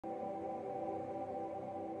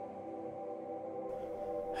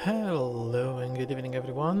Hello and good evening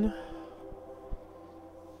everyone.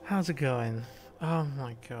 How's it going? Oh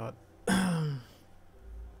my god.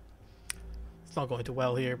 It's not going too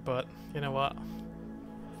well here, but you know what?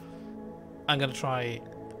 I'm gonna try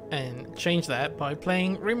and change that by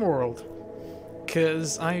playing Rimworld.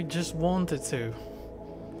 Cause I just wanted to.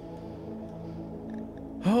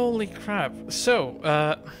 Holy crap.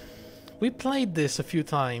 So, we played this a few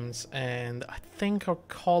times and I think our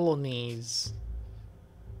colonies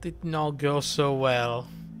did not go so well.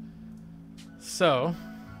 So,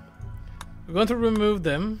 we're going to remove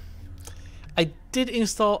them. I did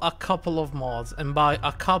install a couple of mods, and by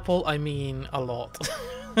a couple I mean a lot.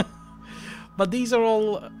 But these are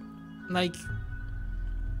all, like,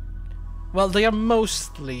 well, they are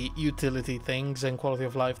mostly utility things and quality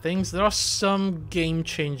of life things. There are some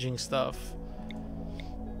game-changing stuff.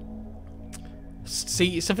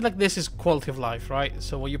 See, something like this is quality of life, right?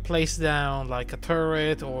 So when you place down like a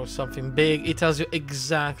turret or something big, it tells you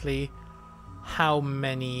exactly how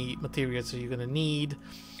many materials are you gonna need.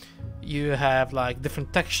 You have like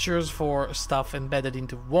different textures for stuff embedded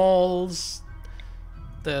into walls.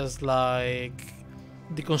 There's like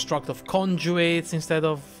deconstruct of conduits instead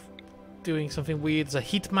of doing something weird. There's a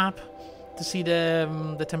heat map to see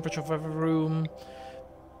the temperature of every room.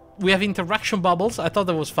 We have interaction bubbles. I thought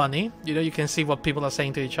that was funny. You know, you can see what people are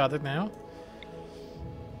saying to each other now.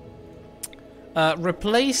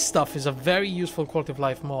 Replace stuff is a very useful quality of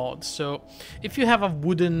life mod. So if you have a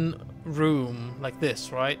wooden room like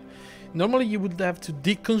this, right? Normally you would have to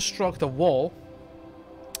deconstruct a wall,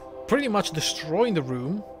 pretty much destroying the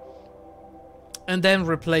room, and then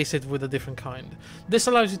replace it with a different kind. This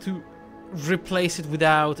allows you to replace it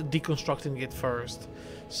without deconstructing it first.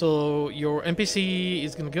 So your NPC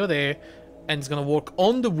is gonna go there and it's gonna work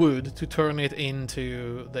on the wood to turn it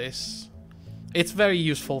into this. It's very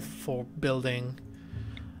useful for building.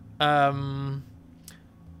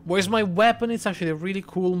 Where's my weapon? It's actually a really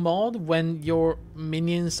cool mod. When your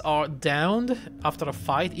minions are downed after a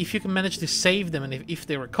fight, if you can manage to save them and if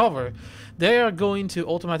they recover, they are going to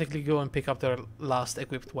automatically go and pick up their last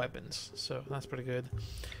equipped weapons. So that's pretty good.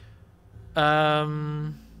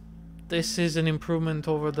 This is an improvement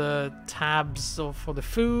over the tabs for the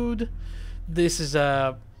food. This is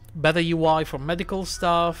a better UI for medical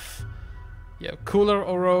stuff. Yeah, cooler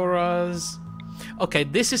auroras. Okay,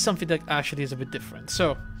 this is something that actually is a bit different.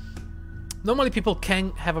 So, normally people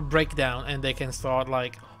can have a breakdown and they can start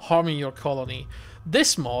like harming your colony.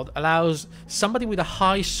 This mod allows somebody with a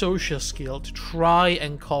high social skill to try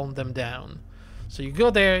and calm them down. So you go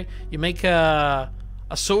there, you make a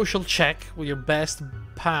social check with your best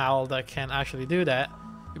pal that can actually do that,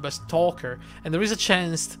 your best talker, and there is a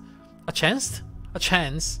chance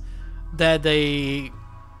that they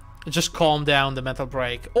just calm down the mental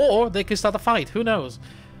break, or they can start a fight. Who knows?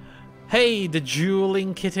 Hey, the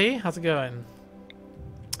dueling kitty, how's it going?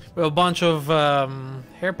 We have a bunch of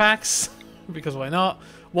hair packs because why not?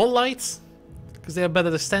 Wall lights because they are better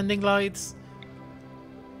than standing lights.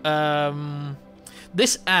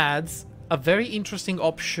 This adds a very interesting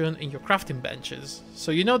option in your crafting benches.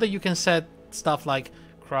 So you know that you can set stuff like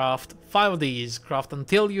craft 5 of these, craft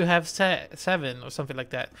until you have 7 or something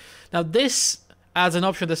like that. Now this adds an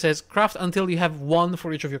option that says craft until you have 1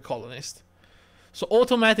 for each of your colonists. So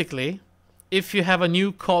automatically, if you have a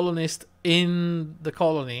new colonist in the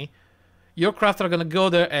colony, your crafter are gonna go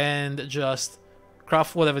there and just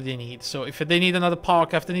craft whatever they need. So if they need another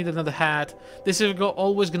parka, if they need another hat, this is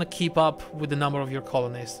always gonna keep up with the number of your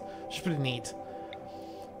colonists, which is pretty neat.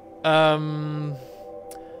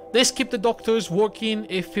 This keep the doctors working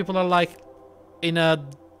if people are like in a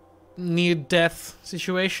near-death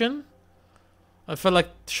situation. I feel like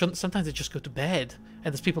sometimes they just go to bed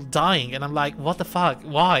and there's people dying, and I'm like, what the fuck?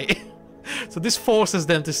 Why? So this forces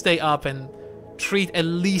them to stay up and treat at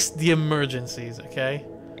least the emergencies, okay?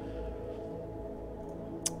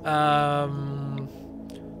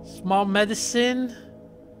 Small medicine.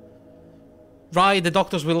 Right, the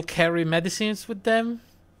doctors will carry medicines with them.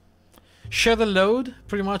 Share the load.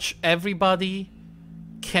 Pretty much everybody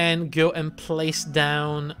can go and place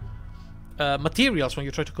down materials when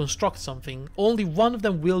you try to construct something. Only one of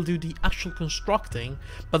them will do the actual constructing,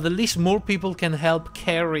 but at least more people can help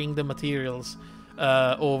carrying the materials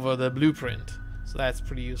over the blueprint. So that's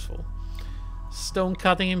pretty useful. Stone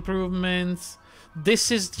cutting improvements. This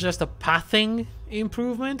is just a pathing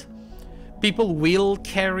improvement. People will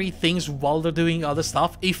carry things while they're doing other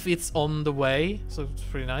stuff if it's on the way, so it's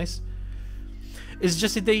pretty nice. It's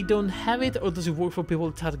just that they don't have it, or does it work for people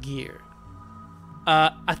without gear?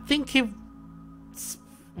 I think it...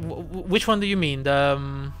 Which one do you mean?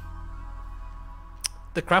 The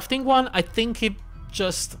crafting one? I think it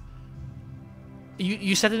just...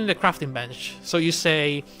 You set it in the crafting bench. So you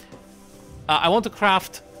say, I want to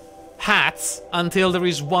craft hats until there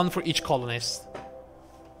is one for each colonist.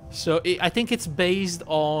 So I think it's based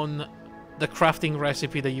on the crafting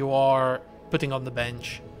recipe that you are putting on the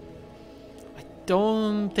bench. I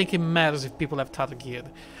don't think it matters if people have tattered gear.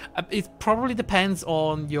 It probably depends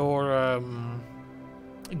on your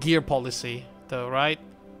gear policy, though, right?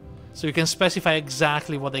 So you can specify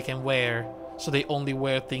exactly what they can wear, so they only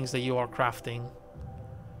wear things that you are crafting.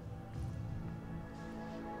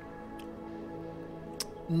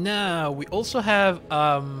 Now, we also have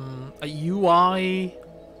a UI,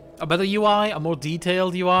 a better UI, a more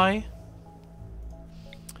detailed UI.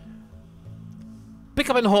 Pick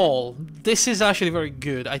up and haul. This is actually very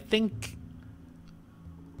good. I think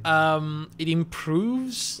it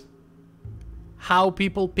improves how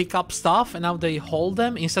people pick up stuff and how they hold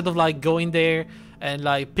them, instead of like going there and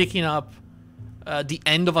like picking up the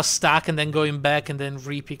end of a stack and then going back and then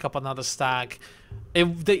re-pick up another stack.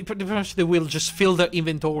 They pretty much they will just fill their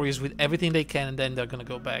inventories with everything they can, and then they're gonna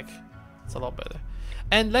go back. It's a lot better.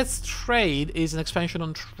 And Let's Trade is an expansion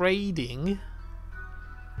on trading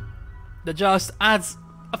that just adds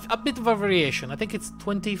a bit of a variation. I think it's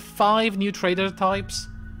 25 new trader types.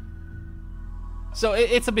 So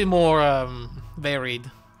it's a bit more varied.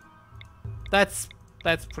 That's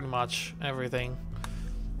pretty much everything.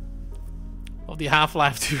 Of the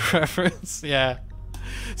Half-Life 2 reference, yeah.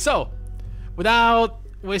 So, without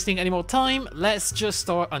wasting any more time, let's just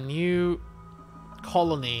start a new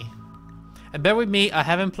colony. And bear with me, I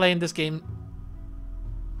haven't played this game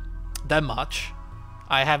that much.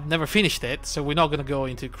 I have never finished it, so we're not gonna go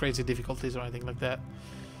into crazy difficulties or anything like that.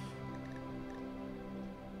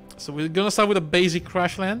 So we're gonna start with a basic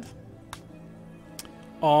crash land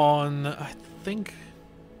on, I think...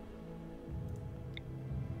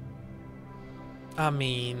 I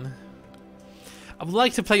mean... I would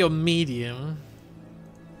like to play on medium.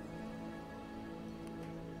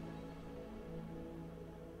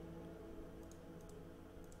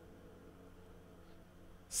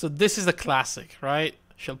 So this is the classic, right?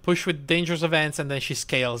 She'll push with dangerous events and then she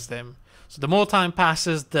scales them. So the more time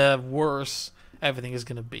passes, the worse everything is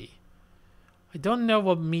gonna be. I don't know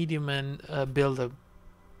what medium and builder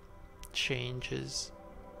changes.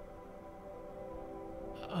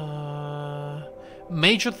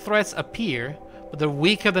 Major threats appear, but they're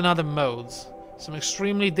weaker than other modes. Some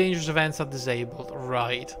extremely dangerous events are disabled.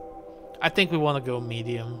 Right. I think we want to go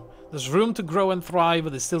medium. There's room to grow and thrive,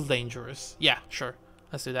 but it's still dangerous. Yeah, sure.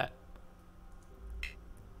 Let's do that.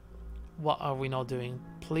 What are we not doing?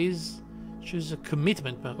 Please choose a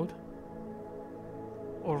commitment mode.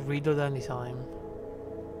 Or reload anytime.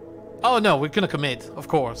 Oh no, we're gonna commit, of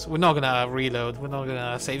course. We're not gonna reload. We're not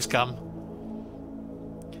gonna save scum.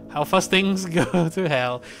 How fast things go to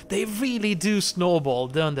hell. They really do snowball,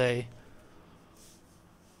 don't they?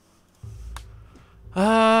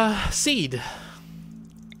 Seed.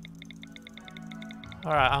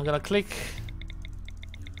 Alright, I'm gonna click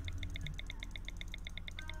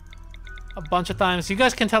a bunch of times. You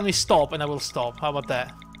guys can tell me stop and I will stop. How about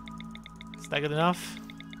that? Is that good enough?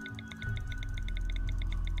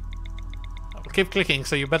 I will keep clicking,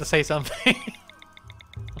 so you better say something.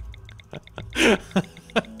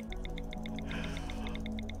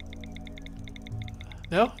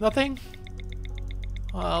 No? Nothing?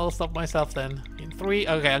 Well, I'll stop myself then. In 3.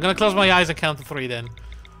 Okay, I'm gonna close my eyes and count to 3 then.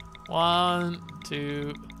 1,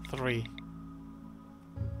 2, 3.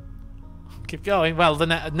 Keep going. Well, then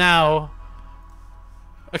now...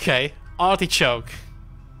 Okay, artichoke.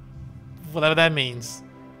 Whatever that means.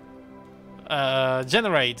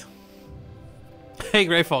 Generate. Hey,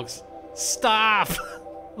 Grey Fox. Stop!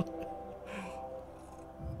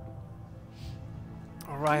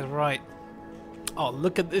 Alright. Oh,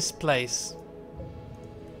 look at this place.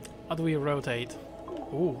 How do we rotate?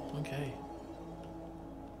 Ooh, okay.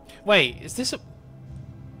 Wait, is this a...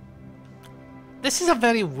 This is a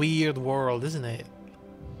very weird world, isn't it?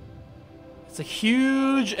 It's a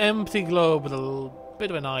huge empty globe with a little bit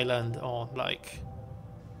of an island on, like...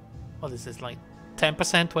 What is this, like 10%,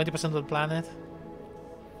 20% of the planet?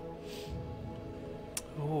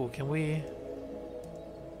 Oh, can we...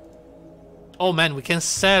 Oh man, we can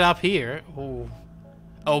set up here. Oh,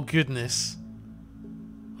 oh goodness.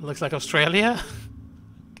 Looks like Australia.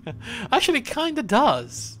 Actually, kinda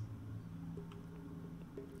does.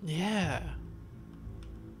 Yeah.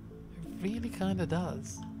 It really kinda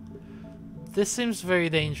does. This seems very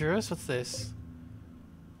dangerous. What's this?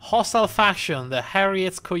 Hostile faction, the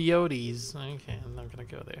Harriet's Coyotes. Okay, I'm not gonna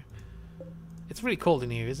go there. It's really cold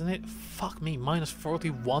in here, isn't it? Fuck me, minus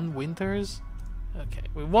 41 winters? Okay,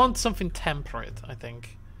 we want something temperate, I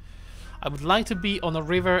think. I would like to be on a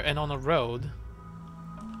river and on a road.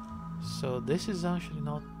 So this is actually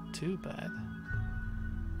not too bad.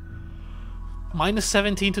 Minus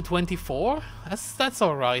 17 to 24? That's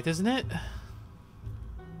alright, isn't it?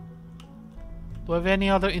 Do I have any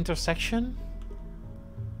other intersection?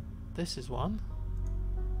 This is one.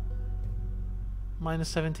 Minus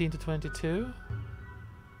 17 to 22.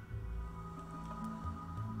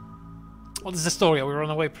 What is the story? Are we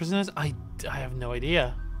runaway prisoners? I have no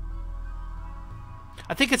idea.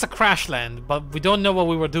 I think it's a crash land, but we don't know what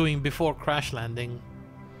we were doing before crash landing.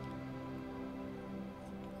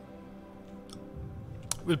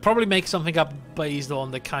 We'll probably make something up based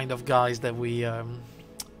on the kind of guys that we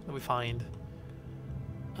find.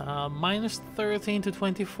 Minus 13 to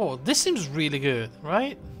 24. This seems really good,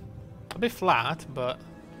 right? A bit flat, but...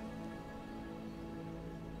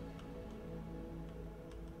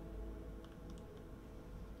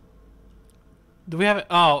 Do we have it?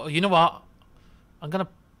 Oh, you know what? I'm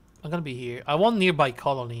gonna be here. I want nearby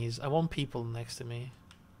colonies. I want people next to me.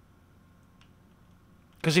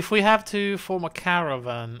 Because if we have to form a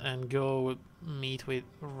caravan and go meet with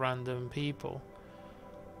random people,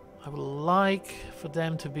 I would like for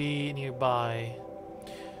them to be nearby.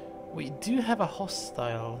 We do have a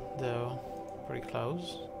hostile, though. Very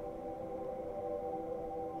close.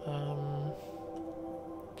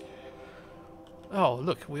 Oh,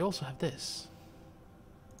 look, we also have this.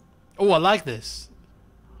 Oh, I like this.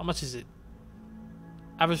 How much is it?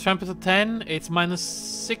 Average temperature 10. It's minus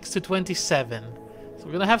 6 to 27. So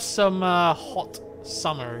we're gonna have some hot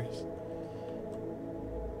summers.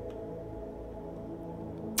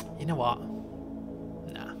 You know what?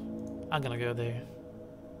 Nah, I'm gonna go there.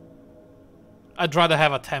 I'd rather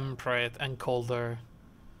have a temperate and colder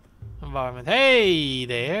environment. Hey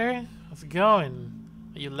there! How's it going?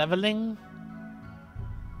 Are you leveling?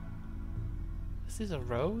 Is this a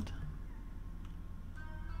road?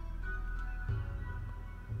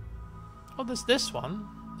 Oh, there's this one.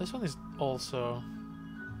 This one is also...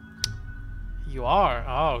 You are?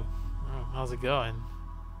 Oh, how's it going?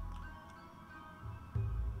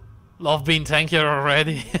 Love being tankier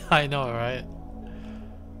already? I know, right?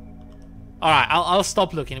 Alright, I'll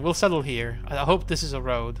stop looking. We'll settle here. I hope this is a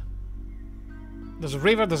road. There's a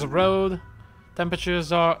river, there's a road.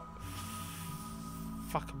 Temperatures are...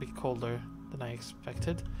 Fuck, a bit colder than I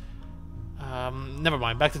expected. Never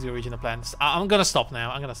mind, back to the original plans. I'm gonna stop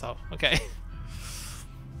now. I'm gonna stop. Okay.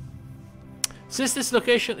 Since this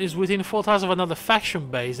location is within 4 tiles of another faction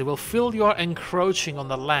base, they will feel you are encroaching on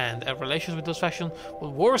the land, and relations with those factions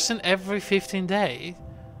will worsen every 15 days.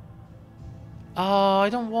 Oh, I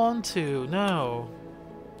don't want to. No.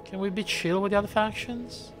 Can we be chill with the other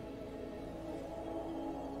factions?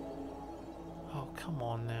 Oh, come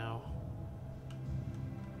on now.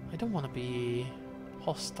 I don't want to be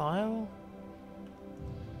hostile.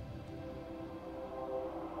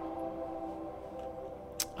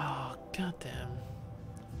 Oh, goddamn.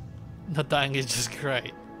 Not dying is just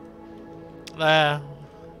great.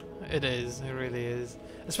 It is. It really is.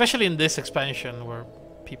 Especially in this expansion where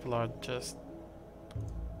people are just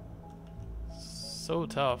so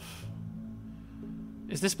tough.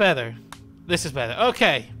 Is this better? This is better.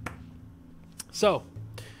 Okay. So,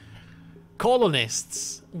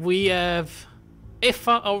 colonists. We have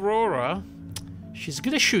Ifa Aurora. She's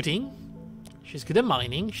good at shooting. She's good at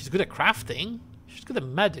mining. She's good at crafting. She's good at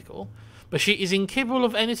medical, but she is incapable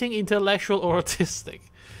of anything intellectual or artistic.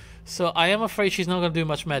 So I am afraid she's not going to do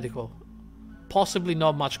much medical. Possibly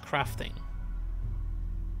not much crafting.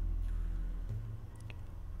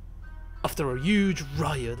 After a huge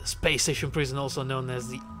riot, the space station prison, also known as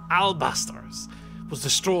the Albasters, was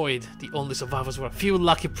destroyed. The only survivors were a few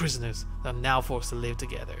lucky prisoners that are now forced to live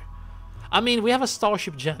together. I mean, we have a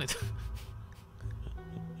starship janitor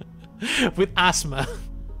with asthma.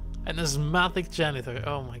 An asthmatic janitor.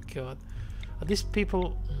 Oh my god. Are these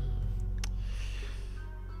people...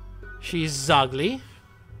 She's ugly.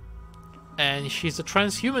 And she's a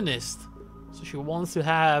transhumanist. So she wants to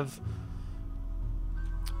have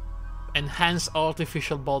enhanced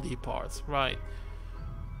artificial body parts. Right.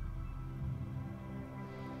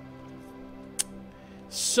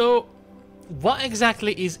 So, what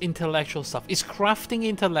exactly is intellectual stuff? Is crafting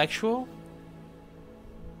intellectual?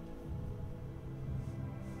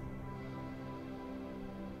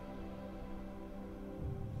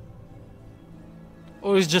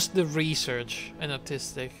 Or is just the research and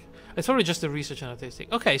artistic? It's probably just the research and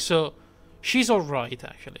artistic. Okay, so she's alright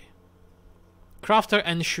actually. Crafter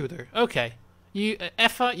and shooter. Okay. You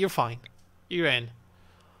Effa, you're fine. You're in.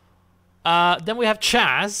 Then we have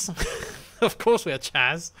Chaz. Of course we have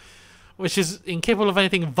Chaz. which is incapable of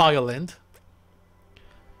anything violent.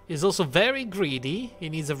 He's also very greedy. He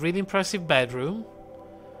needs a really impressive bedroom.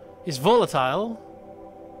 He's volatile.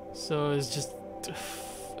 So it's just...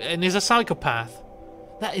 And he's a psychopath.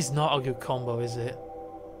 That is not a good combo, is it?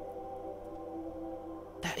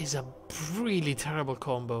 That is a really terrible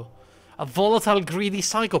combo. A volatile, greedy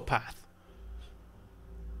psychopath.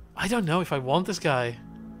 I don't know if I want this guy.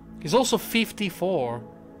 He's also 54.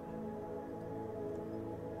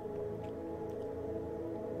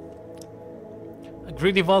 A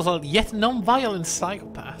greedy, volatile, yet non-violent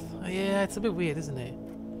psychopath. Yeah, it's a bit weird, isn't it?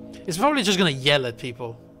 He's probably just gonna yell at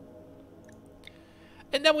people.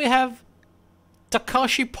 And then we have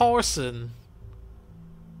Takashi Parson,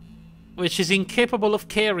 which is incapable of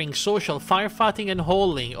caring, social, firefighting, and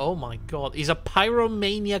hauling. Oh my god, he's a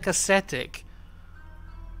pyromaniac ascetic.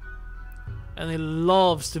 And he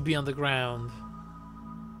loves to be on the ground.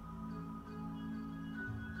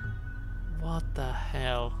 What the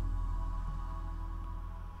hell?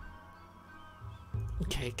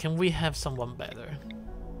 Okay, can we have someone better?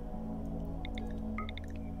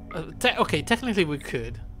 Okay, technically we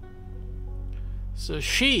could. So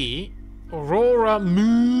she, Aurora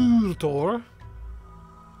Multor.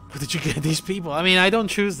 Where did you get these people? I mean, I don't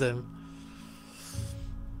choose them.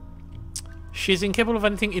 She's incapable of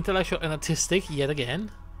anything intellectual and artistic, yet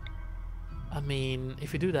again. I mean,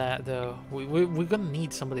 if we do that, though, we're gonna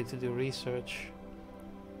need somebody to do research.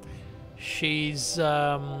 She's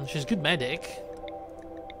good medic.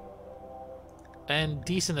 And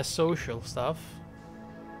decent at social stuff.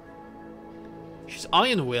 She's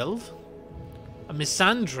iron-willed. A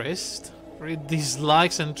misandrist. Really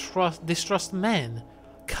dislikes and distrusts men.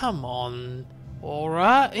 Come on,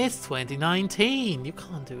 Aura. It's 2019. You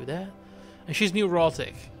can't do that. And she's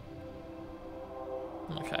neurotic.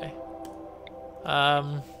 Okay.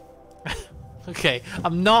 Okay.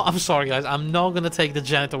 I'm sorry, guys. I'm not gonna take the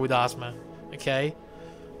janitor with asthma. Okay?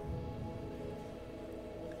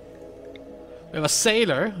 We have a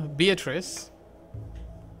sailor, Beatrice.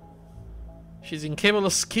 She's incapable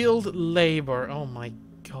of skilled labor. Oh my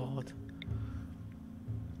god.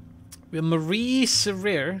 We have Marie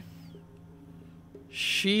Serrier.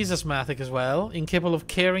 She's asthmatic as well. Incapable of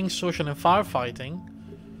caring, social, and firefighting.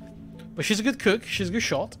 But she's a good cook. She's a good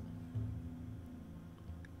shot.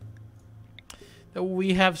 Then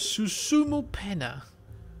we have Susumu Penna.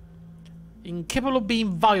 Incapable of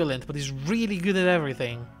being violent, but is really good at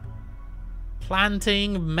everything.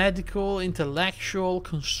 Planting, medical, intellectual,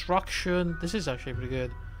 construction. This is actually pretty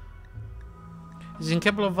good. He's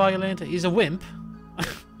incapable of violent. He's a wimp.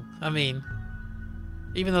 I mean,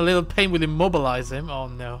 even a little pain will immobilize him. Oh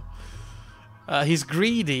no. He's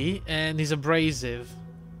greedy and he's abrasive.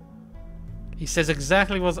 He says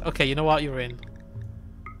exactly what's... Okay, you know what? You're in.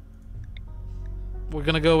 We're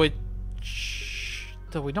gonna go with...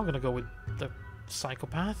 No, we're not gonna go with the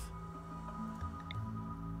psychopath.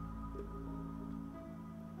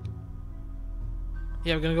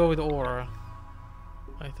 Yeah, we're gonna go with Aura,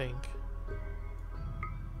 I think.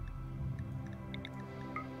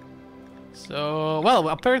 So, well,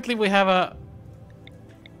 apparently we have a...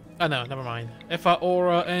 Oh no, never mind. Effa,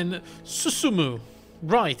 Aura, and Susumu.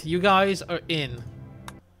 Right, you guys are in.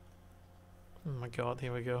 Oh my god,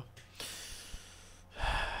 here we go.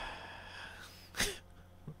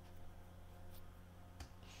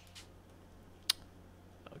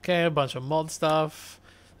 Okay, a bunch of mod stuff.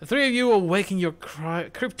 The three of you awake in your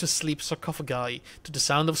cryptosleep sarcophagi to the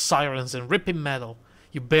sound of sirens and ripping metal.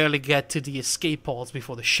 You barely get to the escape pods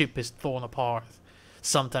before the ship is torn apart.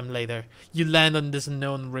 Sometime later, you land on this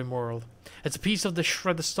unknown Rimworld. As a piece of the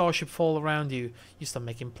shredded starship fall around you, you start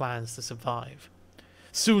making plans to survive.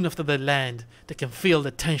 Soon after they land, they can feel the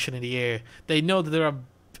tension in the air. They know that their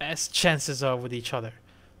best chances are with each other.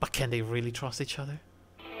 But can they really trust each other?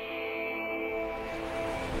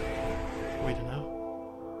 We don't know.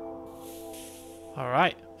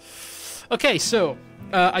 Alright. Okay, so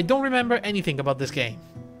I don't remember anything about this game.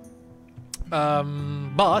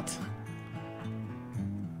 But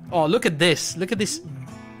oh, look at this. Look at this.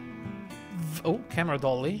 Oh, camera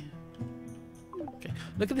dolly. Okay.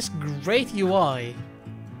 Look at this great UI.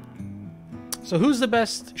 So who's the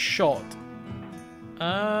best shot?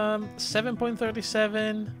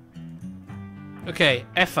 7.37. Okay,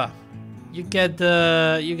 Effa. You get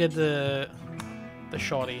the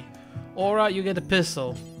shotty. Aura, you get the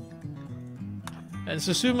pistol. And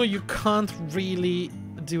Susumu, you can't really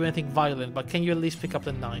do anything violent, but can you at least pick up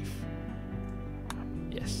the knife?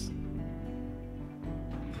 Yes.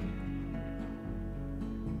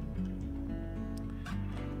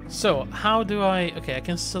 So, how do I... Okay, I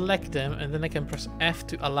can select them, and then I can press F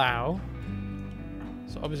to allow.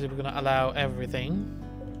 So obviously we're gonna allow everything.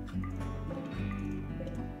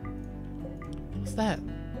 What's that?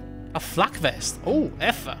 A flak vest. Oh,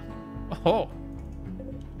 Effa. Oh.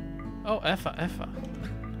 Oh, Effa, Effa.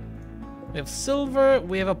 We have silver.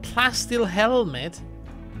 We have a plasteel helmet.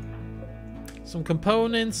 Some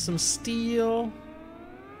components, some steel.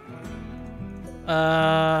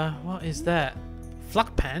 What is that?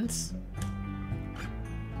 Flak pants?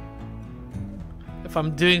 If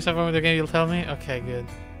I'm doing something with the game, you'll tell me? Okay, good.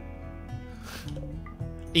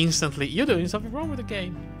 Instantly, you're doing something wrong with the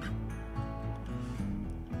game.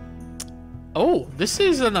 Oh, this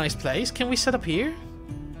is a nice place. Can we set up here?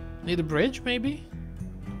 Near the bridge, maybe?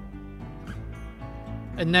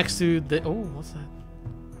 And next to the... Oh, what's that?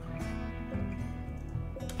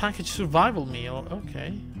 Package survival meal.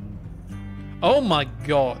 Okay. Oh my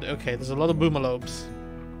god. Okay, there's a lot of boomalopes.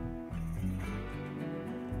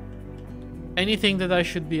 Anything that I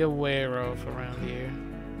should be aware of around here?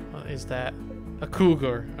 What is that? A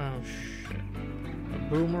cougar. Oh shit. A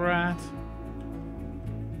boomrat.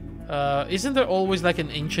 Isn't there always like an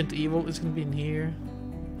ancient evil? It's gonna be in here.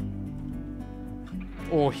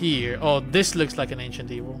 Or here. Oh, this looks like an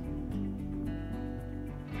ancient evil.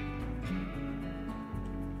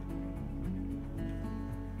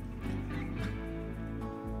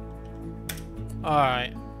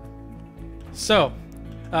 Alright. So,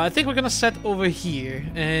 I think we're gonna set over here,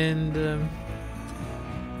 and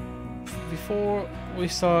before we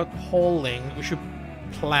start hauling, we should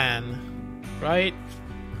plan, right?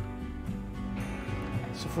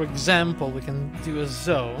 So for example, we can do a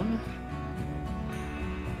zone.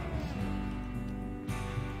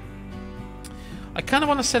 I kind of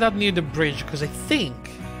want to set up near the bridge, because I think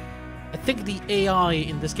the AI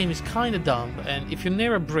in this game is kind of dumb, and if you're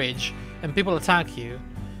near a bridge and people attack you,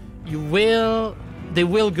 they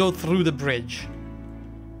will go through the bridge,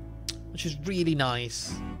 which is really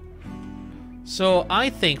nice. So I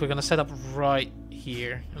think we're gonna set up right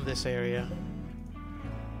here in this area,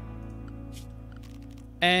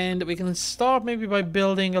 and we can start maybe by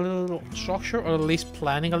building a little structure, or at least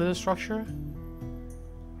planning a little structure.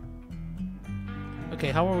 Okay,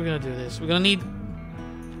 how are we gonna do this? We're gonna need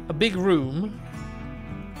a big room.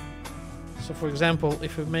 So for example,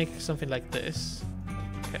 if we make something like this,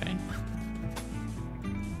 okay.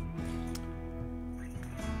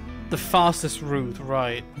 The fastest route,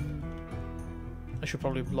 right. I should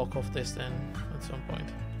probably block off this then at some point.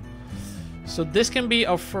 So this can be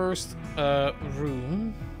our first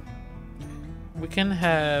room. We can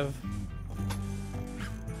have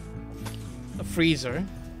a freezer.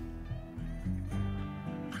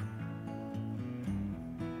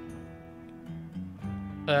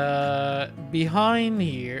 Behind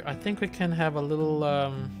here, I think we can have a little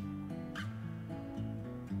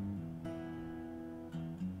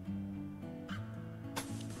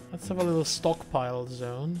let's have a little stockpile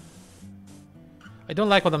zone. I don't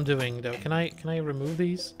like what I'm doing though. Can I remove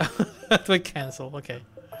these? Do I cancel? Okay.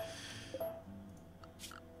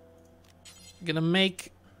 Gonna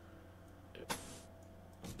make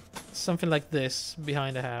something like this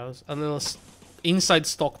behind the house. A little inside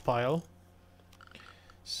stockpile.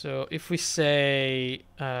 So if we say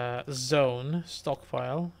zone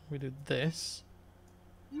stockpile, we do this.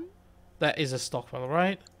 That is a stockpile,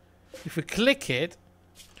 right? If we click it,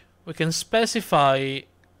 we can specify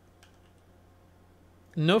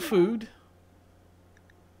no food,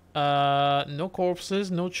 no corpses,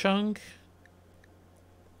 no chunk,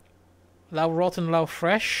 allow rotten, allow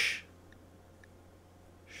fresh.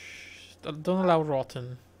 Don't allow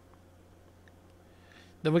rotten.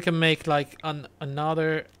 Then we can make like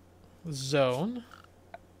another zone.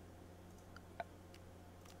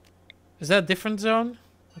 Is that a different zone?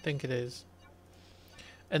 I think it is.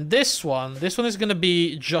 And this one is gonna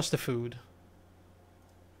be just the food.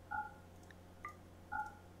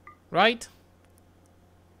 Right?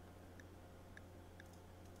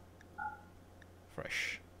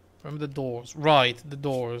 Fresh. Remember the doors. Right, the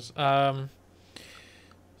doors.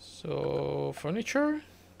 So furniture?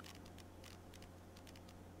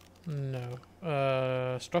 No.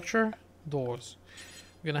 Structure? Doors.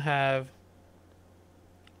 We're gonna have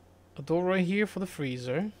a door right here for the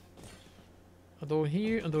freezer. A door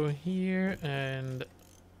here, and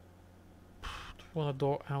want a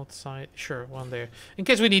door outside? Sure, one there. In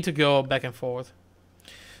case we need to go back and forth.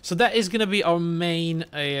 So that is gonna be our main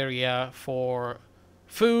area for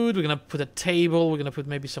food. We're gonna put a table, we're gonna put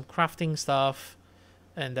maybe some crafting stuff,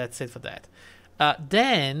 and that's it for that.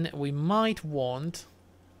 Then we might want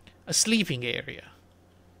a sleeping area.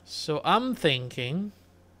 So I'm thinking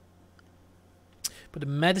put the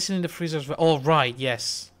medicine in the freezer as well. Oh right,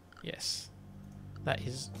 yes. Yes. That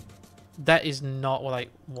is That is not what I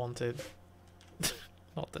wanted.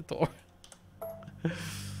 Not the door.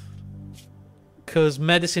 Because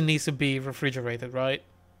medicine needs to be refrigerated, right?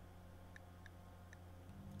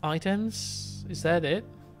 Items? Is that it?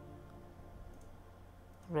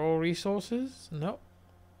 Raw resources? No.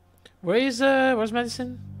 Where's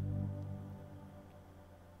medicine?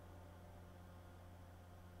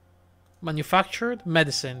 Manufactured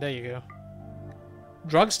medicine. There you go.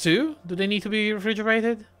 Drugs too? Do they need to be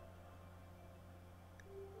refrigerated?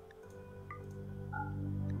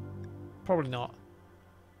 Probably not.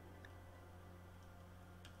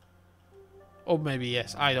 Or maybe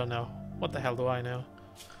yes. I don't know. What the hell do I know?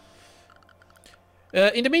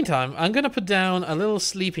 In the meantime, I'm gonna put down a little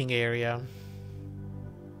sleeping area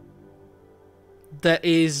that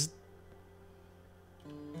is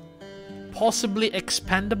possibly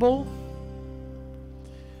expandable.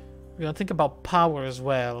 We're gonna think about power as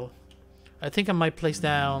well. I think I might place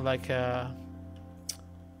down like a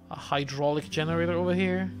hydraulic generator over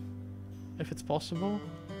here, if it's possible.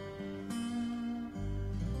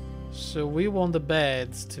 So we want the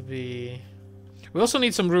beds to be... We also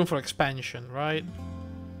need some room for expansion, right?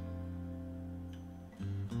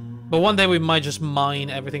 But one day we might just mine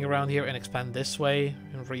everything around here and expand this way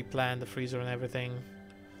and replan the freezer and everything.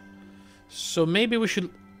 So maybe we should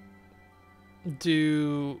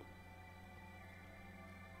do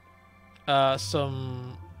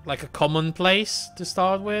some like a common place to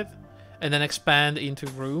start with and then expand into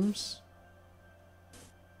rooms.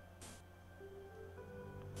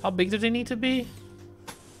 How big do they need to be?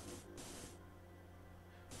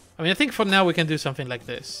 I mean, I think for now we can do something like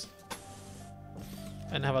this.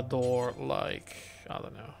 And have a door like... I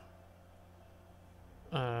don't know.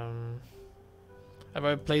 Have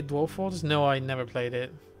I played Dwarf Fortress? No, I never played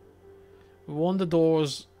it. We want the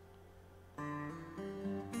doors...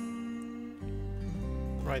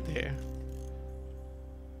 right there.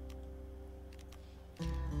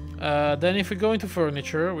 Then if we go into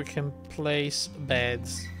furniture, we can place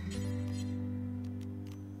beds.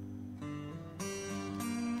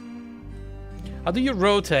 How do you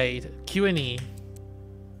rotate? Q and E.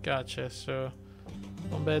 Gotcha, so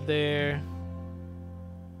one bed there.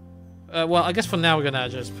 Well, I guess for now we're gonna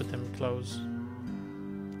just put them close.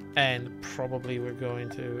 And probably we're going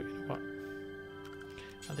to... What?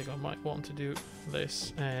 I think I might want to do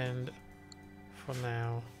this, and for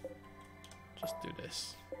now, just do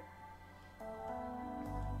this.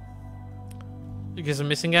 You guys are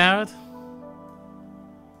missing out?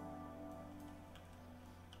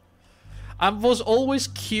 I was always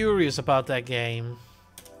curious about that game.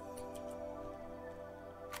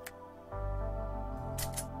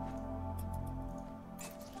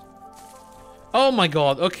 Oh my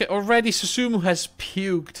god, okay, already Susumu has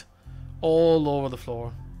puked all over the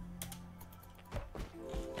floor.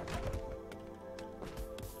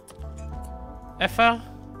 Effa,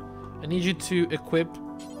 I need you to equip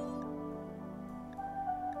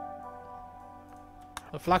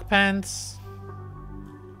the flak pants.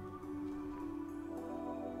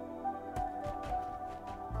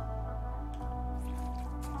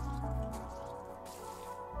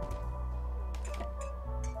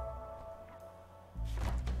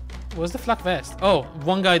 Where's the flak vest? Oh,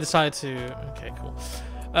 one guy decided to... Okay, cool.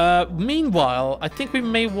 Meanwhile, I think we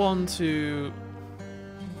may want to...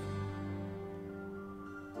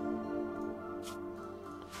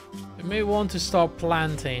 We may want to start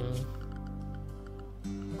planting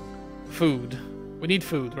food. We need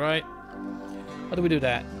food, right? How do we do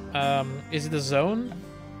that? Is it a zone?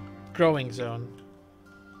 Growing zone.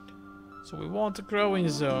 So we want a growing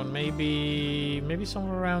zone. Maybe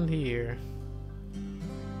somewhere around here.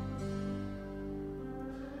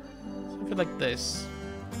 Something like this.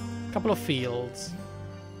 A couple of fields.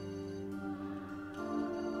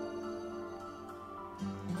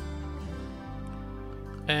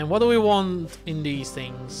 And what do we want in these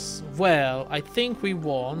things? Well, I think we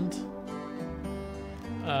want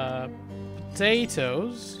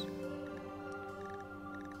potatoes.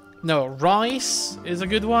 No, rice is a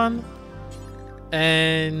good one.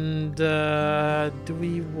 And do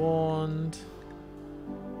we want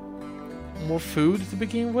more food to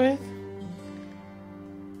begin with?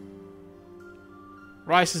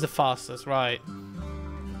 Rice is the fastest, right?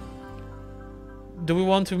 Do we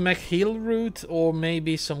want to make heel root or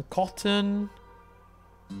maybe some cotton?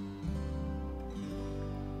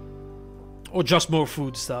 Or just more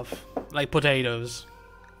food stuff, like potatoes?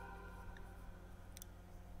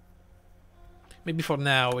 Maybe for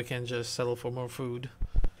now we can just settle for more food.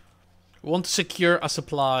 We want to secure a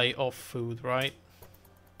supply of food, right?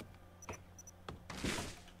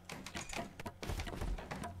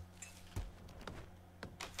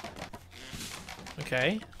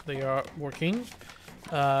 Okay, they are working.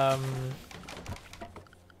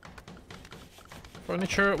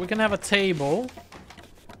 Furniture, we can have a table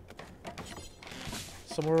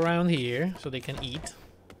somewhere around here so they can eat.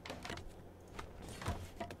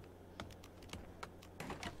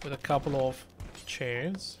 With a couple of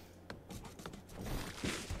chairs.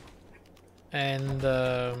 And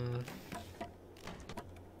oh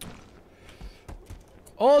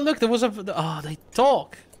look, there was a they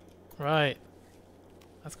talk. Right.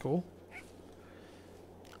 That's cool.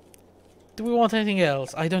 Do we want anything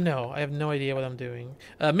else? I don't know. I have no idea what I'm doing.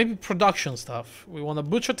 Maybe production stuff. We want a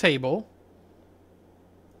butcher table.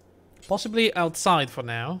 Possibly outside for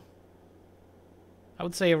now. I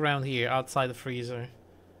would say around here, outside the freezer.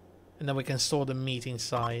 And then we can store the meat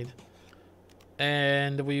inside.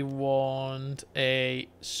 And we want a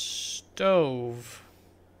stove.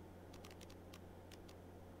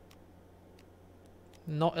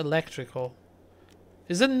 Not electrical.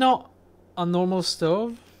 Is it not a normal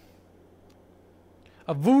stove?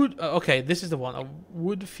 A wood... okay, this is the one. A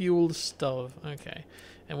wood-fueled stove. Okay.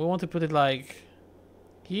 And we want to put it like...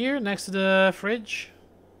 here, next to the fridge.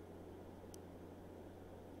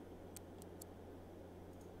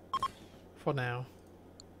 For now.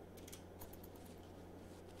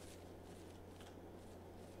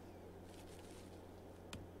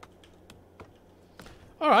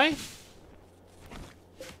 Alright.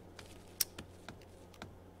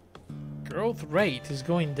 Growth rate is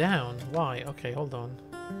going down. Why? Okay, hold on.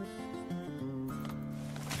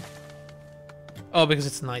 Oh, because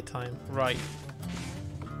it's nighttime. Right.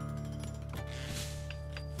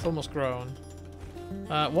 It's almost grown.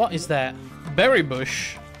 What is that? Berry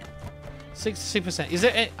bush. 66%. Is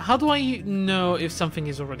it? How do I know if something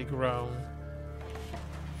is already grown?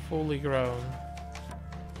 Fully grown.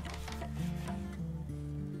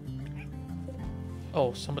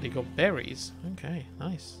 Oh, somebody got berries. Okay,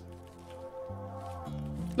 nice.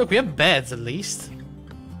 Look, we have beds at least.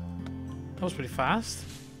 That was pretty fast.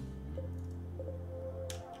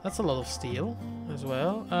 That's a lot of steel as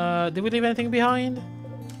well. Did we leave anything behind?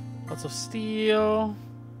 Lots of steel.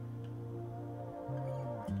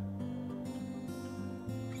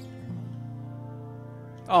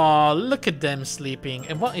 Oh, look at them sleeping.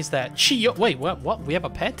 And what is that? Wait, what? We have a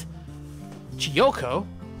pet? Chiyoko?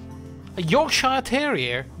 A Yorkshire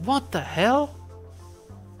Terrier? What the hell?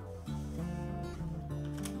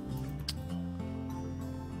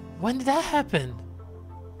 When did that happen?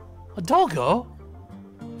 A doggo?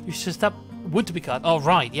 You should stop wood to be cut. Oh,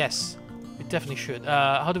 right, yes. We definitely should.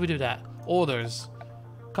 How do we do that? Orders.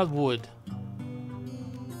 Cut wood.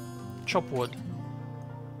 Chop wood.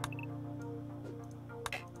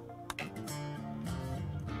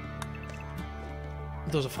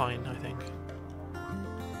 Those are fine, I think.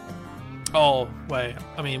 Oh, wait.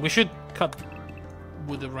 I mean, we should cut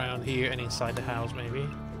wood around here and inside the house, maybe. You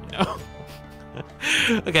know?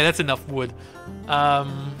 Okay, that's enough wood.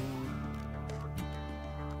 Hunt.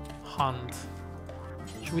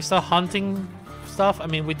 Should we start hunting stuff? I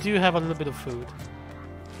mean, we do have a little bit of food.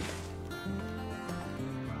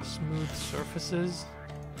 Smooth surfaces.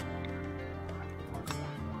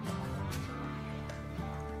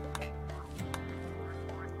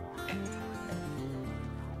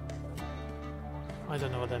 I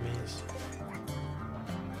don't know what that means.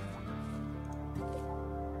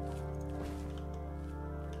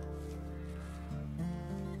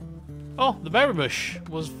 Oh, the berry bush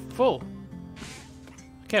was full.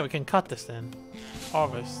 Okay, we can cut this then.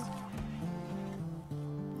 Harvest.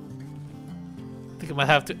 I think I might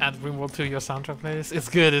have to add Rimworld to your soundtrack playlist. It's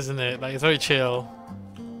good, isn't it? Like, it's very chill.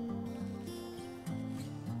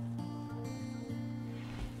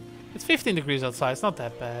 It's 15 degrees outside, it's not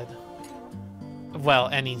that bad. Well,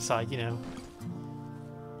 and inside, you know.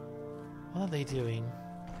 What are they doing?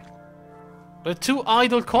 We're two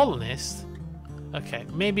idle colonists. Okay,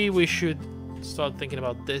 maybe we should start thinking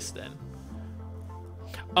about this then.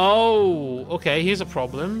 Oh, okay, here's a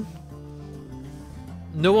problem.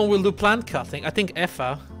 No one will do plant cutting. I think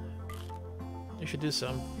Effa, you should do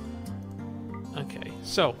some. Okay,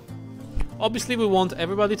 so obviously we want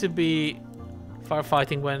everybody to be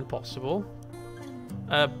firefighting when possible.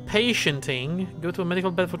 Patienting. Go to a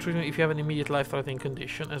medical bed for treatment if you have an immediate life-threatening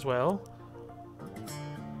condition as well.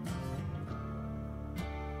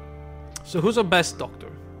 So who's our best doctor?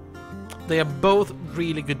 They are both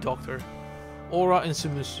really good doctor. Aura and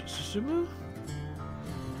Susumu?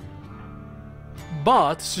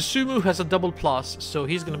 But Susumu has a double plus, so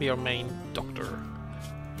he's gonna be our main doctor.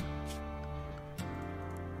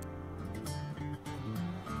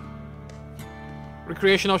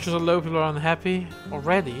 Recreation options are low, people are unhappy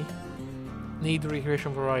already. Need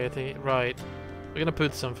recreation variety, right. We're gonna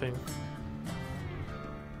put something.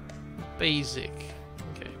 Basic.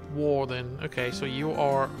 Okay, Warden. Okay, so you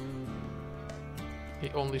are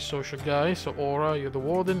the only social guy. So Aura, you're the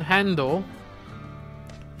Warden. Handle.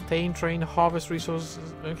 Tame, train, harvest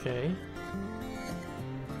resources. Okay.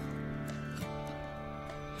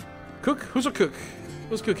 Cook? Who's a cook?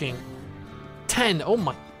 Who's cooking? 10. Oh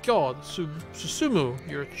my god. Susumu,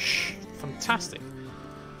 you're fantastic.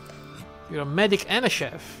 You're a medic and a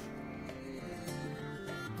chef.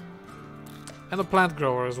 And a plant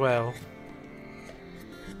grower as well.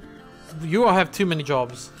 You all have too many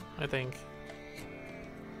jobs, I think.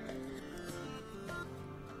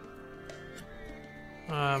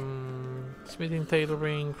 Smithing,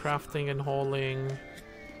 tailoring, crafting and hauling.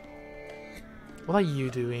 What are you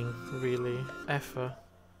doing, really? Effa.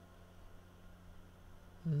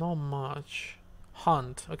 Not much.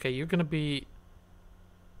 Hunt. Okay, you're gonna be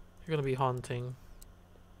hunting.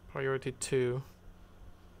 Priority 2.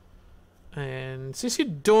 And since you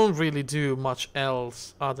don't really do much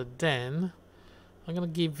else other than, I'm gonna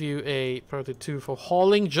give you a priority 2 for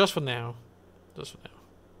hauling just for now. Just for now.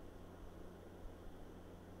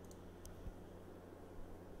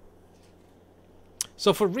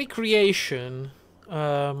 So for recreation,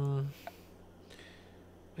 I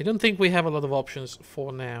don't think we have a lot of options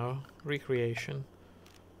for now. Recreation.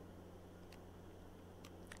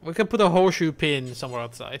 We can put a horseshoe pin somewhere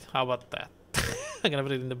outside. How about that? I'm gonna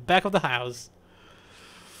put it in the back of the house.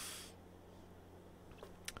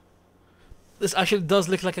 This actually does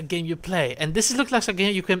look like a game you play, and this looks like a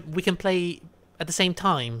game we can play at the same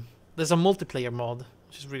time. There's a multiplayer mod,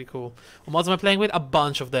 which is really cool. What mods am I playing with? A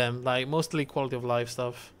bunch of them, like mostly quality of life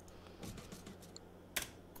stuff.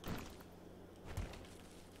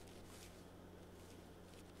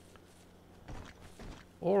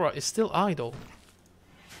 Aura is still idle.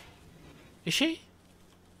 Is she?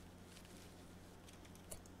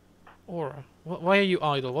 Aura, why are you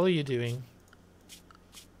idle? What are you doing?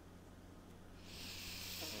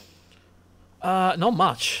 Not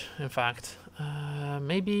much, in fact.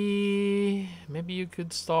 Maybe you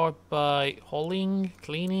could start by hauling,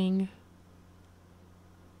 cleaning.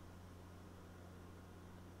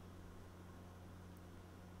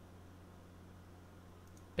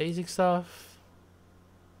 Basic stuff.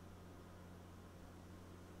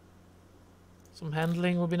 Some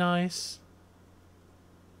handling would be nice.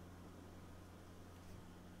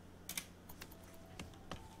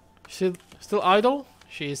 Still idle?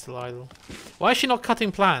 She is still idle. Why is she not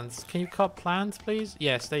cutting plants? Can you cut plants, please?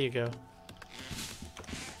 Yes, there you go.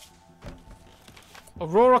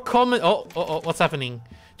 Aurora comment. Oh, what's happening?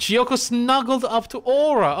 Chiyoko snuggled up to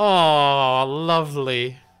Aura. Oh,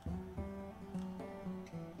 lovely.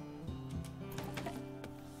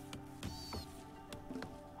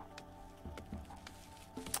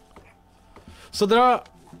 So there are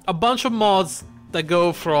a bunch of mods that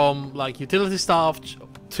go from like utility stuff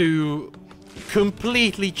to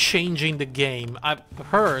completely changing the game. I've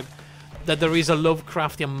heard that there is a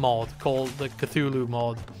Lovecraftian mod called the Cthulhu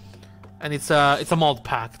mod, and it's a mod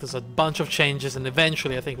pack. There's a bunch of changes, and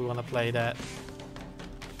eventually I think we want to play that,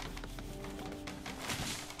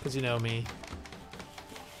 because you know me.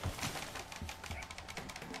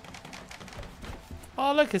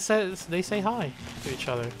 Oh look, it says they say hi to each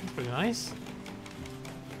other. It's pretty nice.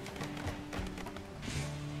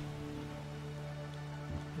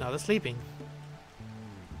 Now they're sleeping.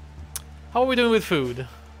 How are we doing with food?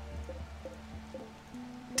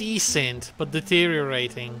 Decent, but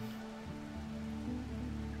deteriorating.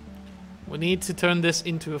 We need to turn this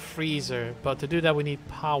into a freezer, but to do that we need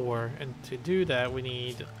power, and to do that we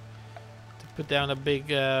need to put down a big.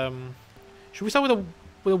 Should we start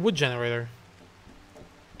with a wood generator?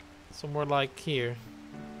 Somewhere like here.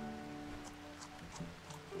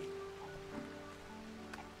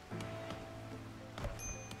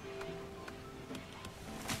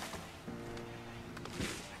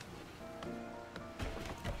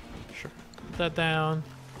 That down.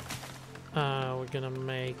 We're gonna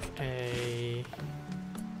make a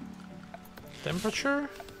temperature,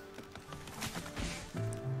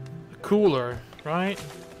 a cooler, right?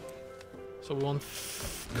 So we want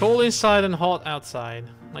cold inside and hot outside,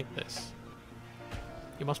 like this.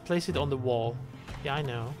 You must place it on the wall. Yeah, I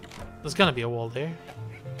know. There's gonna be a wall there.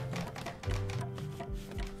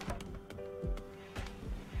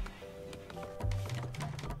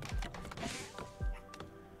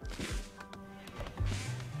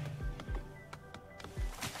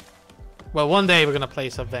 Well, one day we're gonna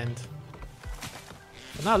place a vent.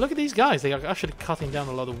 But now look at these guys. They are actually cutting down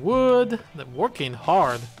a lot of wood. They're working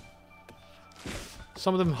hard.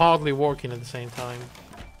 Some of them hardly working at the same time.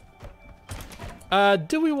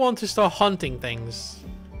 Do we want to start hunting things?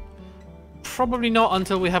 Probably not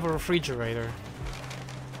until we have a refrigerator.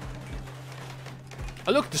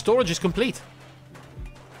 Oh look, the storage is complete.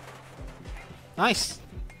 Nice.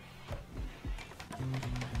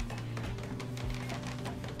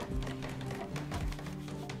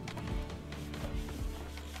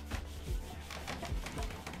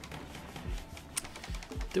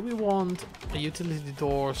 Do we want a utility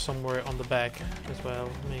door somewhere on the back as well,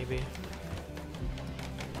 maybe?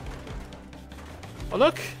 Oh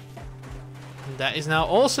look! That is now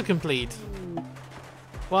also complete.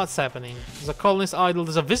 What's happening? There's a colonist idol,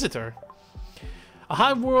 there's a visitor. A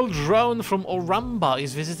high-world drone from Oramba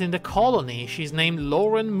is visiting the colony. She's named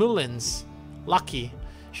Lauren Mullins. Lucky.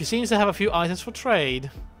 She seems to have a few items for trade.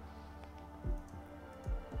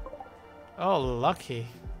 Oh, lucky.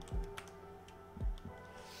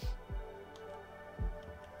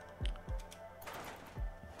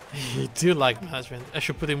 You do like management. I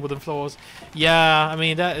should put in wooden floors. Yeah, I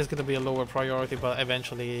mean, that is going to be a lower priority, but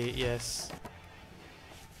eventually, yes.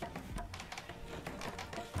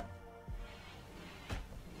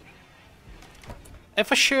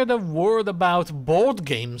 If I shared a word about board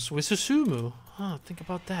games with Susumu. Huh, think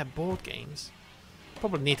about that, board games.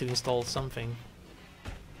 Probably need to install something.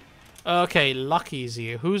 Okay, Lucky's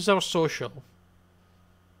here. Who's our social?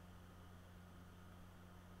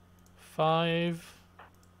 5.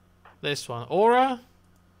 This one. Aura?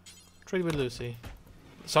 Trade with Lucy.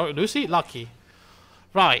 Sorry, Lucy? Lucky.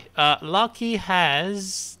 Right, Lucky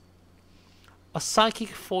has a psychic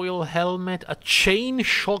foil helmet, a chain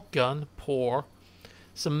shotgun, pour,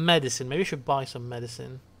 some medicine. Maybe I should buy some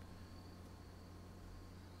medicine.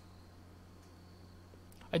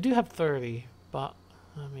 I do have 30, but,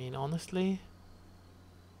 I mean, honestly...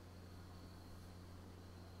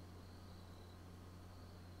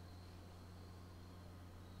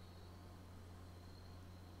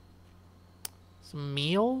 Some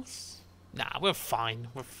meals? Nah, we're fine.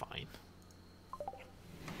 We're fine.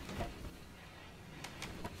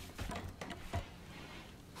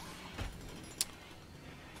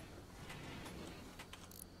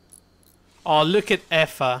 Oh, look at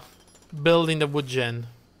Effa building the wood gen.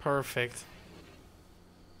 Perfect.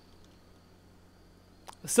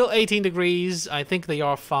 Still 18 degrees. I think they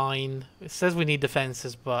are fine. It says we need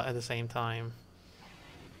defenses, but at the same time...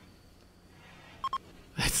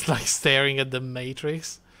 It's like staring at the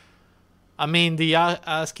Matrix. I mean, the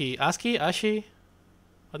ASCII? How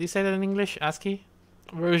do you say that in English? ASCII?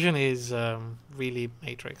 Version is really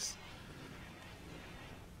Matrix.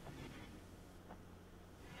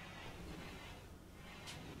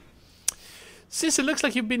 Since it looks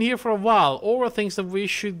like you've been here for a while, Aura thinks that we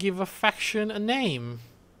should give a faction a name.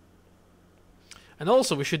 And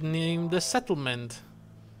also we should name the settlement.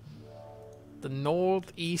 The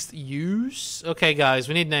Northeast Use? Okay guys,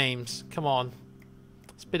 we need names. Come on.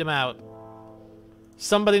 Spit them out.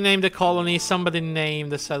 Somebody name the colony, somebody name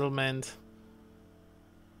the settlement.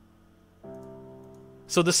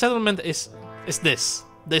 So the settlement is this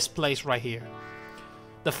place right here.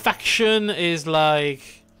 The faction is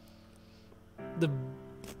like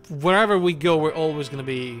wherever we go, we're always gonna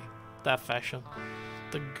be that faction.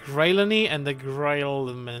 The Grailany and the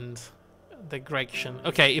Grailment. The Grection.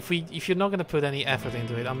 Okay, if you're not gonna put any effort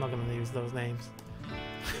into it, I'm not gonna use those names.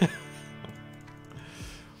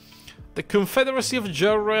 The Confederacy of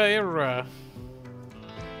Jarrera.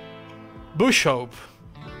 Bush Hope.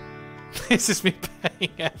 This is me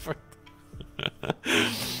paying effort.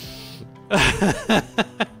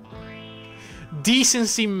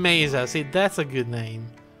 Decency Mesa. See, that's a good name.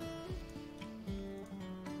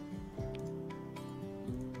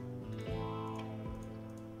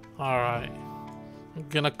 Alright. I'm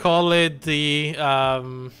gonna call it the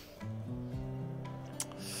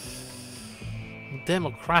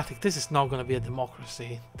Democratic. This is not gonna be a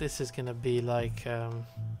democracy. This is gonna be like the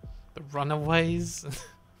Runaways.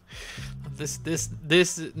 This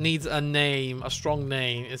needs a name, a strong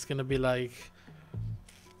name. It's gonna be like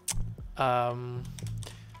the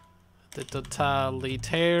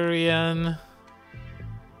Totalitarian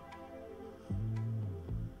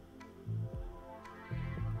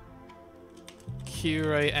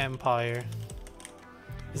Cure Empire.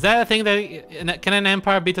 Is that a thing that can an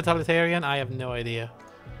empire be totalitarian? I have no idea.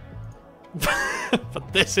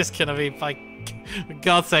 But this is gonna be, like, for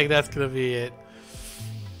God's sake, that's gonna be it.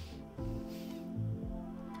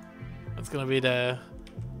 That's gonna be the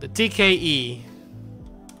TKE.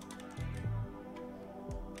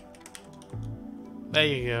 There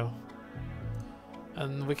you go.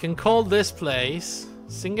 And we can call this place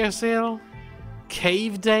Singersale,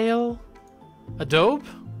 Cavedale, Adobe,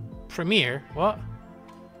 Premiere. What?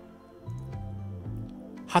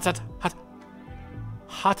 Hot, hot, hot.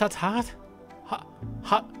 Hot, hot, hot. Hot,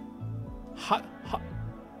 hot, hot, hot.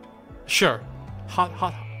 Sure. Hot,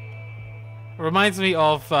 hot. Reminds me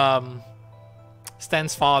of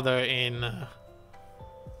Stan's father in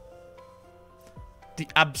The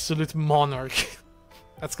Absolute Monarch.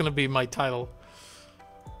 That's gonna be my title.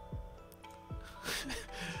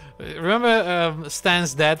 Remember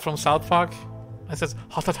Stan's dad from South Park? It says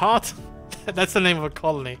hot, hot, hot. That's the name of a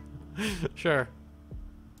colony. Sure.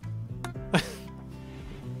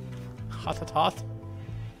 Hot, hot, hot.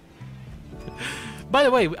 By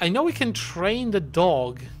the way, I know we can train the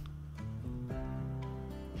dog.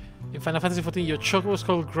 In Final Fantasy XIV, your choco was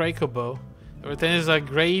called Grey Kobo. Then is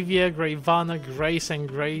Gravia, Gravana, Grace, and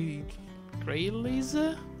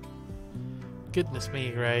Greylisa? Goodness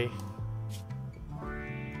me, Grey.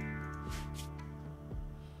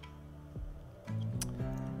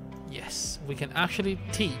 Yes, we can actually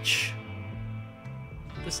teach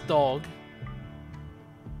this dog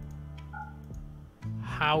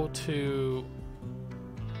how to...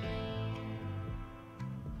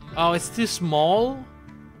 Oh, it's too small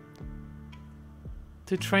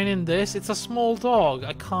to train in this. It's a small dog.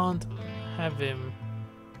 I can't have him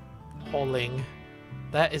hauling.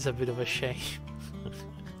 That is a bit of a shame.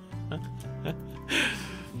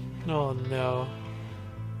 Oh no.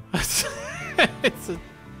 It's a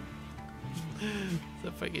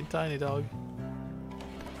freaking tiny dog.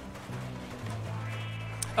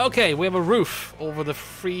 Okay, we have a roof over the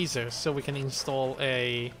freezer, so we can install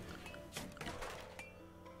a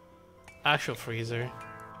actual freezer.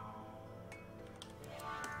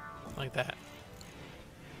 Like that.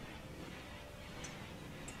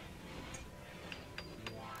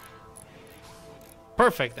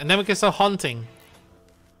 Perfect, and then we can start hunting.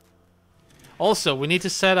 Also, we need to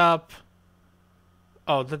set up...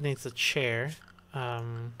 Oh, that needs a chair.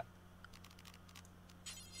 Like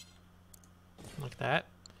that.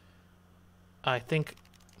 I think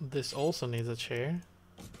this also needs a chair.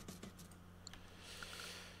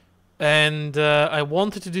 And I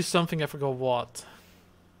wanted to do something, I forgot what.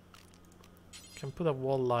 Can put a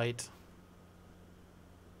wall light.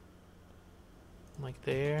 Like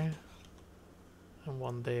there. And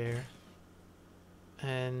one there.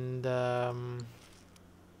 And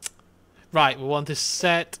right, we want to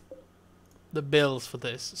set the bills for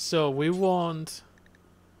this. So we want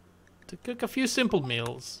to cook a few simple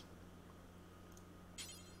meals.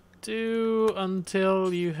 Do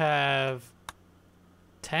until you have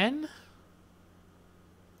 10?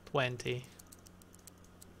 20.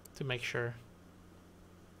 To make sure.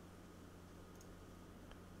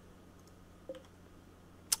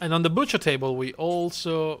 And on the butcher table, we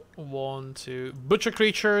also want to butcher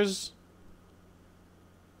creatures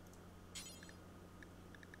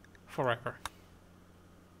forever.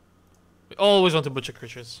 We always want to butcher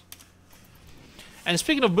creatures. And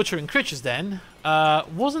speaking of butchering creatures then,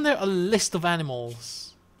 wasn't there a list of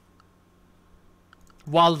animals?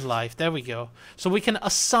 Wildlife, there we go. So we can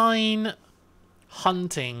assign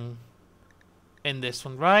hunting in this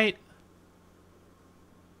one, right?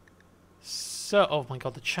 So, oh my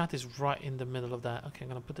god, the chat is right in the middle of that. Okay, I'm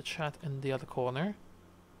gonna put the chat in the other corner.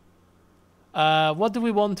 What do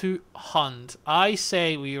we want to hunt? I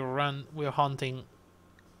say we're hunting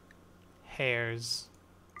hares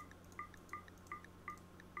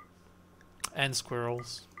and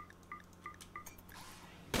squirrels.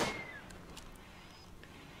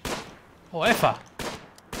 Oh, Effa!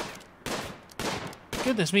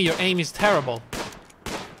 Goodness me, your aim is terrible.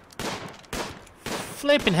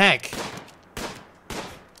 Flippin' heck!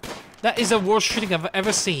 That is the worst shooting I've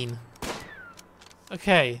ever seen.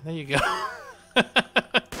 Okay, there you go.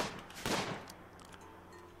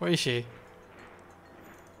 Where is she?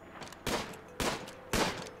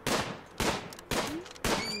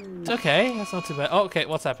 Okay, that's not too bad. Oh, okay,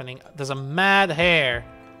 what's happening? There's a mad hare.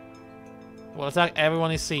 Well, attack everyone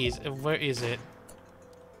he sees. Where is it?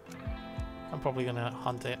 I'm probably gonna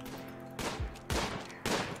hunt it.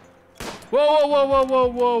 Whoa, whoa, whoa, whoa,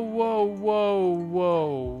 whoa, whoa, whoa,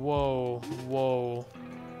 whoa, whoa, whoa.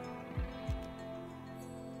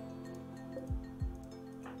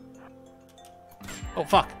 Oh,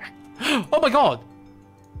 fuck. Oh my god!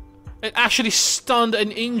 It actually stunned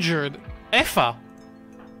and injured Effa.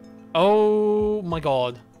 Oh my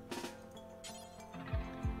god.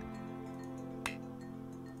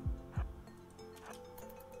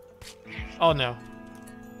 Oh no.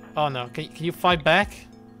 Oh no. Can you fight back?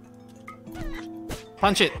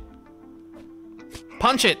 Punch it!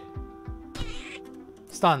 Punch it!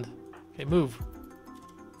 Stunned. Okay, move.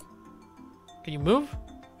 Can you move?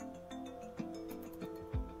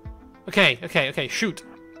 Okay, okay, okay, shoot.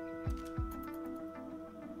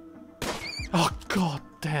 God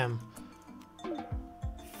damn.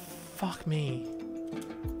 Fuck me.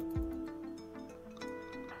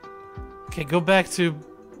 Okay, go back to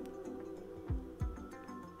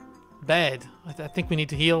bed. I think we need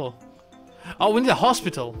to heal. Oh, we need a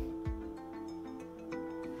hospital.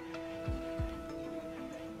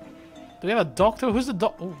 Do we have a doctor? Who's the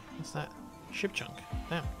doc? Oh, what's that? Ship chunk.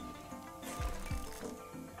 Damn.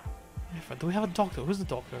 Do we have a doctor? Who's the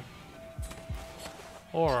doctor?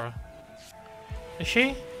 Or is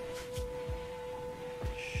she?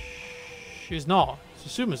 She's not.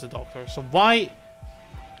 Susuma's the doctor. So why?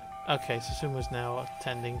 Okay, Susuma's now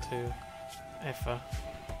attending to Effa.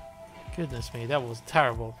 Goodness me, that was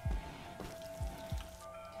terrible.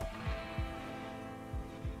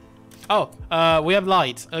 Oh, we have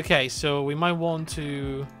light. Okay, so we might want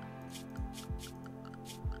to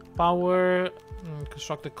power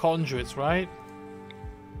construct the conduits, right?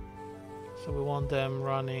 So we want them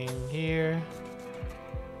running here,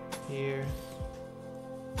 here,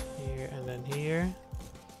 here, and then here,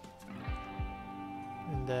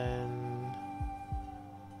 and then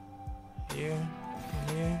here, and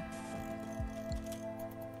here.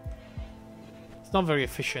 It's not very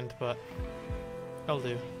efficient, but I'll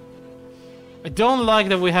do. I don't like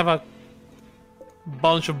that we have a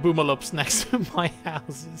bunch of boomalops next to my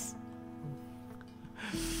houses.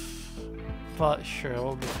 But sure,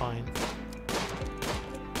 we'll be fine.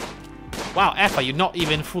 Wow, Effa, you're not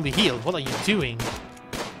even fully healed. What are you doing?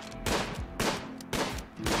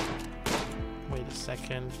 Wait a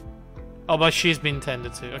second. Oh, but she's been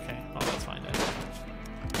tended to. Okay, oh, that's fine then.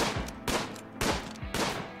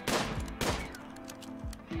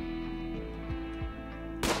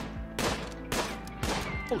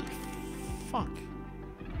 Holy fuck.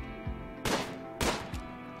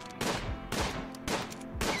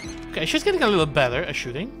 Okay, she's getting a little better at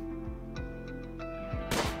shooting.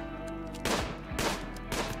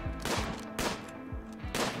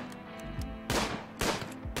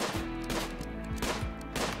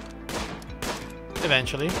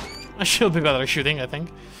 Eventually. She'll be better at shooting, I think.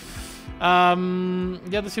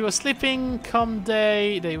 The other two are sleeping. Come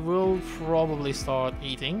day, they will probably start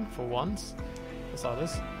eating for once. That's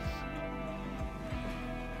others.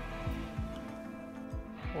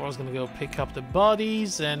 Or I was gonna go pick up the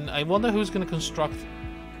bodies, and I wonder who's gonna construct.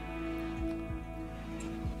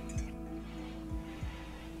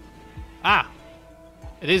 Ah!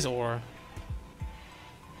 It is ore.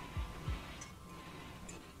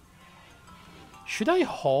 Should I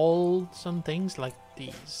hold some things like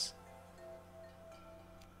these?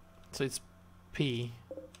 So it's P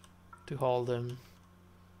to hold them.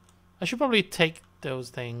 I should probably take those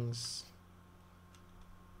things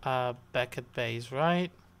back at base,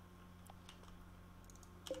 right?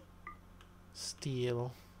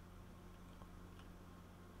 Steel.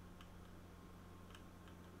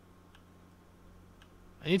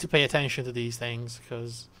 I need to pay attention to these things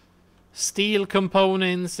because steel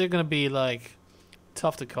components, they're gonna be like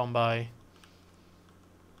tough to come by.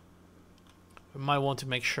 We might want to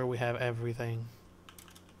make sure we have everything.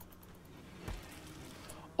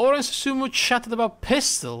 Aura and Susumu chatted about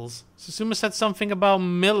pistols. Susumu said something about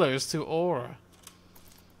millers to Aura.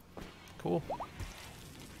 Cool.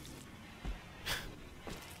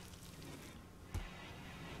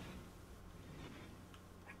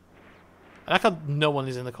 I like how no one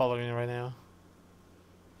is in the colony right now.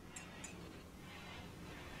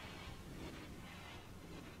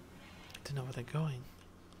 I don't know where they're going.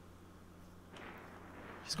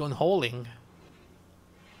 He's going hauling.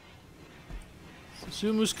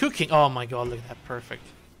 Susumu's cooking. Oh my god, look at that. Perfect.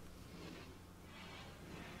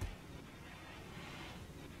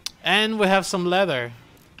 And we have some leather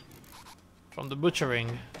from the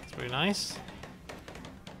butchering. It's very nice.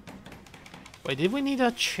 Wait, did we need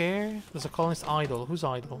a chair? There's a colonist idle. Who's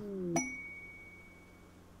idle?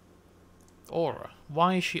 Aura.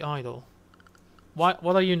 Why is she idle? What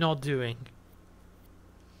are you not doing?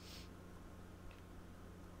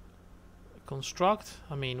 Construct?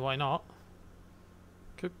 I mean, why not?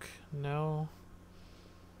 Cook? No.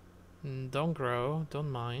 Don't grow.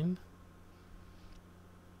 Don't mine.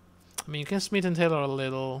 I mean, you can smith and tailor a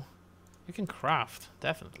little. You can craft,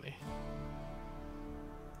 definitely.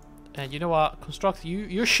 And you know what? Construct.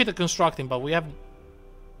 You're shit at constructing, but we have.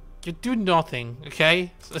 You do nothing,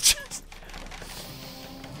 okay? So it's just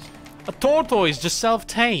a tortoise just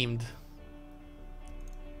self-tamed.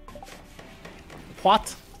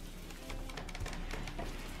 What?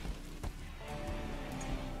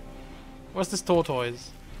 What's this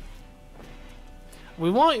tortoise?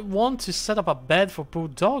 We might want to set up a bed for poor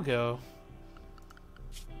doggo.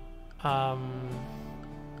 Where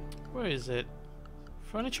is it?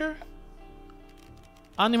 Furniture?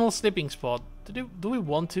 Animal sleeping spot. Do we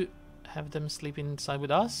want to have them sleep inside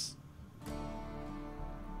with us?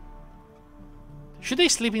 Should they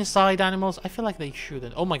sleep inside, animals? I feel like they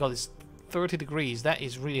shouldn't. Oh my god, it's 30 degrees. That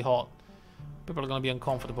is really hot. People are gonna be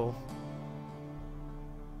uncomfortable.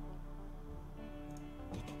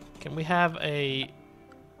 Can we have a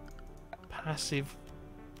passive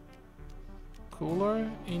cooler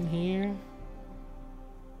in here?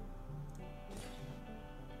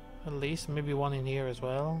 At least, maybe one in here as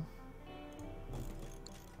well.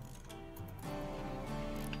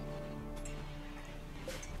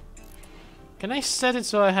 Can I set it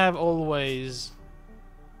so I have always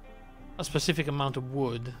a specific amount of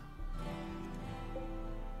wood?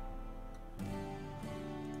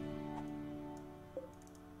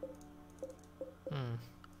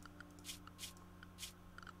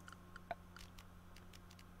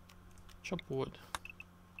 Chop wood.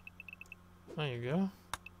 There you go.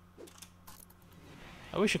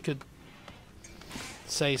 I wish I could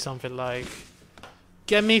say something like,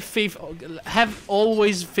 get me 50, have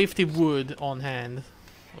always 50 wood on hand,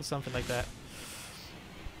 or something like that.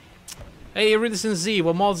 Hey, Ridison Z,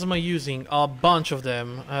 what mods am I using? A bunch of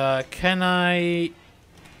them. Can I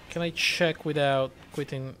check without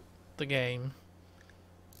quitting the game?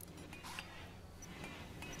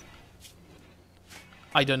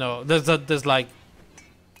 I don't know. There's like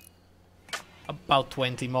about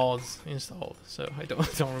 20 mods installed, so I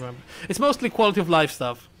don't remember. It's mostly quality of life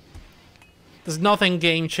stuff. There's nothing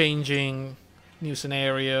game-changing, new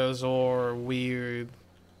scenarios or weird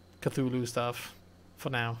Cthulhu stuff for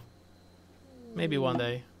now. Maybe one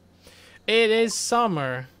day. It is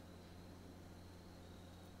summer.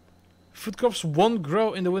 Food crops won't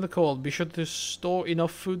grow in the winter cold. Be sure to store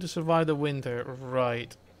enough food to survive the winter.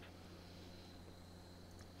 Right.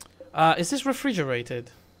 Is this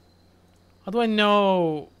refrigerated? How do I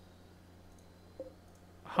know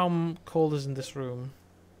how cold is in this room?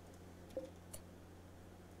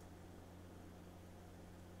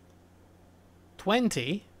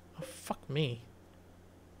 $20? Oh, fuck me.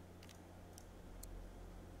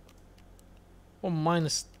 Or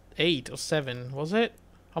 -8 or 7, was it?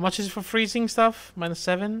 How much is it for freezing stuff?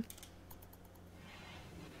 -7?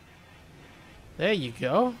 There you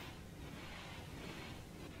go.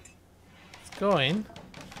 It's going.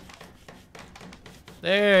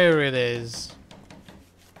 There it is.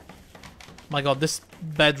 My god, this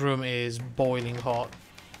bedroom is boiling hot.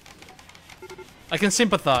 I can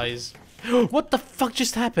sympathize. What the fuck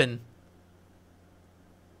just happened?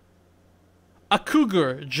 A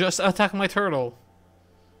cougar just attacked my turtle.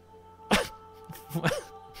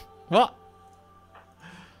 What?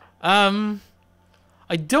 I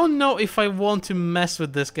don't know if I want to mess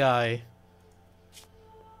with this guy.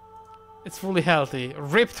 It's fully healthy.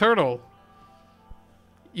 RIP turtle.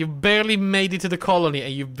 You barely made it to the colony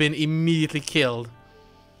and you've been immediately killed.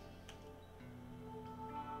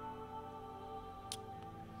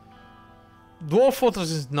 Dwarf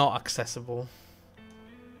Fortress is not accessible.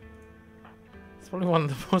 It's probably one of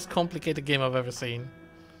the most complicated games I've ever seen.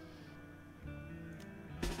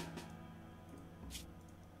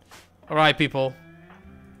 Alright, people.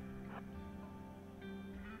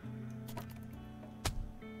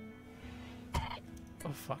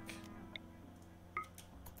 Oh, fuck.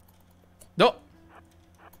 No!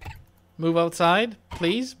 Move outside,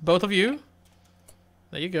 please, both of you.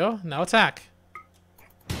 There you go. Now attack.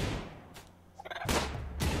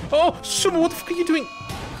 Oh, Sumo, what the fuck are you doing?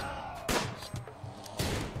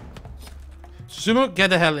 Sumo, get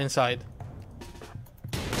the hell inside.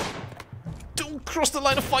 Don't cross the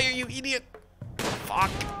line of fire, you idiot.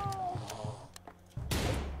 Fuck.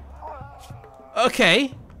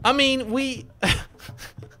 Okay. I mean, we...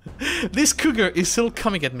 This cougar is still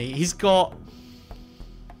coming at me. He's got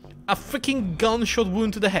a freaking gunshot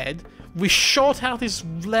wound to the head. We shot out his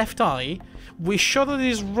left eye. We shot at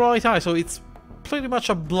his right eye, so it's pretty much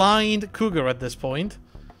a blind cougar at this point.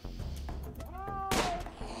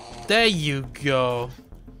 There you go.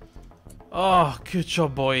 Oh, good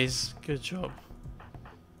job, boys. Good job.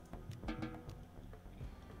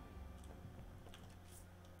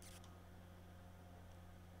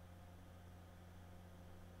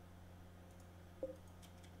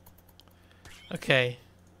 Okay.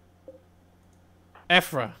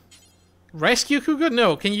 Ephra. Rescue cougar?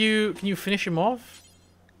 No, can you finish him off?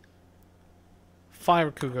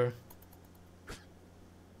 Fire cougar.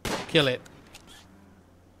 Kill it.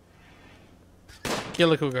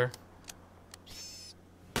 Kill the cougar.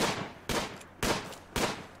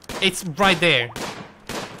 It's right there.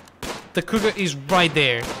 The cougar is right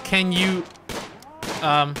there. Can you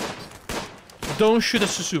don't shoot a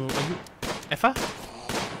Susumu. Are you Effa?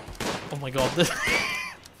 Oh my god.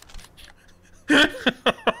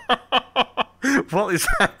 hell is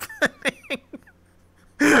happening?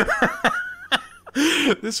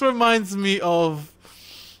 This reminds me of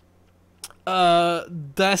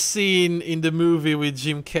that scene in the movie with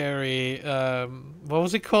Jim Carrey. What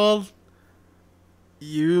was it called?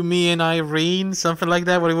 You, Me, and Irene, something like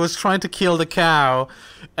that, where he was trying to kill the cow,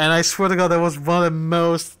 and I swear to God, that was one of the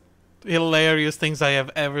most hilarious things I have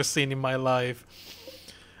ever seen in my life.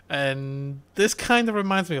 And this kind of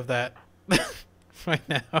reminds me of that right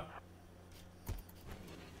now.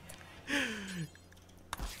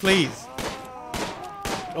 Please.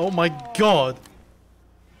 Oh my God.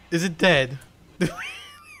 Is it dead?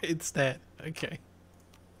 It's dead. Okay.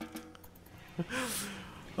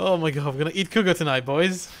 Oh my God, we're gonna eat cougar tonight,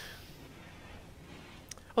 boys.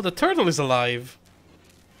 Oh, the turtle is alive.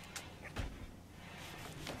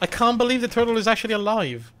 I can't believe the turtle is actually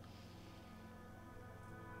alive.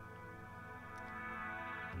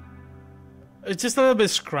 It's just a little bit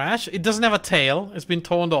scratched. It doesn't have a tail. It's been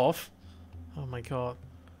torn off. Oh my God.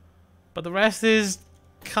 But the rest is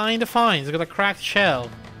kind of fine. It's got a cracked shell.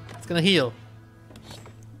 It's gonna heal.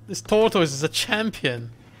 This tortoise is a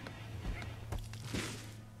champion.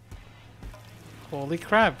 Holy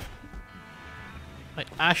crap. I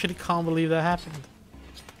actually can't believe that happened.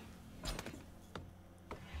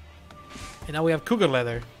 And now we have cougar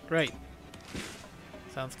leather. Great.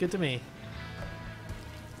 Sounds good to me.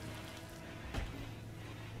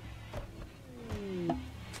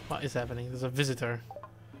 What is happening? There's a visitor.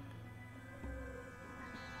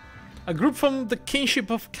 A group from the kinship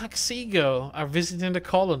of Caxigo are visiting the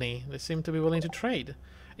colony. They seem to be willing to trade.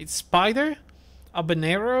 It's Spider,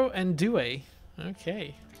 Habanero, and Dewey.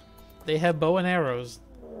 Okay. They have bow and arrows.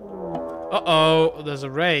 Uh-oh, there's a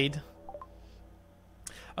raid.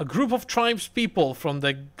 A group of tribespeople from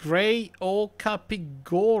the Grey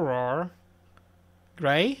Okapigoror.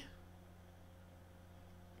 Grey?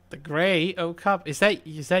 The Grey Okap... Is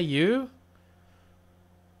that you?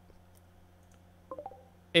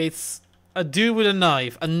 It's a dude with a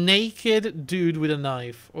knife. A naked dude with a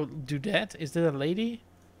knife. Or dudette? Is that a lady?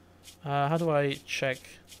 How do I check?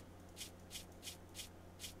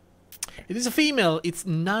 It is a female. It's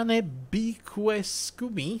Nane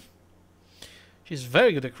Bikweskumi. She's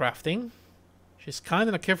very good at crafting. She's kind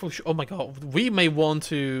of a careful... oh my God. We may want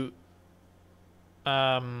to...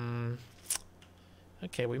 okay,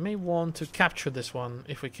 we may want to capture this one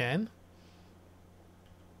if we can.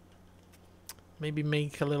 Maybe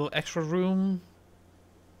make a little extra room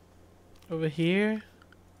over here.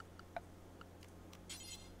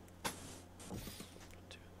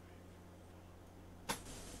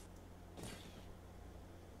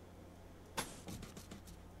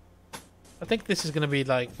 I think this is gonna be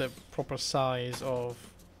like the proper size of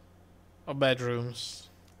bedrooms.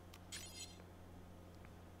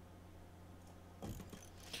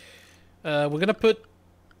 We're gonna put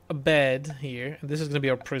a bed here, and this is gonna be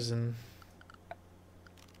our prison.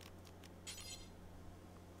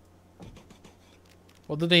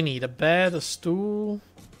 What do they need? A bed, a stool,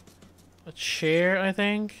 a chair, I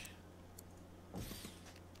think.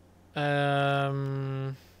 A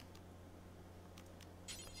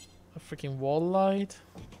freaking wall light.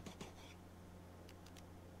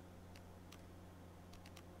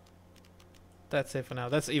 That's it for now.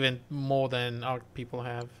 That's even more than our people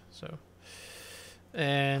have. So,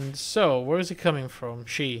 and so where is it coming from?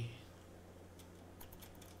 She.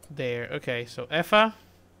 There. Okay. So Effa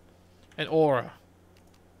and Aura.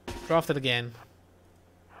 Draft it again.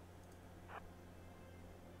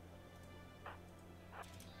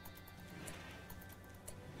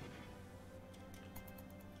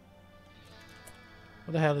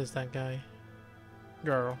 What the hell is that guy?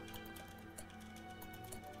 Girl.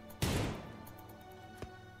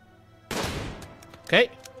 Okay,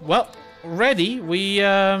 well, ready. We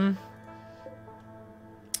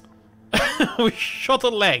we shot a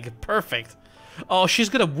leg. Perfect. Oh, she's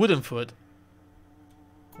got a wooden foot.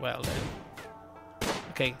 Well then.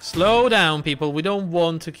 Okay, slow down, people. We don't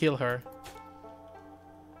want to kill her.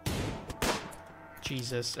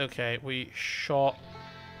 Jesus. Okay, we shot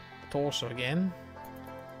torso again.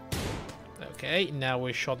 Okay, now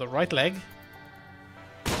we shot the right leg.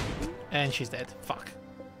 And she's dead. Fuck.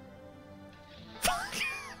 Fuck.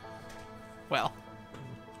 Well.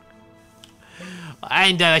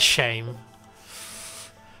 Ain't that a shame?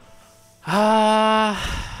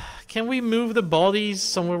 Can we move the bodies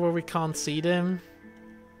somewhere where we can't see them?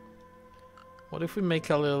 What if we make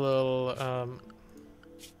a little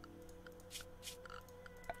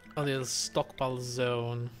stockpile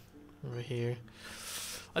zone over here?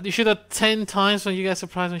 I shoot her 10 times when you get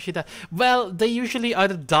surprised when she died. Well, they usually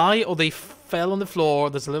either die or they fell on the floor.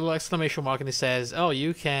 There's a little exclamation mark and it says, "Oh,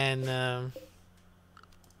 you can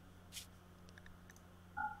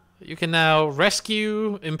You can now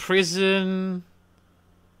rescue, imprison,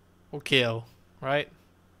 or kill, right?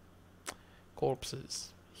 Corpses.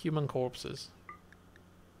 Human corpses.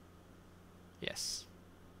 Yes.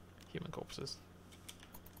 Human corpses.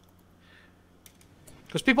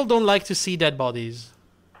 Because people don't like to see dead bodies.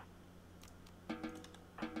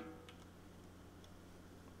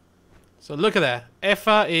 So look at that.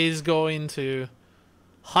 Effa is going to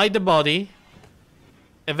hide the body.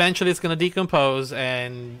 Eventually it's going to decompose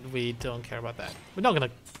and we don't care about that. We're not going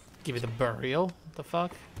to give it a burial. What the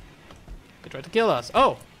fuck? They tried to kill us.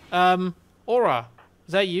 Oh! Aura.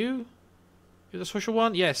 Is that you? You're the social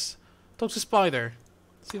one? Yes. Talk to Spider.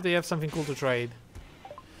 See if they have something cool to trade.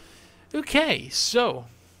 Okay, so...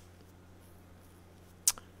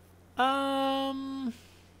 there's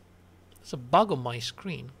a bug on my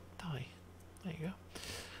screen. Die. There you go.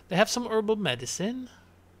 They have some herbal medicine.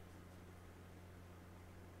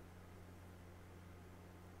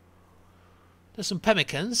 There's some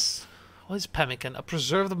pemmicans. What is pemmican? A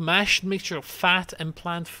preserved mashed mixture of fat and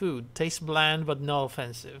plant food. Tastes bland but not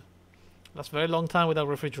offensive. Lasts a very long time without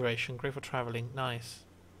refrigeration. Great for traveling. Nice.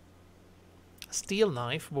 A steel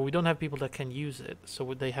knife, but we don't have people that can use it,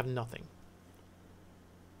 so they have nothing.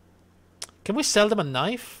 Can we sell them a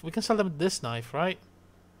knife? We can sell them this knife, right?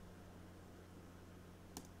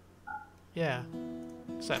 Yeah.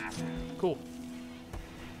 Accept. Cool.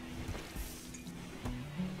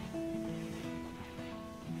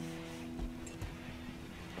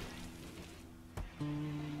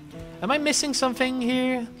 Am I missing something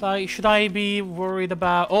here? Like, should I be worried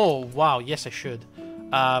about... Oh, wow, yes I should.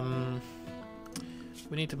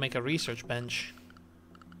 We need to make a research bench.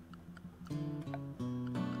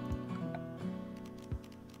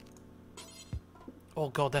 Oh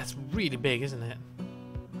god, that's really big, isn't it?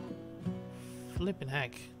 Flippin'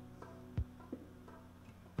 heck.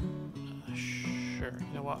 Sure,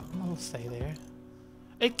 you know what? I'll stay there.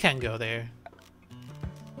 It can go there.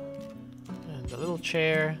 And the little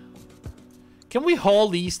chair. Can we haul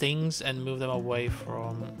these things and move them away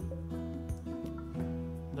from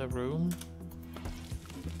the room?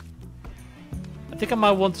 I think I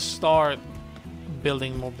might want to start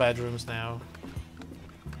building more bedrooms now.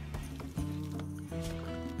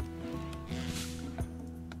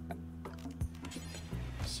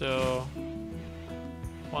 So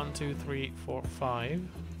 1, 2, 3, 4, 5.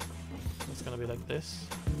 It's gonna be like this.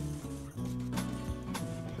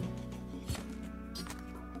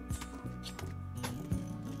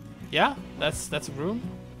 Yeah, that's a room.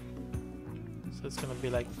 So it's gonna be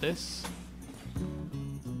like this.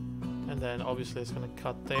 And then obviously it's gonna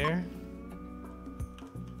cut there.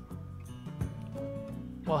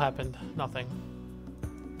 What happened? Nothing.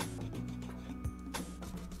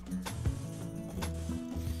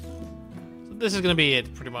 So this is gonna be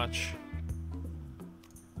it, pretty much.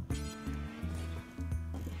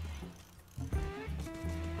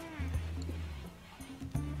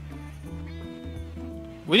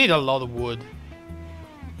 We need a lot of wood.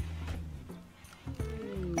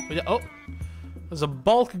 Oh! There's a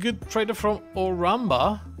bulk good trader from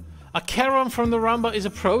Oramba. A caravan from the Ramba is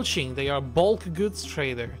approaching. They are a bulk goods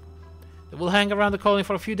trader. They will hang around the colony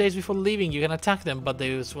for a few days before leaving. You can attack them, but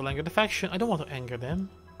they will anger the faction. I don't want to anger them.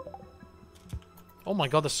 Oh my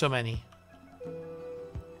god, there's so many.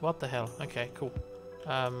 What the hell? Okay, cool.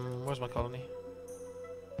 Where's my colony?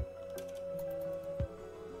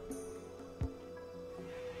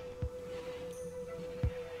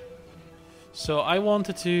 So I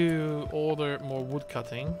wanted to order more wood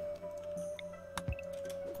cutting.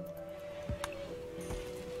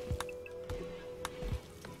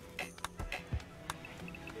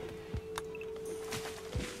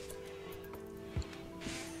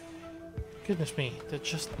 Goodness me, they're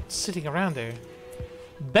just sitting around there.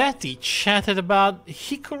 Betty chatted about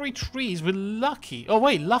hickory trees with Lucky. Oh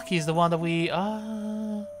wait, Lucky is the one that we...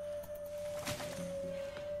 I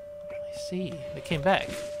see, they came back.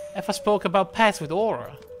 Effa spoke about pets with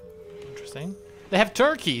Aura. Interesting. They have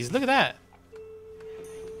turkeys, look at that.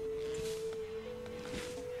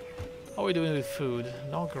 How are we doing with food?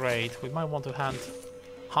 Not great. We might want to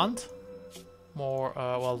hunt more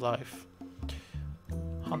wildlife.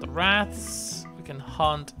 Hunt rats. We can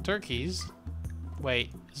hunt turkeys.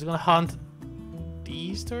 Wait, is it gonna hunt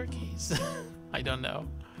these turkeys? I don't know.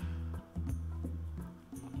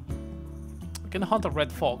 We can hunt a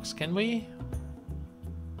red fox, can we?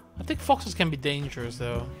 I think foxes can be dangerous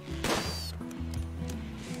though.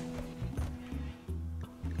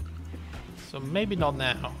 So maybe not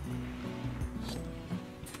now.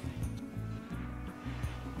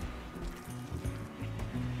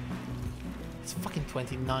 It's fucking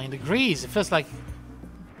 29 degrees. It feels like...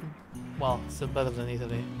 Well, it's still better than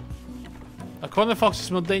Italy. A corner fox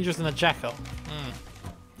is more dangerous than a jackal.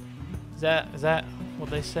 Is that what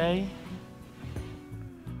they say?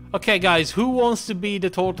 Okay, guys, who wants to be the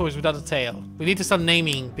tortoise without a tail? We need to start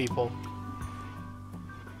naming people.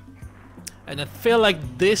 And I feel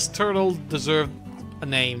like this turtle deserved a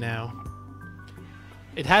name now.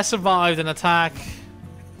 It has survived an attack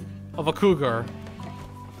of a cougar.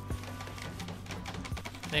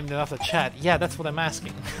 Named it after chat. Yeah, that's what I'm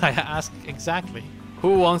asking. I ask exactly.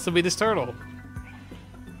 Who wants to be this turtle?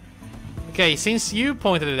 Okay, since you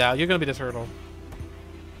pointed it out, you're gonna be the turtle.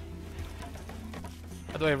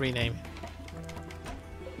 How do I rename it?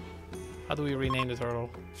 How do we rename the turtle?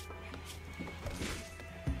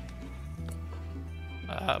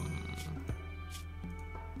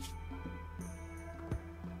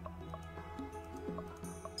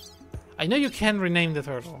 I know you can rename the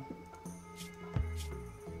turtle.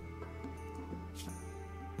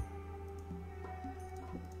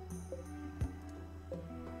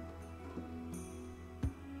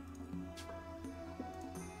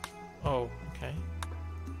 Oh, okay.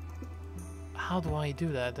 How do I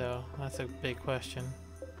do that though? That's a big question.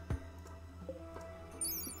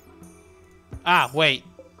 Ah, wait.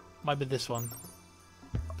 Might be this one.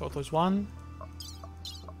 Tortoise 1.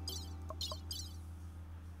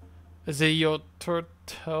 Is it your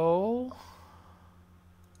turtle?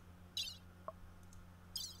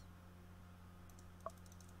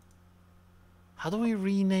 How do we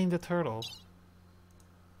rename the turtle?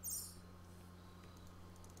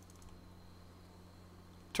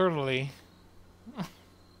 Turtley.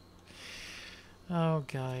 Oh,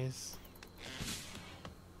 guys.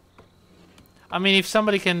 I mean, if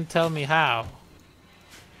somebody can tell me how.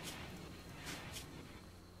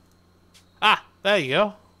 Ah, there you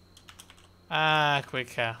go. Ah, quick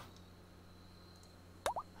cow.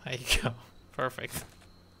 There you go. Perfect.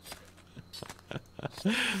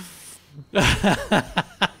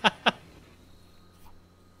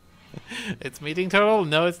 It's meeting turtle?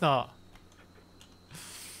 No, it's not.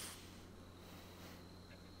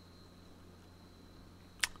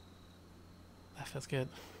 That feels good.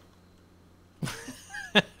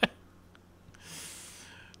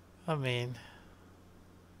 I mean,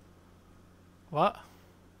 what?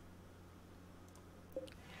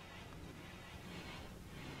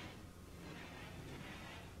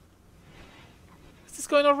 Is this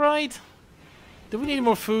going alright? Do we need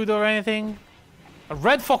more food or anything? A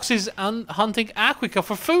red fox is hunting Aquaca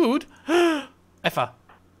for food? Effa.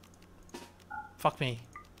 Fuck me.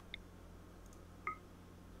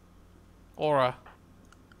 Aura.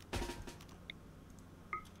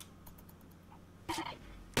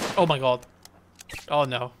 Oh my god. Oh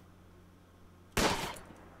no.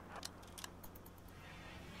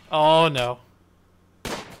 Oh no.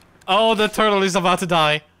 Oh, the turtle is about to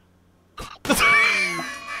die.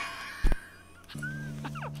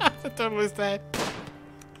 The turtle is dead.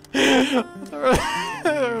 The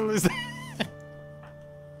turtle is dead.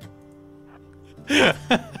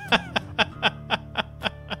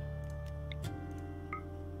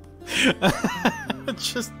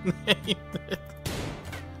 Just named it.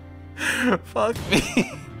 Fuck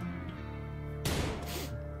me.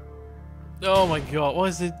 Oh my god, what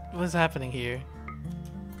is it? What's happening here?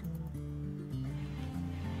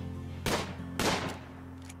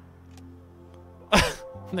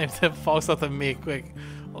 Name the fox after me, quick.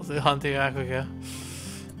 Also hunting Aquaca.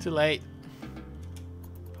 Too late.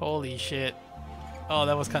 Holy shit. Oh,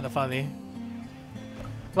 that was kind of funny.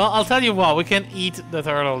 Well, I'll tell you what, we can eat the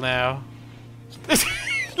turtle now.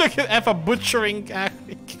 Look at Effa butchering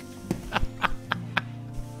Aquaca.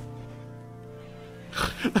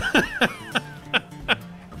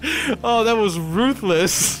 Oh, that was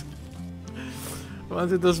ruthless.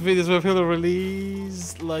 Wanted those videos where people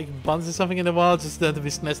release like buns or something in the wild just then to be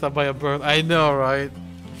snatched up by a bird. I know, right?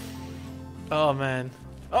 Oh man.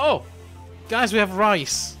 Oh! Guys, we have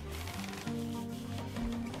rice.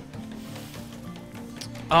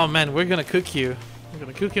 Oh man, we're gonna cook you. We're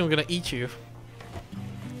gonna cook you and we're gonna eat you.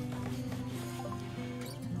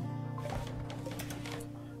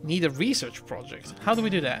 Need a research project. How do we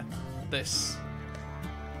do that? This.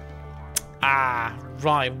 Ah,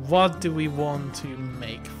 right. What do we want to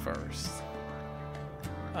make first?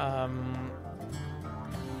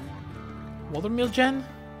 Watermill gen?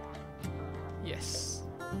 Yes.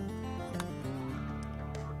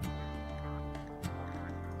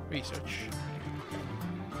 Research.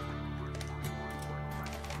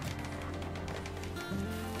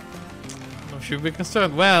 No, should we be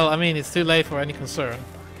concerned? Well, I mean, it's too late for any concern.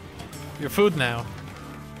 Your food now.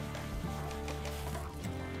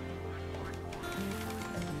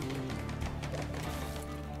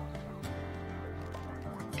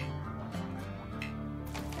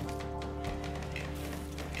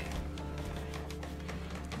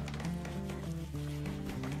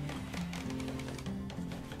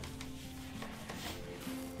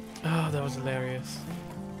 Oh, that was hilarious.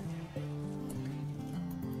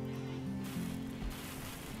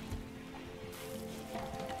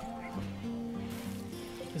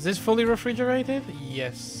 Is this fully refrigerated?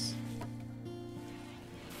 Yes.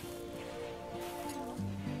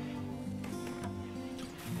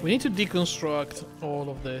 We need to deconstruct all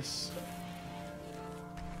of this.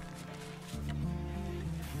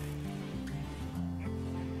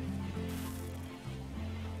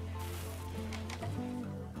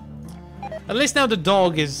 At least now the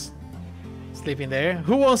dog is sleeping there.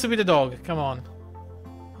 Who wants to be the dog? Come on.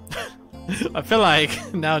 I feel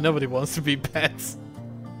like now nobody wants to be pets.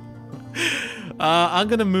 I'm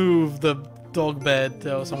gonna move the dog bed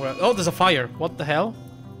somewhere. Oh, there's a fire. What the hell?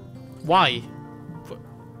 Why?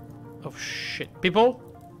 Oh shit. People?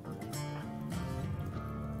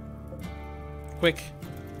 Quick.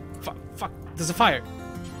 Fuck, fuck. There's a fire.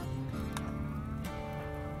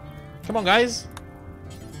 Come on, guys.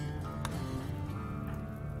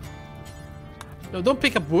 No, don't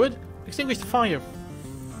pick up wood. Extinguish the fire.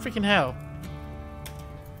 Freaking hell.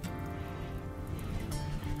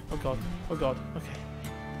 Oh god. Oh god. Okay.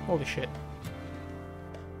 Holy shit.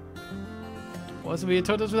 Wants to be a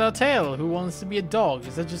tortoise without a tail? Who wants to be a dog?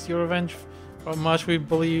 Is that just your revenge for how much we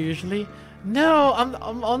bully you usually? No,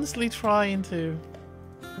 I'm honestly trying to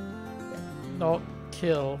not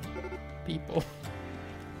kill people.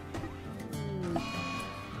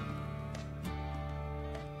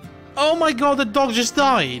 Oh my god, the dog just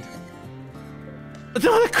died!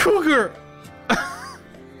 Not a cougar!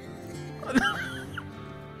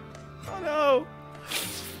 Oh no!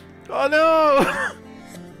 Oh no!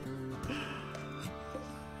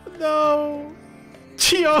 No!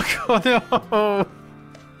 Chiyoko, no!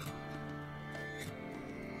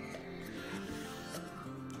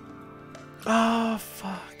 Oh,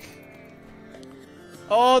 fuck.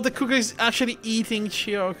 Oh, the cougar is actually eating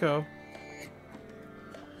Chiyoko.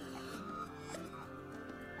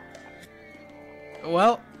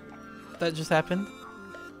 Well, that just happened.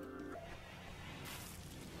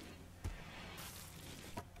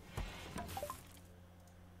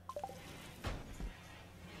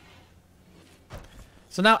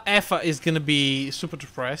 So now Effa is gonna be super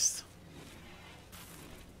depressed.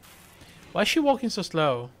 Why is she walking so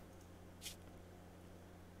slow?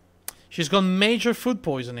 She's got major food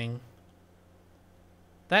poisoning.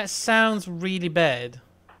 That sounds really bad.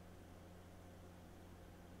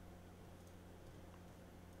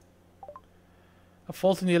 A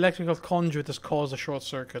fault in the electrical conduit has caused a short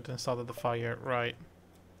circuit and started the fire. Right.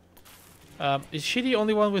 Is she the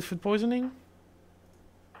only one with food poisoning?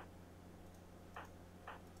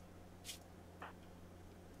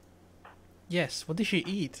 Yes. What did she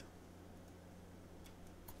eat?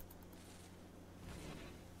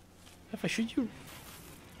 Effa, should you...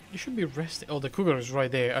 You should be resting. Oh, the cougar is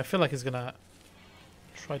right there. I feel like he's gonna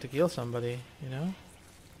try to kill somebody, you know?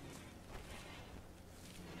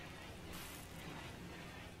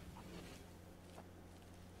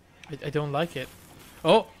 I don't like it.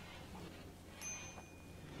 Oh!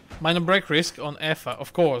 Minor break risk on Effa,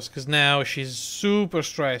 of course, because now she's super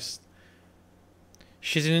stressed.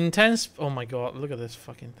 She's in intense... Oh my god, look at this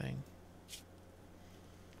fucking thing.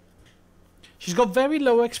 She's got very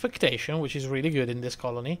low expectation, which is really good in this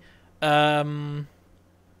colony.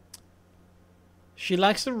 She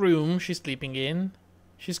likes the room she's sleeping in.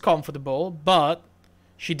 She's comfortable, but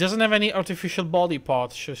she doesn't have any artificial body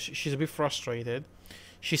parts. She's a bit frustrated.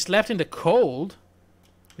 She slept in the cold.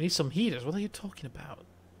 We need some heaters. What are you talking about?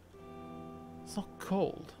 It's not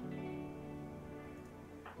cold.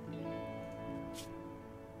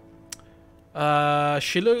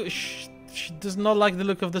 She does not like the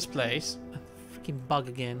look of this place. Freaking bug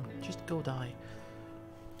again. Just go die.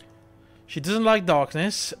 She doesn't like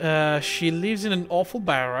darkness. She lives in an awful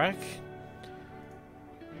barrack.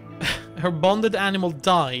 Her bonded animal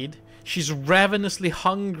died. She's ravenously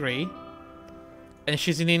hungry. And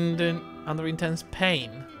she's under intense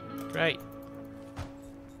pain. Great.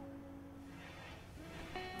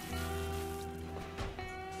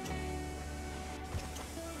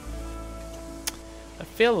 I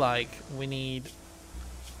feel like we need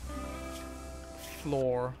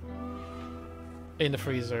floor in the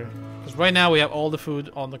freezer. Because right now we have all the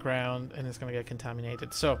food on the ground and it's going to get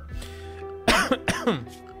contaminated. So,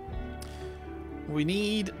 we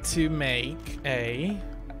need to make a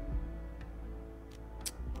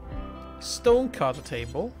stone cutter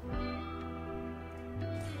table.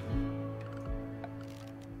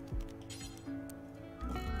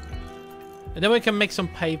 And then we can make some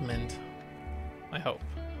pavement. I hope.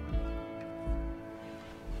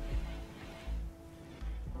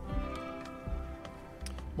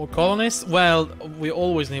 More colonists? Well, we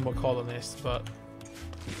always need more colonists, but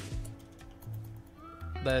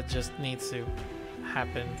that just needs to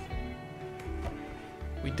happen.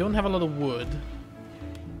 We don't have a lot of wood.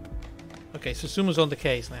 Okay, Susumu's on the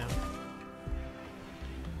case now.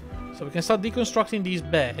 So we can start deconstructing these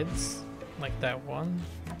beds, like that one.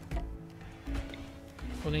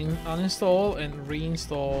 Uninstall and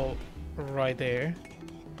reinstall right there.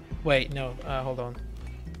 Wait, no, hold on.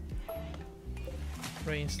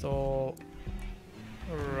 Reinstall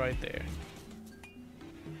right there.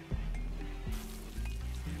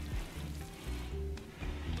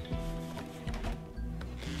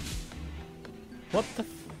 What the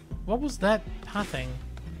what was that pathing?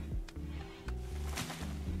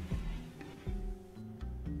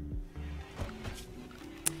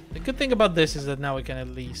 The good thing about this is that now we can at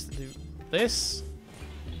least do this.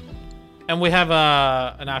 And we have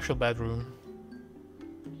an actual bedroom.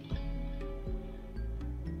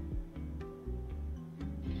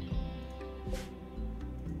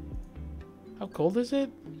 How cold is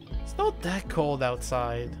it? It's not that cold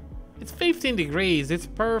outside. It's 15 degrees. It's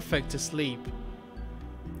perfect to sleep.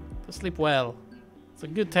 To sleep well. It's a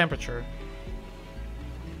good temperature.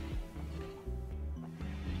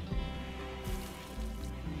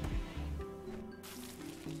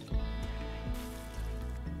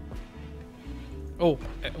 Oh,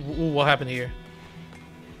 what happened here?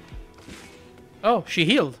 Oh, she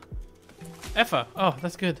healed. Effa. Oh,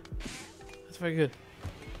 that's good. That's very good.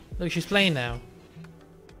 Look, she's playing now.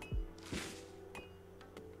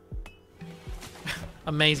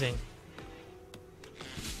 Amazing.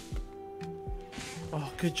 Oh,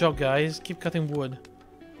 good job, guys. Keep cutting wood.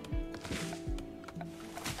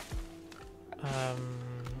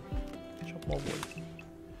 Chop more wood.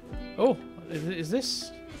 Oh, is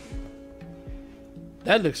this?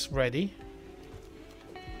 That looks ready.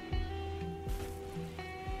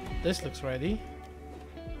 This looks ready.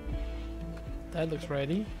 That looks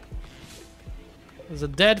ready. There's a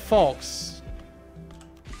dead fox.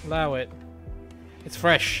 Allow it. It's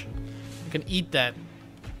fresh. You can eat that.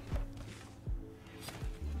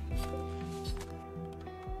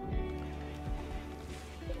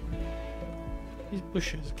 These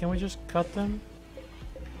bushes, can we just cut them?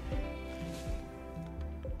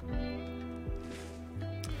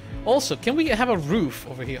 Also, can we have a roof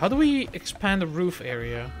over here? How do we expand the roof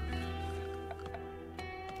area?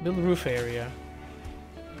 Build a roof area.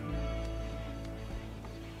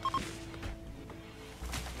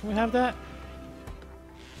 Can we have that?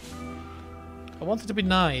 I want it to be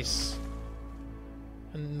nice.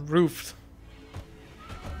 And roofed.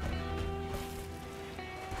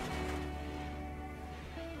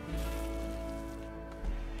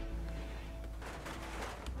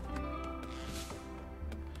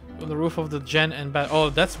 On the roof of the gen and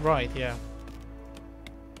oh, that's right, yeah.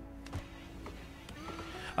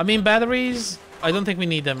 I mean, batteries, I don't think we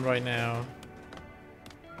need them right now.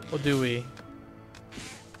 Or do we?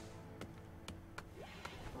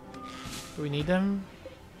 Do we need them?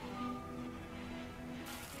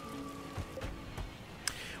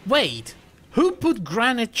 Wait! Who put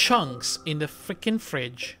granite chunks in the freaking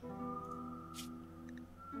fridge?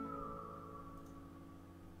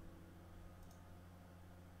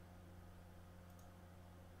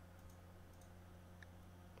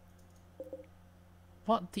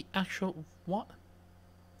 What the actual... what?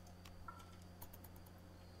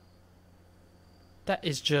 That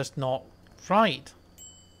is just not right.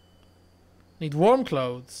 Need warm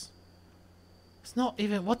clothes. It's not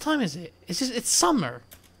even... what time is it? It's summer.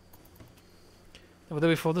 Were they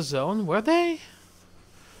before the zone? Were they?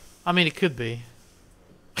 I mean, it could be.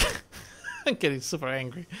 I'm getting super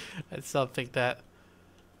angry at something that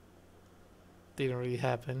didn't really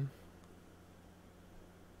happen.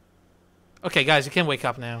 Okay, guys, you can wake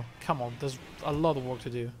up now. Come on, there's a lot of work to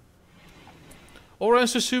do. Aura and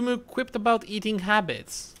Susumu quipped about eating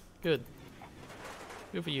habits. Good.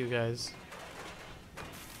 Good for you guys.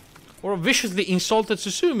 Aura viciously insulted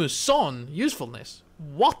Susumu's son usefulness.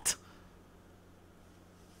 What?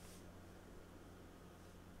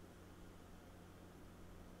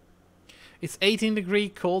 It's 18-degree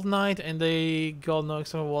cold night and they got no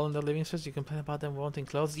external wall in the living space. You complain about them wanting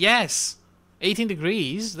clothes. Yes! 18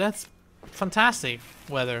 degrees. That's fantastic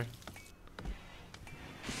weather.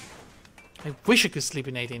 I wish I could sleep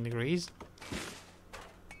in 18 degrees.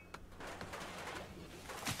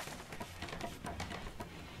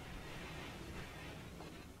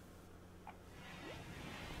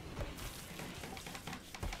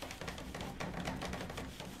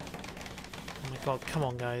 Oh my god, come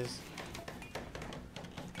on, guys.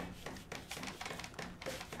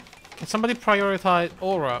 Can somebody prioritize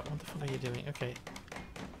Aura? What the fuck are you doing? Okay.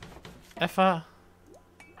 Effa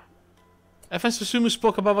and Susumu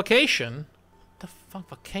spoke about vacation. What the fuck,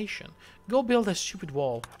 vacation? Go build a stupid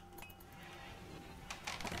wall.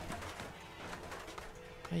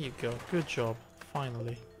 There you go. Good job.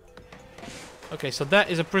 Finally. Okay, so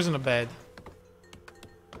that is a prisoner bed.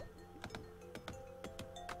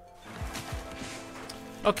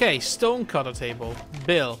 Okay, stone cutter table.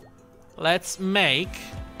 Bill. Let's make...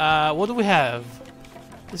 what do we have?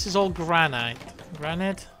 This is all granite.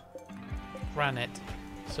 Granite? Granite.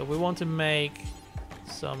 So we want to make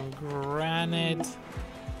some granite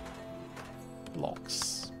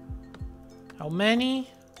blocks. How many?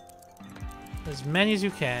 As many as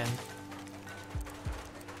you can.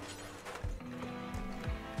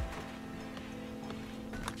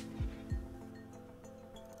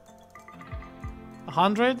 A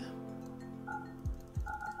 100?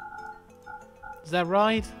 Is that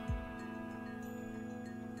right?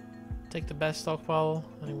 Take the best stockpile.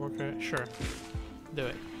 Any worker? Sure. Do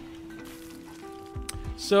it.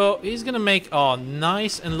 So he's gonna make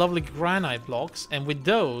nice and lovely granite blocks, and with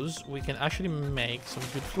those we can actually make some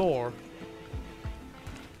good floors.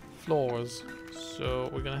 So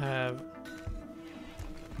we're gonna have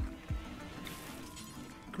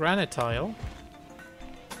granite tile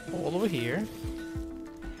all over here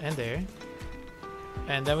and there,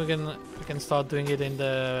 and then we can start doing it in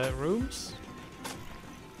the rooms.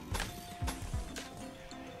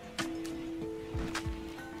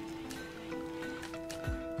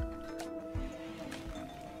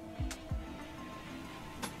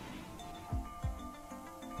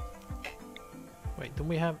 Wait, don't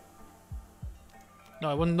we have... No,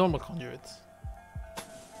 I want normal conduits.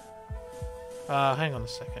 Hang on a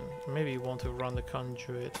second. Maybe you want to run the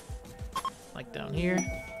conduit like down here.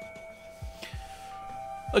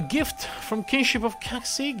 A gift from Kinship of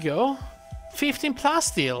Kaxigo. 15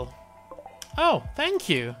 plasteel. Oh, thank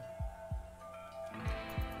you.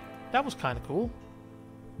 That was kind of cool.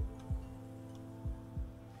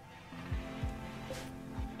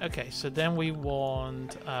 Okay, so then we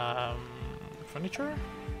want furniture,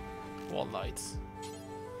 wall lights.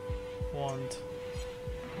 Want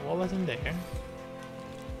wall light in there.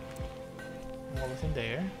 Wall light in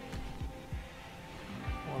there.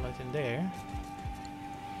 Wall light in there.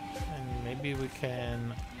 And maybe we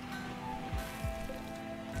can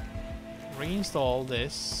reinstall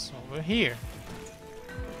this over here.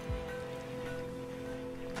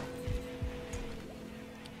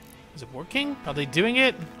 Is it working? Are they doing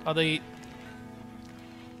it? Are they...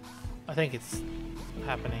 I think it's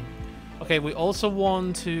happening. Okay, we also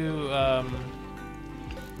want to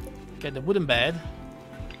get the wooden bed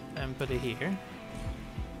and put it here.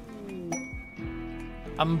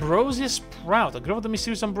 Ambrosia sprout. A grove of the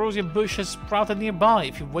mysterious ambrosia bush has sprouted nearby.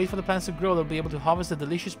 If you wait for the plants to grow, they'll be able to harvest the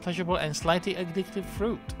delicious, pleasurable, and slightly addictive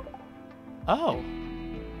fruit. Oh,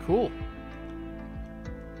 cool.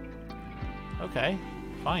 Okay,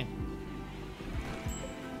 fine.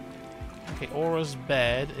 Okay, Aura's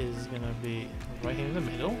bed is gonna be right here in the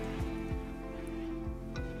middle.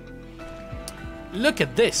 Look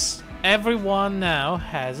at this! Everyone now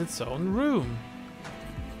has its own room.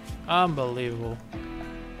 Unbelievable.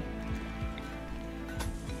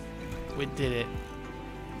 We did it.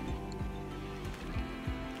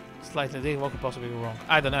 Slightly, what could possibly go wrong?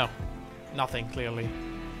 I don't know. Nothing, clearly.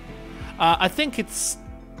 I think it's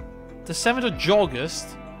the 7th of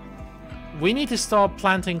August. We need to start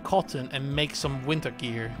planting cotton and make some winter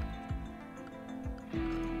gear.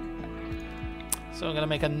 So I'm gonna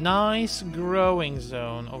make a nice growing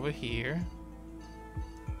zone over here.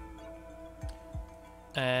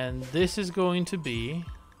 And this is going to be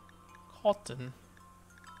cotton.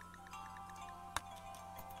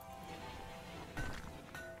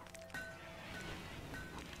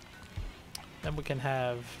 Then we can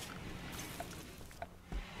have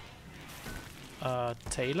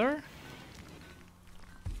tailor.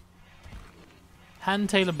 Hand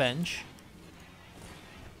tailor bench.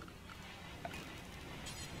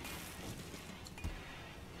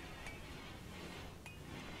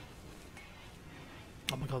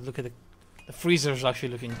 Oh my god, look at the freezer is actually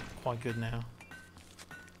looking quite good now.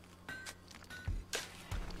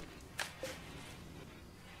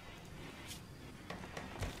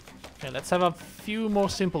 Okay, let's have a few more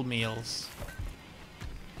simple meals.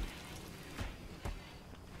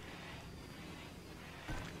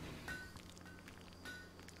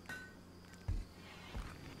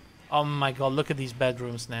 Oh my god, look at these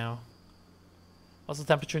bedrooms now. What's the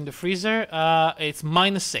temperature in the freezer? It's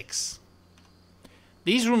 -6.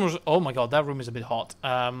 These rooms... Oh my god, that room is a bit hot.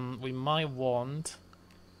 We might want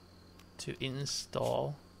to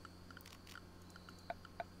install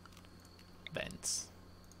vents.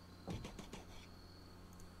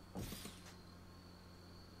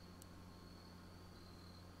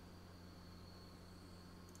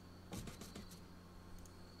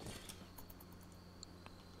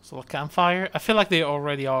 So a campfire. I feel like they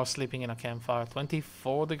already are sleeping in a campfire.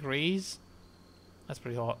 24 degrees. That's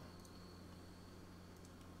pretty hot.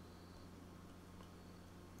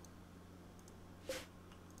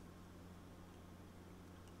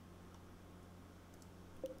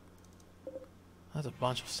 There's a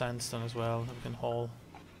bunch of sandstone as well that we can haul.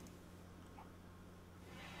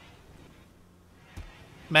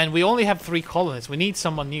 Man, we only have 3 colonists. We need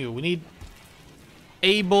someone new. We need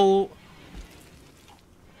able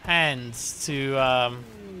hands to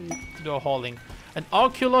do a hauling. An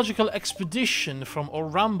archaeological expedition from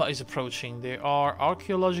Oramba is approaching. There are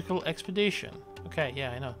archaeological expedition. Okay,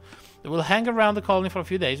 yeah, I know. They will hang around the colony for a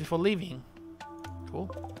few days before leaving.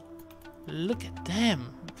 Cool. Look at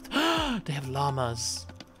them. They have llamas.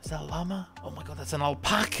 Is that a llama? Oh my god, that's an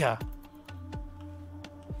alpaca.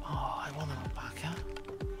 Oh, I want an alpaca.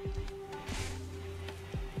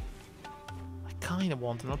 I kind of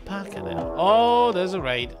want an alpaca now. Oh, there's a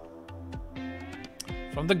raid.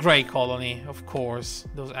 From the Grey Colony, of course.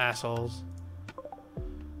 Those assholes.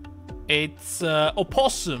 It's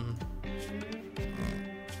opossum.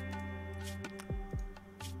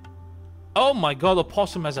 Oh my god,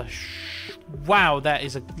 opossum has a... Wow, that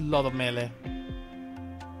is a lot of melee.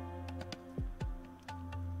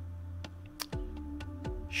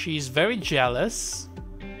 She's very jealous.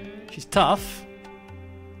 She's tough.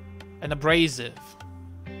 And abrasive.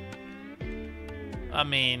 I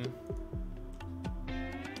mean...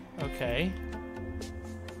 Okay.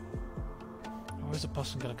 Where's the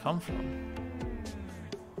possum gonna come from?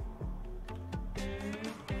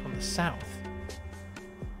 From the south.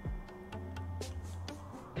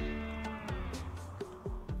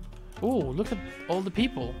 Oh, look at all the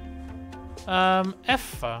people.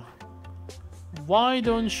 Effa. Why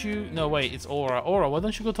don't you... No, wait, it's Aura. Aura, why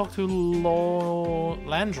don't you go talk to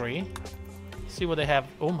Landry? See what they have.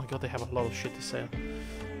 Oh my god, they have a lot of shit to sell.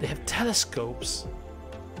 They have telescopes.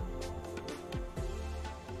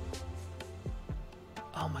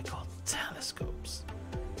 Oh my god, telescopes.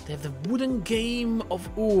 They have the wooden game of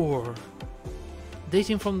Ur.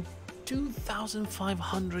 Dating from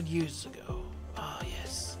 2,500 years ago. Ah,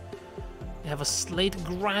 yes. They have a slate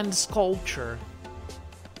grand sculpture.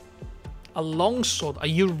 A longsword, a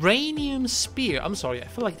uranium spear. I'm sorry, I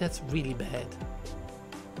feel like that's really bad.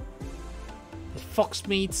 The fox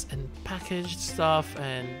meats and packaged stuff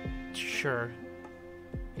and sure.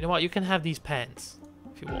 You know what, you can have these pants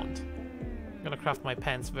if you want. I'm gonna craft my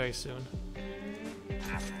pants very soon.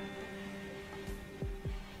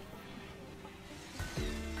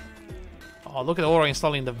 Oh, look at Aura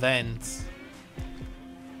installing the vents.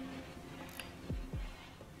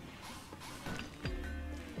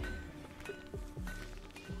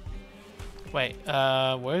 Wait,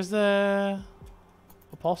 where's the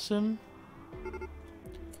opossum?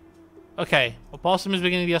 Okay, opossum is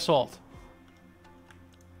beginning the assault.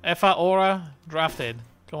 Effa, Aura, drafted.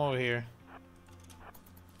 Come over here.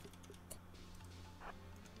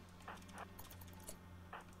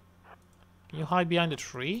 Can you hide behind a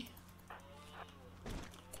tree?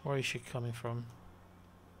 Where is she coming from?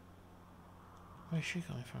 Where is she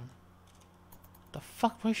coming from? The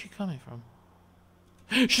fuck, where is she coming from?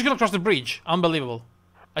 She's gonna cross the bridge. Unbelievable.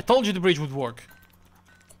 I told you the bridge would work.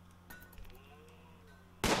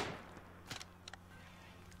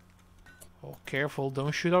 Oh, careful.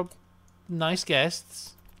 Don't shoot up nice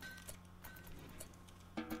guests.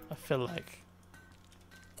 I feel like...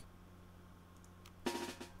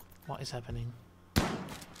 What is happening?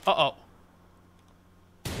 Uh-oh.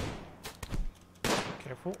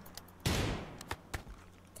 Careful.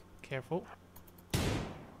 Careful.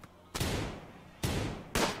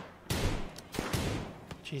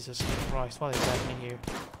 Jesus Christ, what is happening here?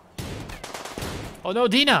 Oh no,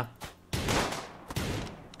 Dina!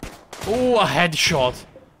 Oh, a headshot!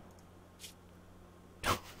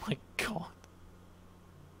 Oh my god.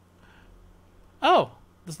 Oh,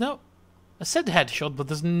 there's no... I said headshot, but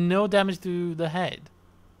there's no damage to the head.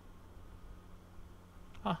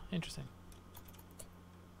 Ah, interesting.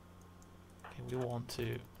 Okay, we want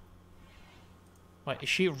to... Wait, is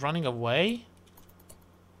she running away?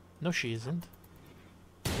 No, she isn't.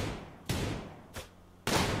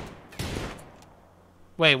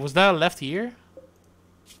 Wait, was that a left ear?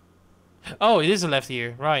 Oh, it is a left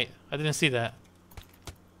ear. Right. I didn't see that.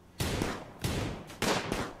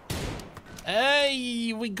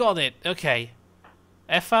 Hey, we got it. Okay.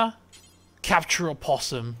 Effa, capture a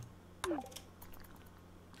possum.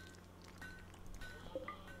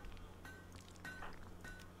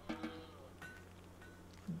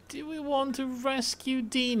 Do we want to rescue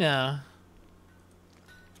Dina?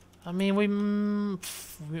 I mean,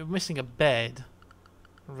 we're missing a bed.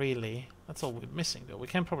 Really? That's all we're missing, though. We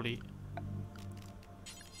can probably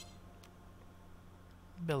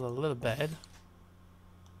build a little bed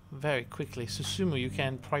very quickly. Susumu, you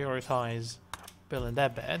can prioritize building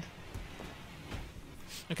that bed.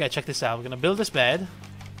 Okay, check this out. We're gonna build this bed.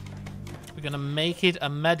 We're gonna make it a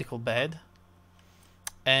medical bed.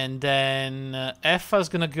 And then Effa's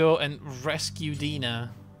gonna go and rescue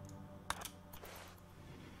Dina.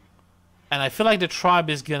 And I feel like the tribe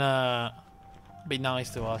is gonna be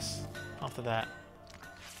nice to us after that.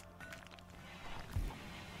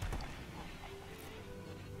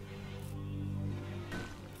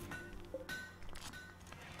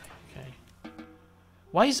 Okay.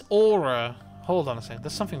 Why is Aura... Hold on a second,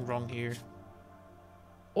 there's something wrong here.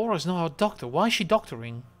 Aura's not our doctor. Why is she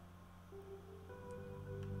doctoring?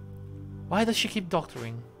 Why does she keep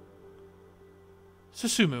doctoring?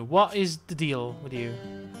 Susumu, what is the deal with you?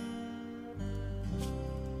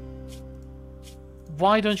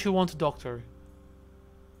 Why don't you want to doctor?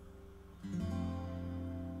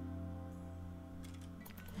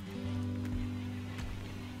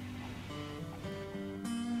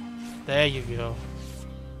 There you go.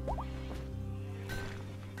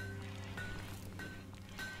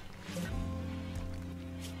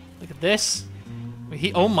 Look at this.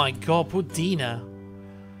 Oh my god, poor Dina.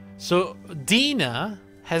 So Dina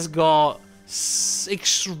has got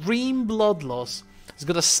extreme blood loss. She's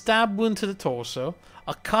got a stab wound to the torso,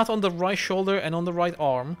 a cut on the right shoulder and on the right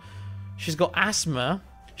arm. She's got asthma.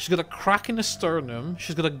 She's got a crack in the sternum.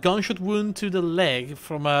 She's got a gunshot wound to the leg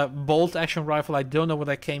from a bolt-action rifle. I don't know where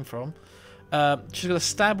that came from. She's got a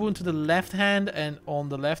stab wound to the left hand and on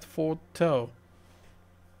the left fourth toe.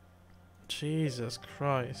 Jesus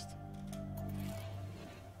Christ.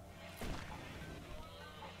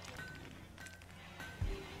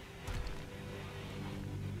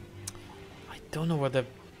 I don't know where the...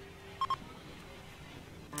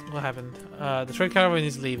 What happened? The trade caravan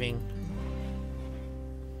is leaving.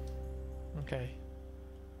 Okay.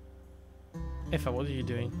 Effa, what are you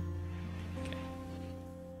doing? Okay.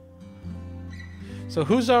 So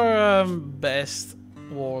who's our best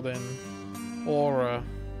warden? Aura.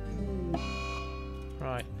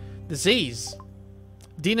 Right. Disease.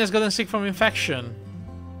 Dina's gotten sick from infection.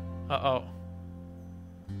 Uh-oh.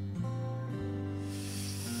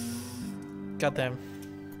 Goddamn.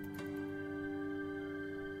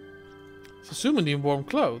 Susumu need warm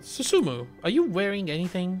clothes. Susumu, are you wearing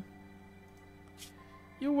anything?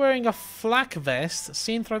 You're wearing a flak vest,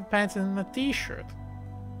 synthroid pants, and a t-shirt.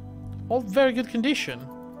 All very good condition.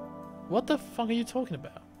 What the fuck are you talking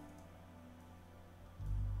about?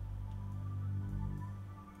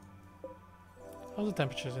 How's the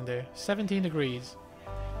temperatures in there? 17 degrees.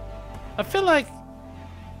 I feel like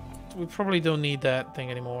we probably don't need that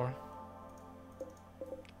thing anymore.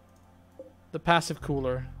 The passive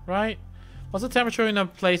cooler, right? What's the temperature in a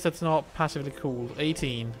place that's not passively cooled?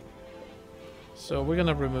 18. So we're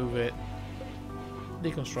gonna remove it.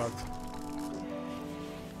 Deconstruct.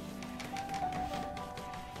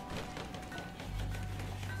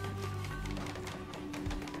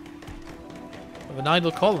 Of an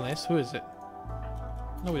idle colonist? Who is it?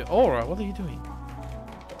 No, wait, Aura, what are you doing?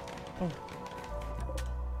 Oh.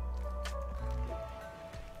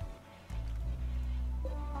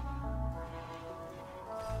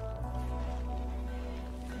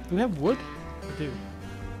 Do we have wood? We do.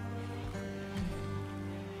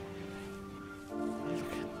 Look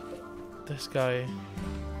at this guy.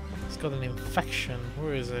 He's got an infection.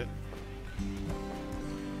 Where is it?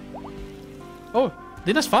 Oh,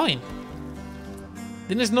 Dina's fine.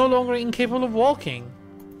 Dina's no longer incapable of walking.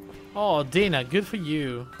 Oh, Dina, good for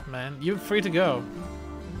you, man. You're free to go.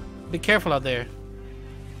 Be careful out there.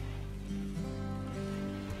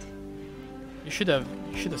 You should have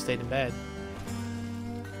stayed in bed.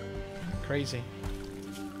 Crazy.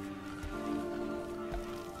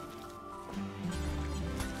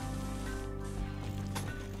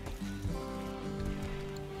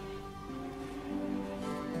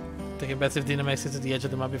 Thinking better if Dina makes it to the edge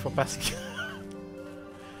of the map before passing.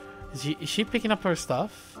 Is she picking up her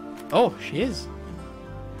stuff? Oh, she is.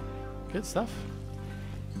 Good stuff.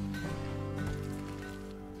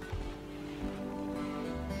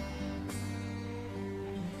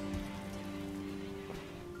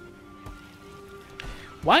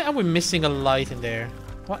 Why are we missing a light in there?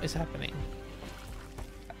 What is happening?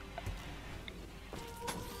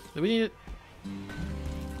 Do we need it?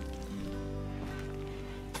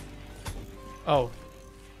 Oh.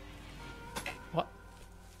 What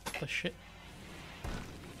the shit?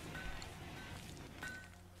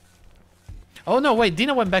 Oh no, wait,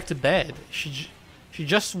 Dina went back to bed. She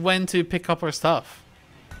just went to pick up her stuff.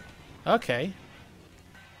 Okay.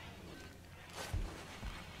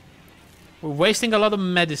 We're wasting a lot of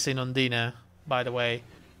medicine on Dina, by the way.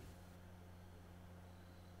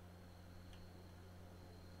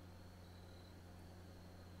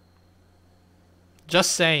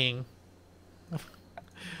 Just saying.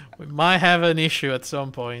 We might have an issue at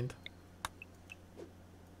some point.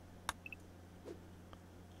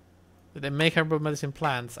 Did they make herbal medicine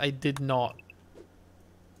plants? I did not.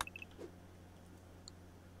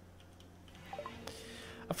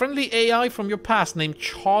 A friendly AI from your past named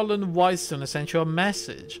Charlon Whitestone has sent you a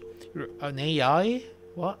message. An AI?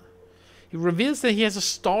 What? He reveals that he has a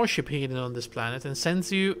starship hidden on this planet and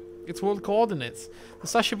sends you its world coordinates. The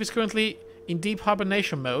starship is currently in deep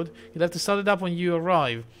hibernation mode. You'll have to start it up when you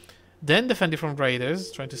arrive. Then defend it from raiders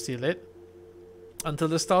trying to steal it until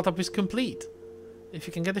the startup is complete. If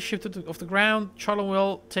you can get the ship off the ground, Charlon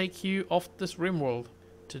will take you off this Rimworld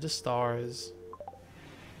to the stars.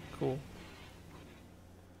 Cool.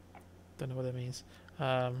 Don't know what that means.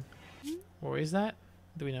 Where is that?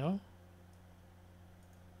 Do we know?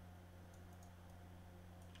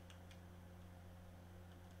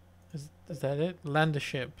 Is that it? Land the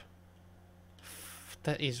ship.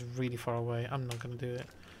 That is really far away. I'm not gonna do it.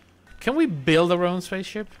 Can we build our own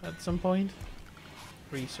spaceship at some point?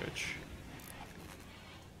 Research.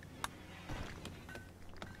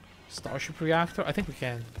 Starship reactor? I think we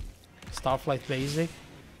can. Starflight basic?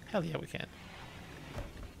 Hell yeah, we can.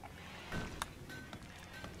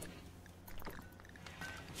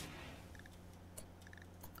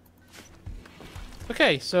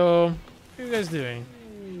 Okay, so what are you guys doing?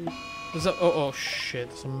 There's a oh shit,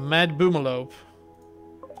 there's a mad boomalope.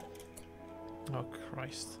 Oh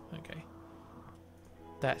Christ. Okay.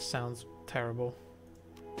 That sounds terrible.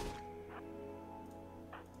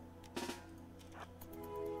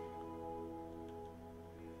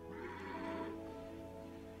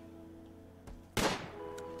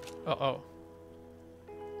 Uh-oh.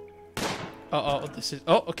 Uh-oh, this is...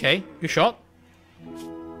 Oh, okay. You shot?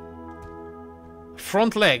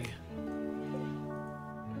 Front leg.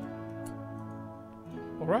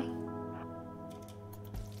 Alright.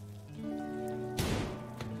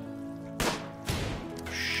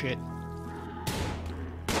 Shit.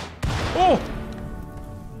 Oh!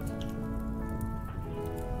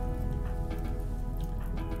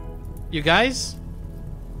 You guys?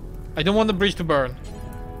 I don't want the bridge to burn.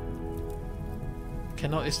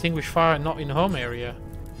 Cannot extinguish fire not in home area.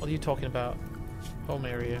 What are you talking about? Home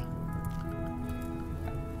area.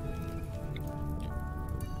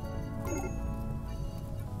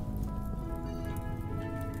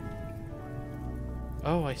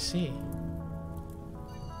 Oh, I see.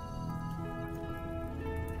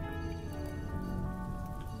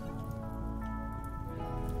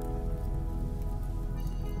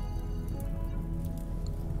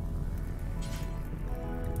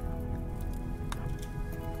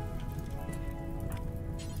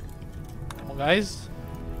 Guys,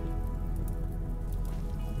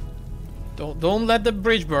 don't let the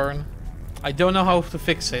bridge burn. I don't know how to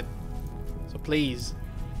fix it, so please.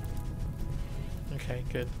 Okay,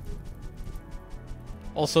 good.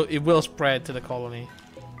 Also, it will spread to the colony.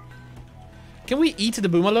 Can we eat the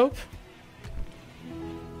boomalope?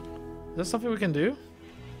 Is that something we can do?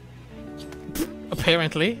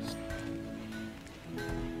 Apparently.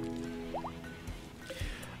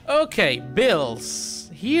 Okay, bills.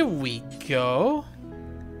 Here we go.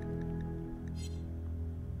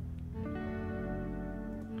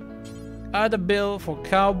 Add a bill for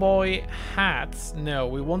cowboy hats. No,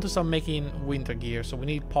 we want to start making winter gear, so we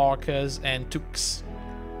need parkas and toques.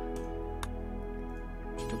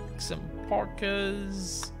 Toques and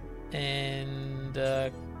parkas and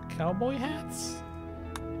cowboy hats.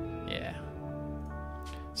 Yeah.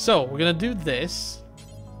 So we're gonna do this.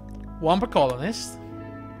 One per colonist.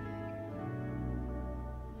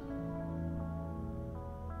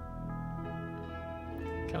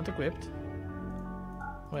 Count equipped.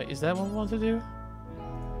 Wait, is that what we want to do?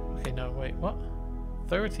 Okay, no, wait, what?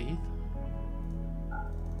 30?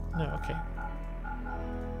 No, okay.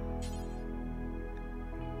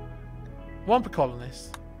 One per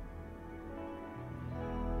colonist.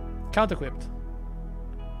 Count equipped.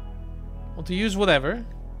 Want to use whatever.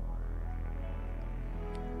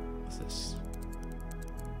 What's this?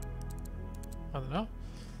 I don't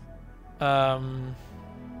know.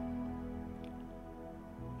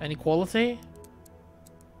 Any quality?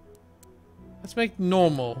 Let's make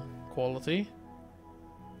normal quality.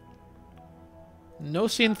 No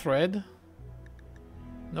seam thread.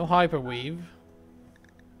 No hyperweave.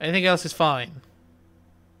 Anything else is fine.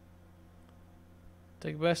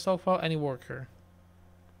 Take best stockpile, any worker.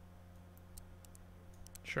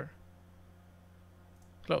 Sure.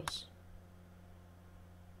 Close.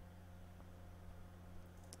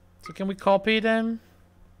 So can we copy them?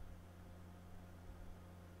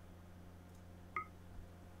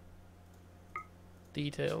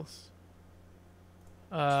 Details.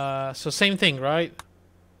 So same thing, right?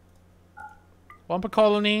 One per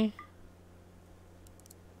colony.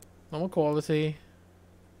 Normal quality.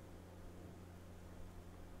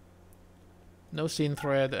 No scene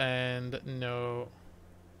thread and no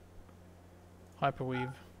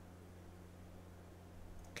hyperweave.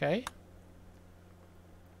 Okay.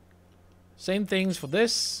 Same things for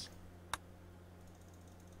this.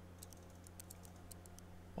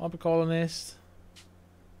 One per colonist.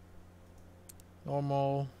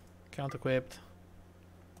 Normal. Count equipped.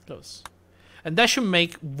 Close. And that should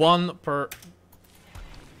make one per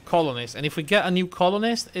colonist. And if we get a new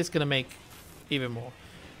colonist, it's gonna make even more.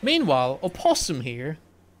 Meanwhile, Opossum here.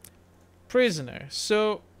 Prisoner.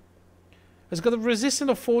 So it's got a resistance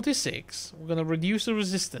of 46. We're gonna reduce the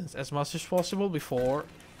resistance as much as possible before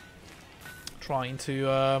trying to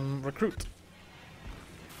recruit.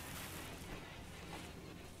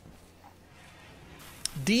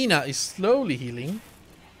 Dina is slowly healing.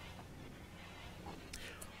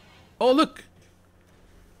 Oh look!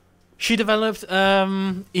 She developed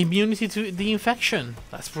immunity to the infection.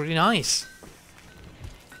 That's pretty nice.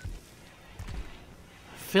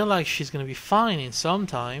 I feel like she's gonna be fine in some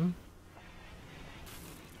time.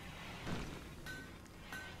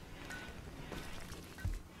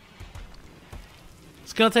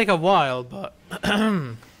 It's gonna take a while, but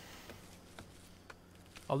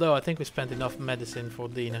although I think we spent enough medicine for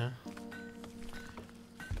Dina.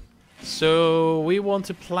 So we want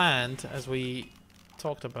to plant, as we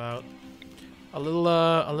talked about, a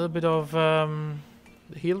little bit of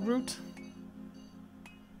heal root.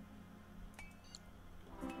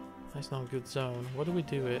 That's not a good zone. What do we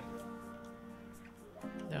do it?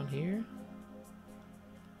 Down here?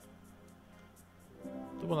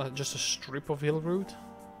 Do we want just a strip of hill root?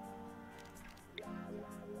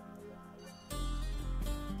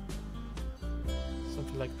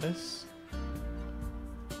 Something like this.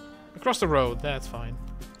 Across the road, that's fine.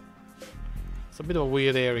 It's a bit of a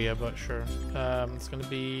weird area, but sure. It's gonna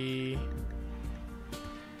be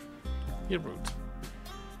hill root.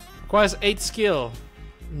 Requires 8 skill.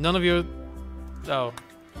 None of you. Oh.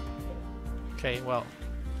 Okay, well.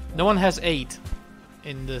 No one has 8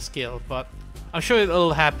 in the skill, but I'm sure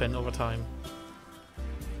it'll happen over time.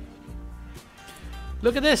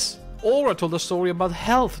 Look at this! Aura told a story about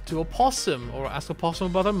health to Opossum, or asked Opossum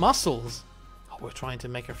about her muscles. Oh, we're trying to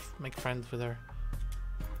make friends with her.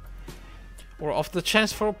 Or offer the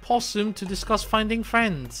chance for Opossum to discuss finding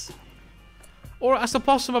friends. Or asked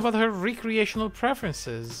Opossum about her recreational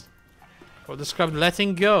preferences. Or described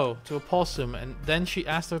letting go to Opossum, and then she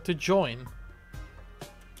asked her to join.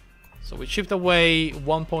 So we chipped away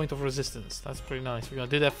 1 point of resistance. That's pretty nice. We're gonna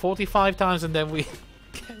do that 45 times and then we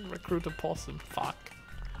can recruit Opossum. Fuck.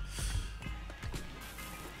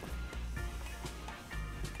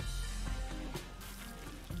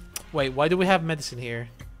 Wait, why do we have medicine here?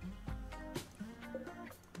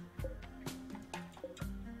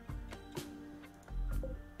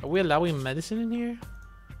 Are we allowing medicine in here?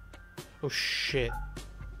 Oh shit.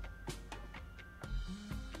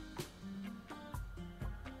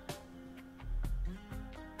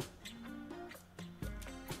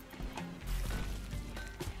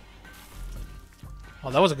 Oh,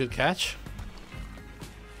 that was a good catch.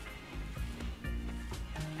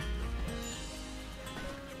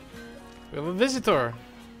 We have a visitor.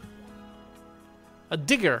 A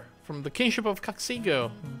digger from the kinship of Caxigo,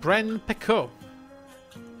 Bren Pecot.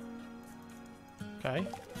 Okay. I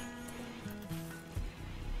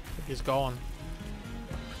think he's gone.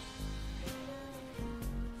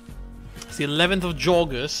 It's the 11th of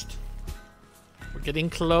August. We're getting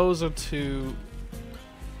closer to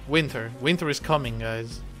winter. Winter is coming,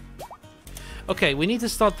 guys. Okay, we need to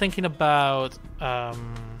start thinking about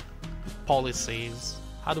policies.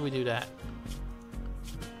 How do we do that?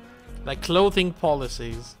 Like clothing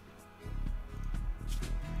policies.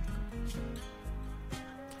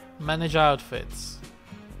 Manage outfits.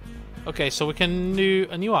 Okay, so we can do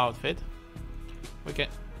a new outfit. We can...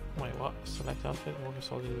 Wait, what? Select outfit.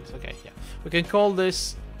 Okay, yeah. We can call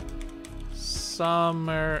this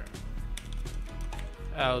summer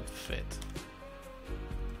outfit.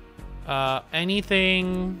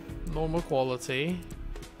 Anything normal quality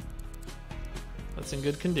that's in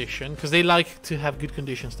good condition, because they like to have good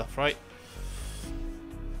condition stuff, right?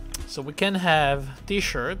 So we can have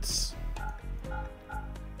t-shirts,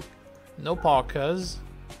 no parkas,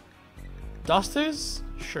 dusters,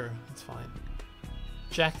 sure, that's fine.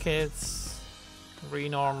 Jackets,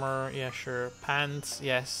 green armor, yeah, sure. Pants,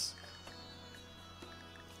 yes.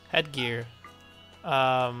 Headgear.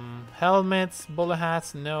 Helmets, bowler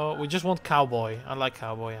hats, no. We just want cowboy. I like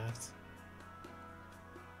cowboy hats.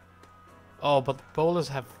 Oh, but bowlers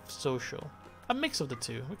have social. A mix of the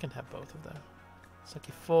two. We can have both of them.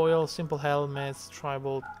 Saki foil, simple helmets,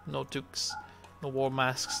 tribal, no toques, no war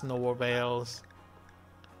masks, no war veils.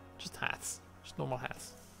 Just hats. Just normal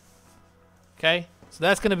hats. Okay, so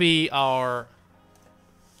that's gonna be our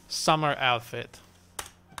summer outfit.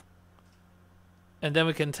 And then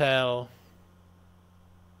we can tell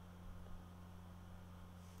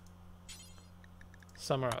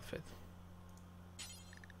summer outfit.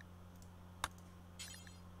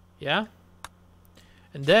 Yeah?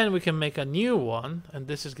 And then we can make a new one, and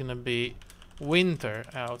this is gonna be winter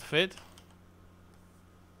outfit.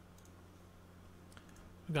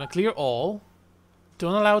 We're gonna clear all.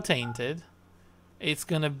 Don't allow tainted. It's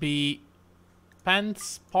gonna be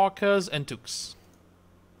pants, parkas, and toques.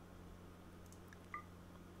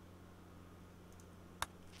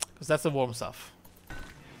 Because that's the warm stuff.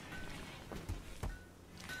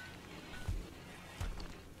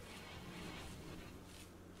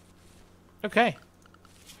 Okay.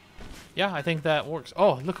 Yeah, I think that works.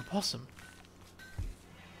 Oh, look, a possum.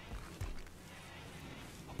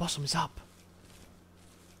 A possum is up.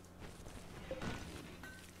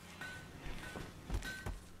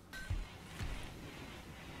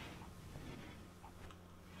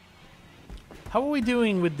 How are we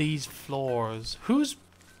doing with these floors? Who's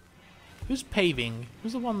paving?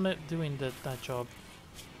 Who's the one doing that job?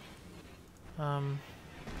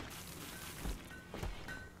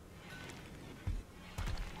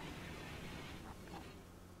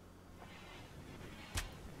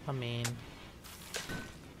 I mean,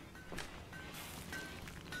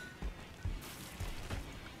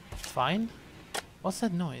 fine. What's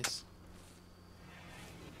that noise?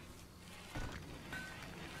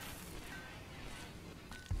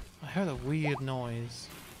 I heard a weird noise.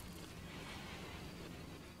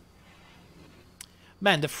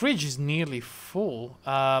 Man, the fridge is nearly full.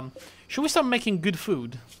 Should we start making good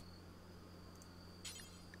food?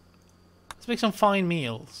 Let's make some fine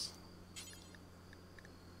meals.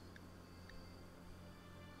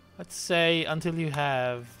 Let's say until you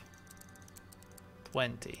have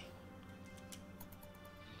 20.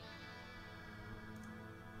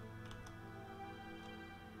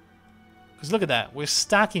 Because look at that, we're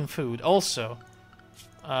stacking food. Also,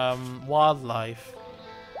 wildlife.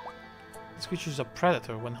 This creature is a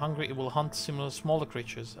predator. When hungry, it will hunt similar smaller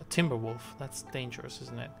creatures. A timber wolf. That's dangerous,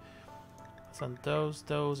 isn't it? Let's hunt those.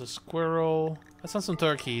 A squirrel. Let's hunt some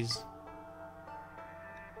turkeys.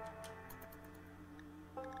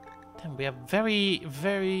 Damn, we have very,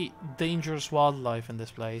 very dangerous wildlife in this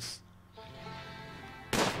place.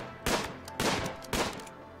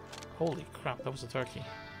 Holy crap, that was a turkey.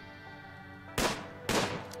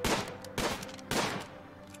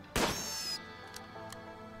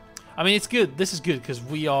 I mean, it's good. This is good because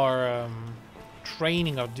we are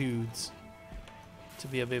training our dudes to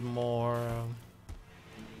be a bit more,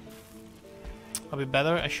 a bit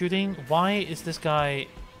better at shooting. Why is this guy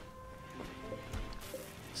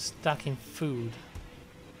stacking food?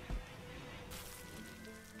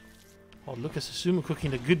 Oh, look at Susumu cooking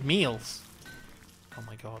the good meals. Oh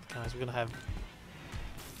my god, guys, we're gonna have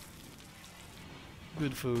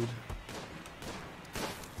good food.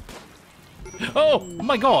 Oh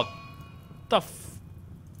my god! The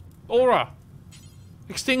aura!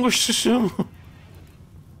 Extinguish Susumu!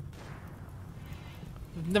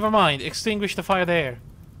 Never mind, extinguish the fire there.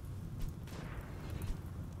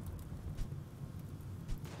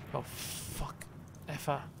 Oh fuck.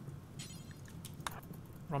 Effa.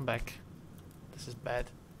 Run back. This is bad.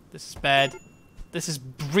 This is bad. This is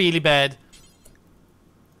really bad.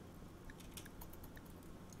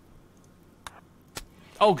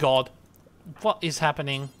 Oh god. What is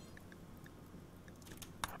happening?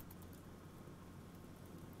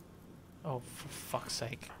 Oh, for fuck's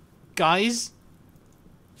sake. Guys?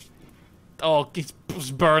 Oh, it's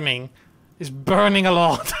burning. It's burning a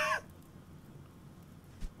lot.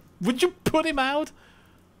 Would you put him out?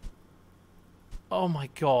 Oh my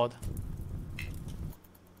god.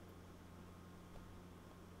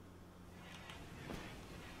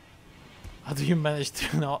 How do you manage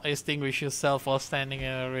to not extinguish yourself while standing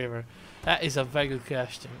in a river? That is a very good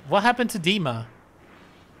question. What happened to Dima?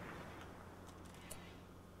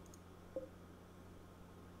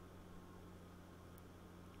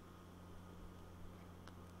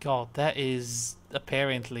 God, that is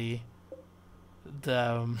apparently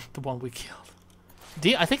the one we killed.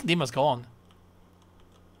 I think Dima's gone.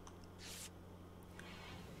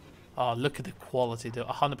 Oh, look at the quality, the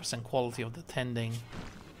 100% quality of the tending.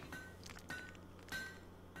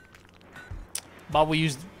 But we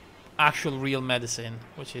used actual real medicine,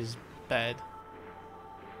 which is bad.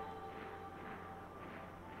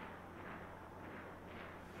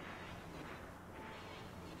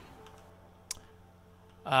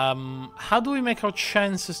 How do we make our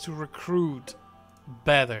chances to recruit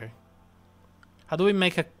better? How do we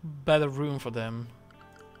make a better room for them?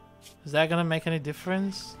 Is that gonna make any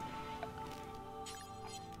difference?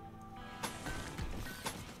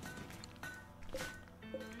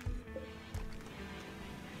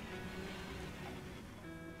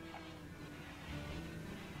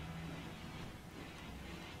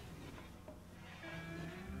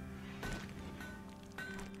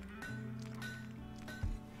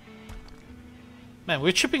 Man,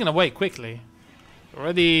 we're chipping it away quickly.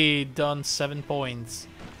 Already done 7 points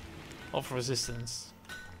of resistance.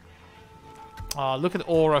 Look at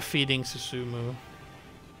Aura feeding Susumu.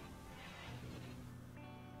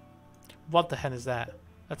 What the hell is that?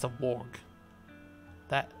 That's a warg.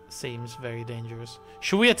 That seems very dangerous.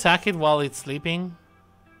 Should we attack it while it's sleeping?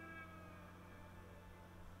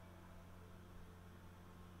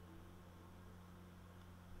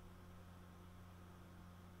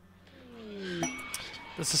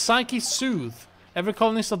 The Society soothe. Every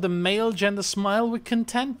colonist of the male gender smile with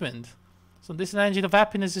contentment. So this engine of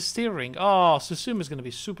happiness is steering. Oh, Susumu is going to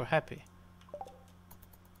be super happy.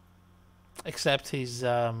 Except he's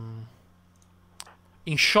in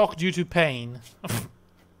shock due to pain.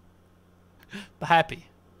 But happy.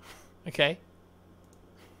 Okay.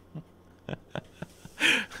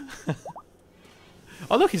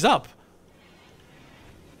 Oh look, he's up.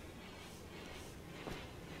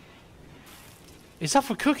 He's up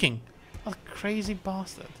for cooking. What a crazy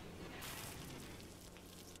bastard.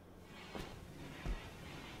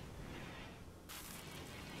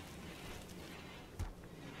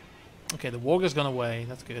 Okay, the warger's gone away.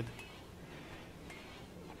 That's good.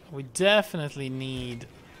 We definitely need...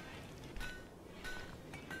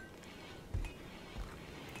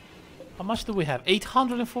 How much do we have?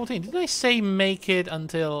 814. Did I say make it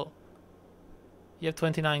until you have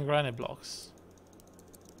 29 granite blocks?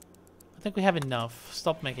 I think we have enough.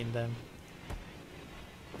 Stop making them.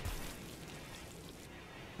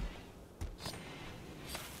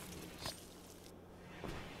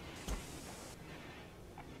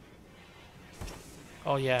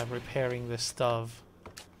 Oh yeah, repairing this stuff.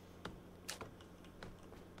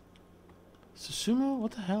 Susumu,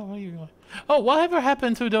 what the hell? Where are you going? Oh, whatever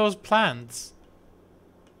happened to those plants?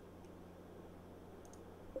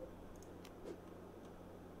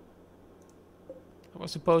 That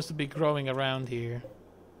was supposed to be growing around here.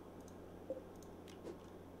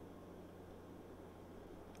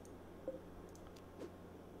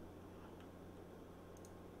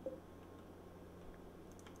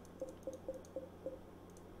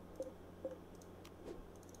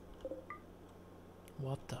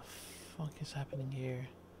 What the fuck is happening here?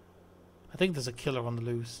 I think there's a killer on the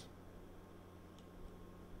loose.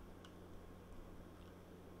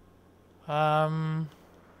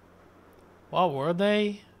 What were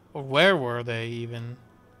they? Or where were they even?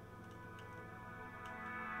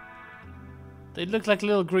 They looked like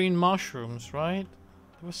little green mushrooms, right?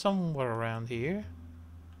 They were somewhere around here.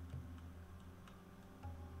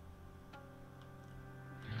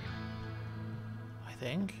 I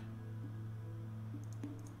think.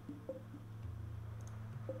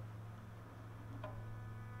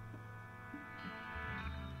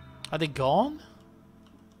 Are they gone?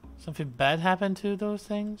 Something bad happened to those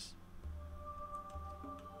things?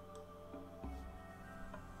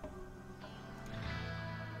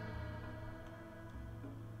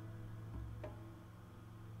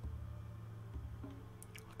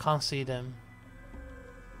 I can't see them.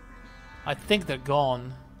 I think they're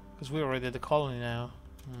gone. Because we're already at the colony now.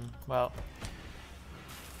 Well.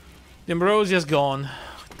 The Ambrosia's gone.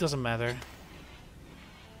 It doesn't matter.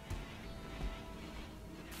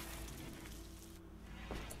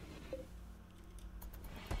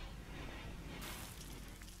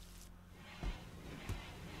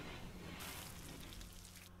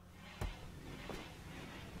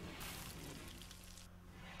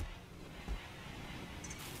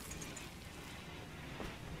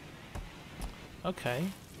 Okay.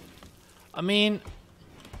 I mean,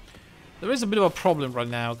 there is a bit of a problem right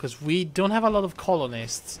now because we don't have a lot of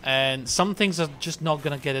colonists, and some things are just not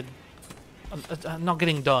gonna get it, not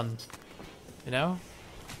getting done. You know,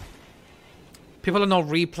 people are not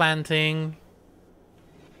replanting.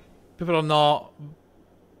 People are not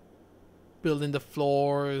building the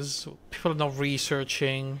floors. People are not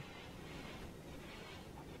researching.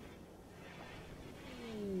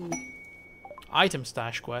 Item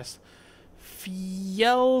stash quest.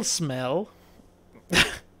 Fjell smell.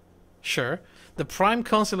 Sure. The Prime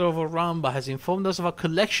Consular of Oramba has informed us of a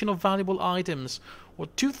collection of valuable items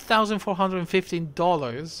worth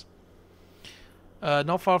 $2,415.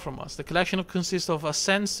 Not far from us. The collection consists of a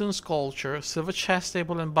sandstone sculpture, silver chest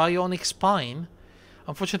table, and bionic spine.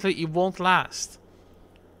 Unfortunately, it won't last.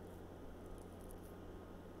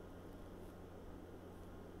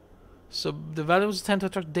 So the valuables tend to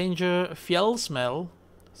attract danger. Fjell smell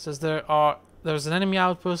says there's an enemy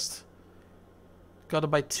outpost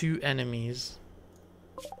guarded by 2 enemies.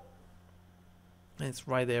 And it's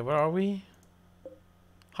right there. Where are we?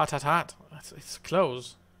 Hot, hot, hot. It's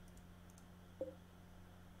close.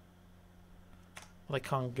 Well, I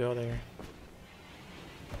can't go there.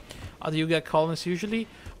 How do you get colonists usually?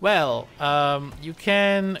 Well, you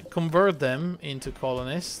can convert them into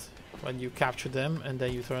colonists when you capture them, and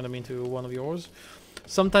then you turn them into one of yours.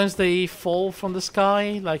 Sometimes they fall from the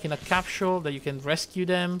sky, like in a capsule, that you can rescue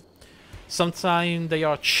them. Sometimes they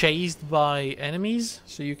are chased by enemies,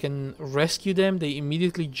 so you can rescue them. They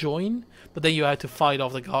immediately join, but then you have to fight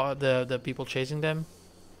off the people chasing them.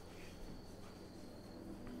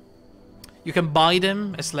 You can buy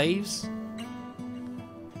them as slaves.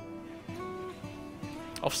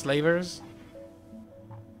 Of slavers.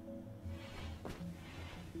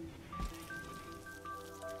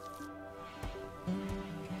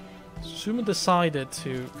 Sumo decided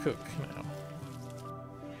to cook now.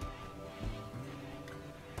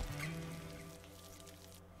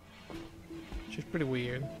 Which is pretty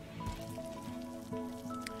weird.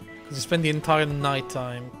 Because you spend the entire night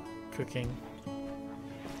time cooking.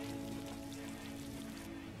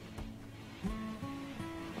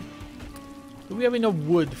 Do we have enough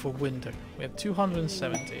wood for winter? We have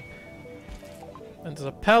 270. And there's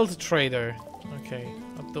a pelt trader. Okay,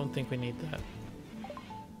 I don't think we need that.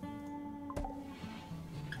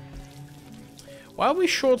 Why are we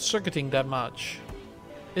short-circuiting that much?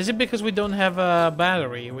 Is it because we don't have a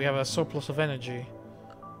battery? We have a surplus of energy.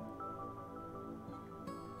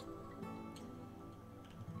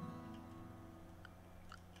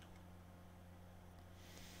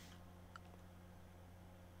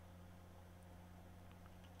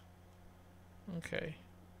 Okay.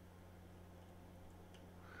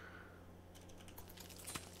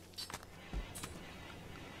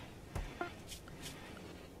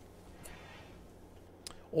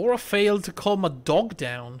 Aura failed to calm a dog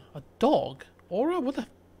down. A dog? Aura? What the?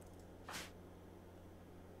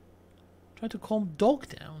 Try to calm dog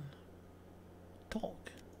down. Dog.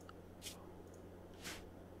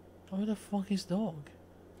 Where the fuck is dog?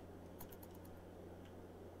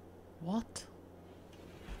 What?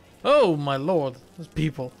 Oh my lord, there's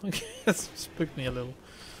people. Okay, that spooked me a little.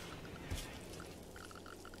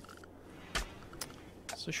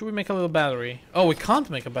 So should we make a little battery? Oh, we can't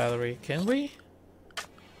make a battery, can we?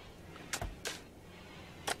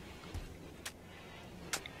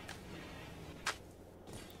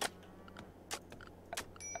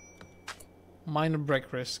 Minor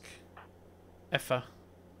break risk. Effa.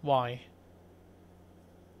 Why?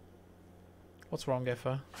 What's wrong,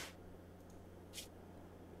 Effa?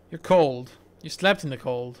 You're cold. You slept in the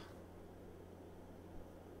cold.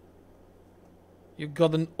 You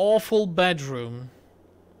got an awful bedroom.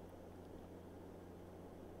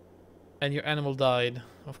 And your animal died,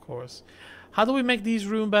 of course. How do we make these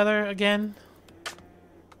rooms better again?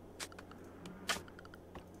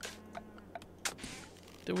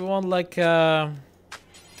 Do we want like a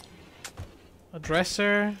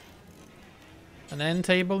dresser? An end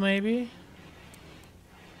table maybe?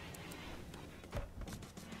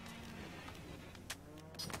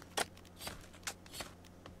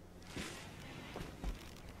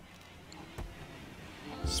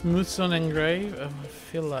 Smooth stone engrave? I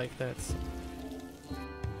feel like that's...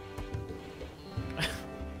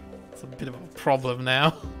 it's a bit of a problem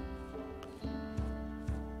now.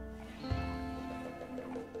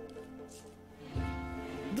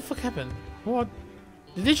 What the fuck happened? What?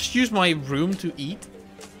 Did they just use my room to eat?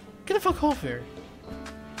 Get the fuck off here.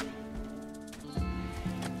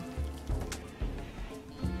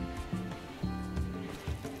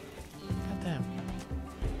 God damn.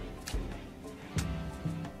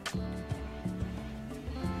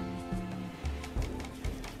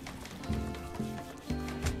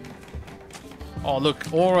 Oh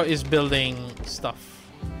look, Aura is building stuff.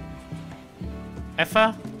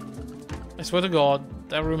 Effa? I swear to God,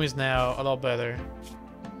 that room is now a lot better.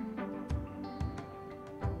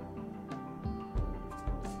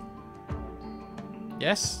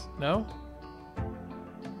 Yes? No?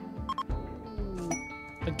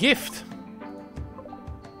 A gift!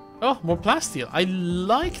 Oh, more plasteel. I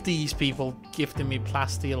like these people gifting me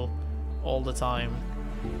plasteel all the time.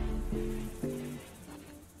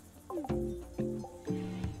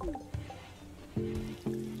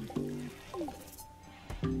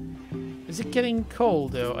 Is it getting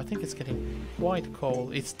cold though? I think it's getting quite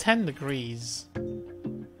cold. It's 10 degrees.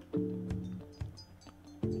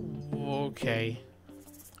 Okay.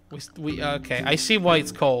 Okay, I see why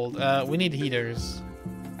it's cold. We need heaters.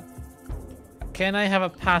 Can I have a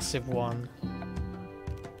passive one?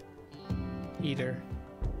 Heater.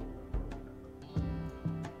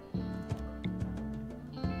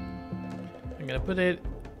 I'm gonna put it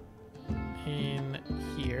in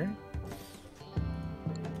here.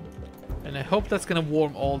 And I hope that's gonna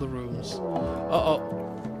warm all the rooms. Uh-oh.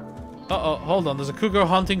 Uh-oh, hold on. There's a cougar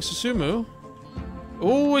hunting Susumu.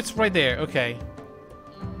 Oh, it's right there. Okay.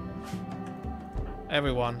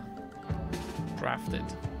 Everyone. Drafted.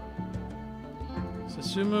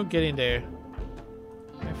 Susumu, get in there.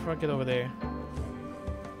 Before I get over there.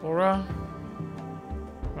 Aura.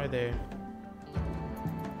 Right there.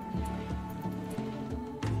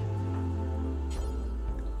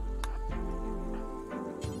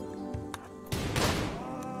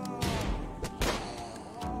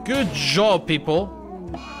 Good job, people.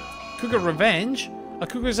 Cougar revenge? A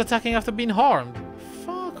cougar is attacking after being harmed.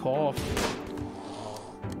 Fuck off.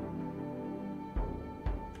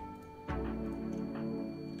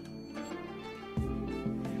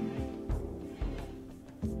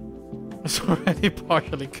 It's already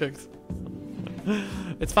partially cooked.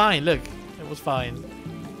 It's fine, look. It was fine.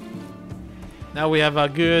 Now we have a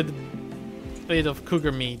good bit of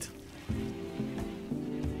cougar meat.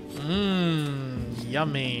 Mmm,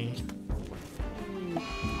 yummy.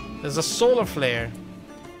 There's a solar flare.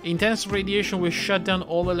 Intense radiation will shut down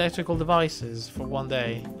all electrical devices for 1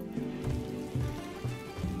 day.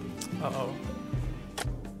 Uh-oh.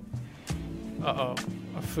 Uh-oh.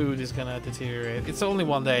 Our food is gonna deteriorate. It's only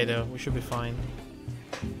 1 day though. We should be fine.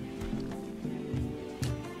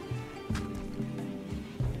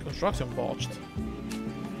 Construction botched.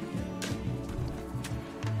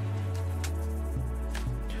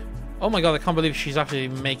 Oh my god, I can't believe she's actually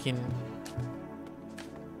making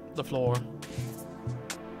the floor.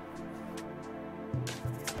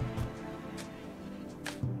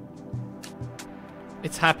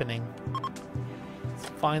 It's happening. It's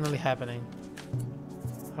finally happening.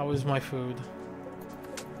 How is my food?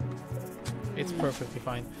 It's perfectly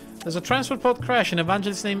fine. There's a transport pod crash. An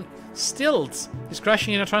evangelist named Stilts is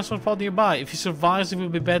crashing in a transport pod nearby. If he survives, he will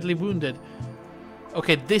be badly wounded.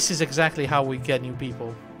 Okay, this is exactly how we get new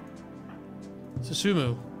people.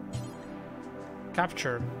 Susumu.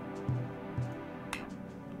 Capture.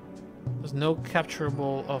 There's no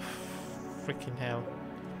capturable of freaking hell.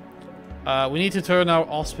 We need to turn our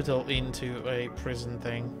hospital into a prison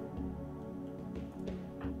thing.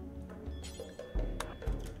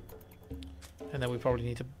 And then we probably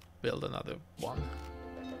need to build another one.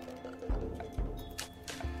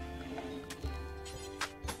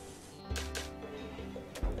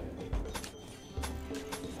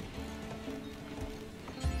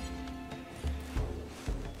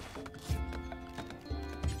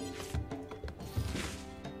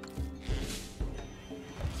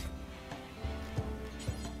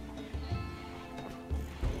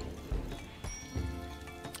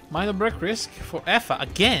 Minor break risk for Effa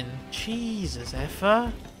again. Jesus,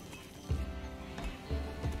 Effa.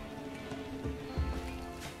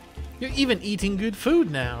 You're even eating good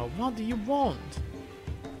food now. What do you want?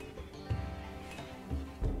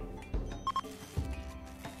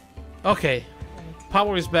 Okay.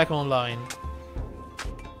 Power is back online.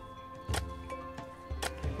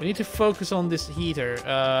 We need to focus on this heater.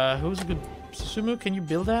 Who's a good... Susumu, can you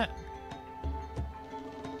build that?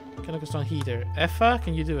 Can I focus on heater? Effa,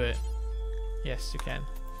 can you do it? Yes, you can.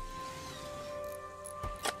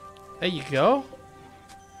 There you go.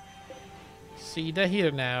 See the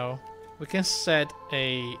heater now. We can set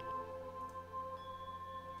a...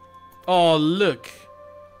 Oh, look.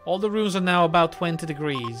 All the rooms are now about 20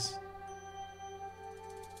 degrees.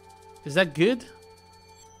 Is that good?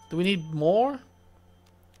 Do we need more?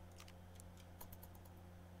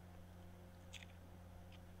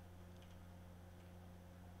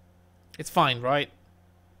 It's fine, right?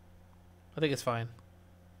 I think it's fine.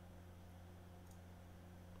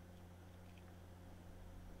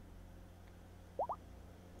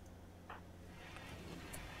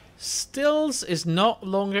 Stills is no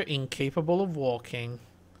longer incapable of walking.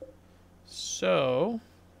 So...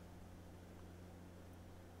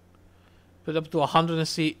 put up to 100 and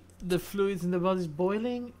see the fluids in the body's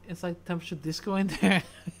boiling. It's like temperature disco in there.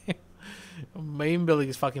 Main building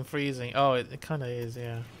is fucking freezing. Oh, it kind of is,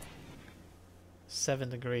 yeah. 7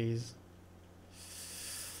 degrees.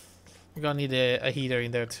 We're gonna need a heater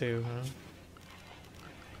in there too, huh?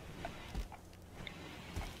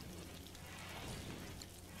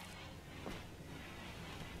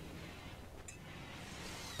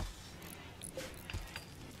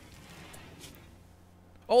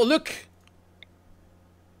 Oh, look!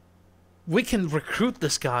 We can recruit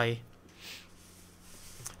this guy.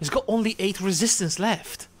 He's got only 8 resistance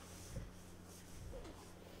left.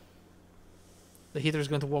 The heater is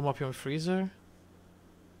going to warm up your freezer.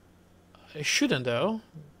 It shouldn't, though.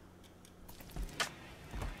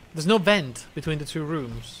 There's no vent between the 2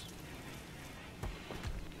 rooms.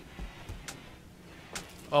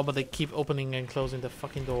 Oh, but they keep opening and closing the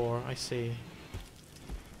fucking door. I see.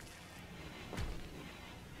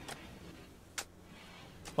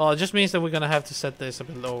 Well, it just means that we're gonna have to set this a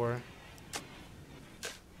bit lower.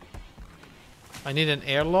 I need an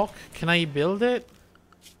airlock. Can I build it?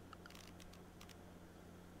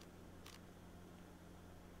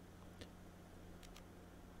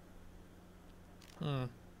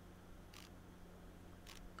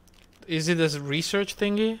 Is it a research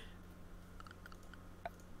thingy?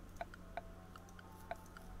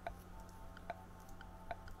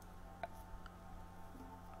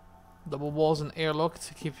 Double walls and airlock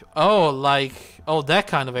to keep... Oh, like... Oh, that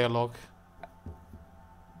kind of airlock.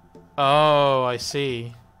 Oh, I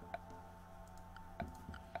see.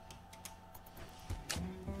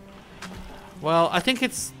 Well, I think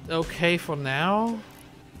it's okay for now.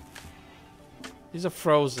 These are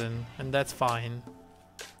frozen, and that's fine.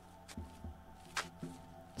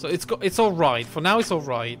 So it's all right. For now, it's all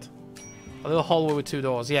right. A little hallway with 2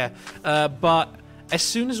 doors, yeah. But as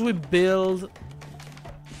soon as we build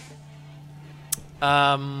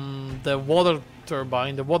the water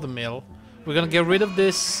turbine, the water mill, we're gonna get rid of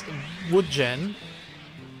this wood gen,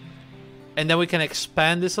 and then we can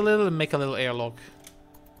expand this a little and make a little airlock.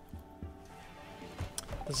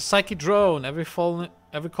 There's a psychic drone. Every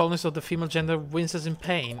colonist of the female gender winces in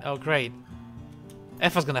pain. Oh, great.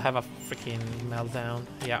 Effa's gonna have a freaking meltdown.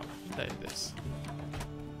 Yeah, there it is.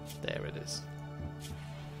 There it is.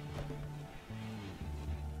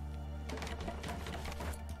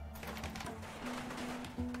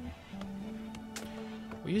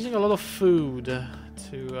 We're using a lot of food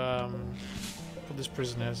to for these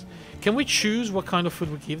prisoners. Can we choose what kind of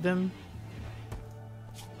food we give them?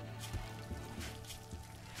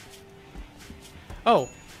 Oh,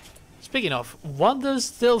 speaking of, what does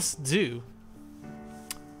Stills do?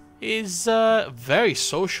 Is very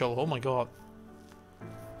social. Oh my god.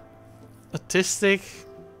 Autistic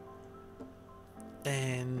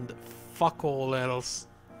and fuck all else.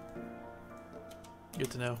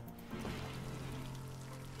 Good to know.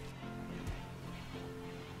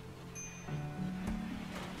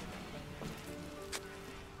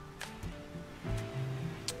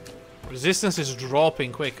 Resistance is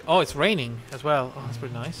dropping quick. Oh, it's raining as well. Oh, that's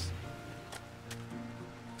pretty nice.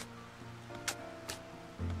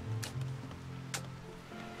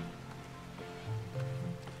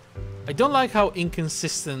 I don't like how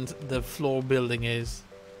inconsistent the floor building is.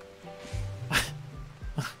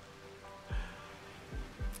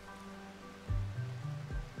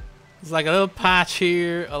 It's like a little patch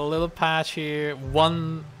here, a little patch here,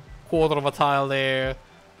 1/4 of a tile there,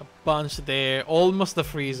 a bunch there, almost the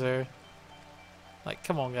freezer. Like,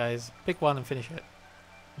 come on guys, pick one and finish it.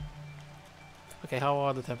 Okay, how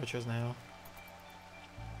are the temperatures now?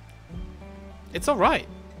 It's alright.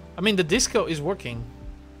 I mean, the disco is working.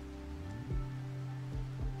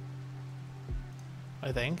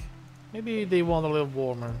 I think. Maybe they want a little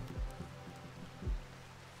warmer.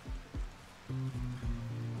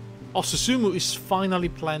 Oh, Susumu is finally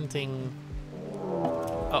planting...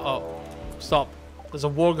 Uh-oh. Stop. There's a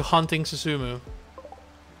warg hunting Susumu.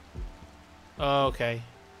 Okay.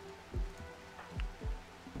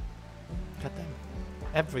 God damn.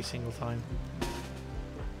 Every single time.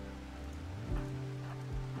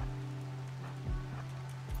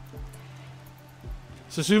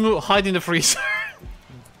 Susumu, hide in the freezer.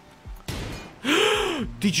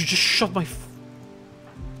 Did you just shot my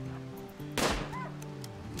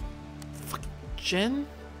fucking gen?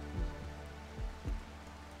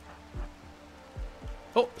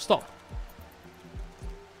 Oh, stop.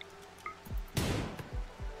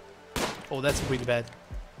 Oh, that's really bad.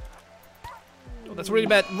 Oh, that's really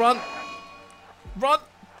bad. Run! Run!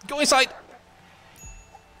 Go inside!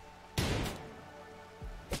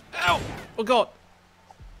 Ow! Oh god!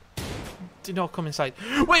 Do not come inside.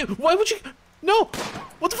 Wait, why would you... No!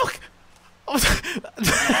 What the fuck? Oh,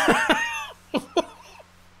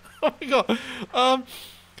 oh my god.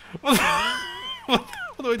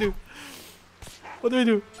 What do I do? What do I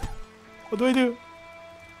do? What do I do?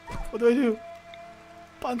 What do I do?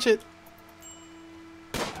 Punch it.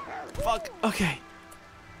 Fuck. Okay.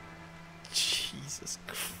 Jesus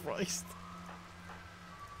Christ.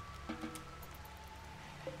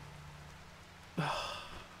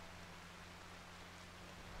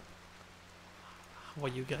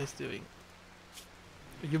 What are you guys doing?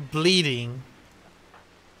 You're bleeding.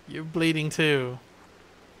 You're bleeding too.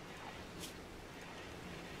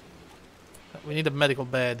 We need a medical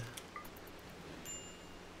bed.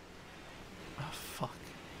 Oh, fuck.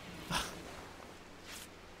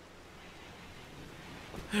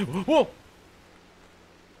 Whoa!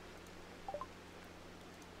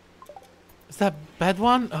 Is that bad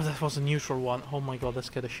one? Oh, that was a neutral one. Oh my god, that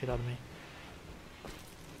scared the shit out of me.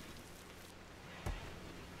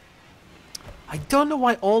 I don't know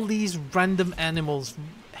why all these random animals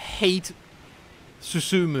hate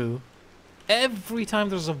Susumu. Every time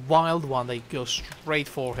there's a wild one, they go straight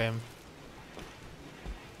for him.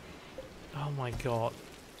 Oh my god.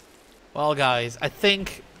 Well, guys, I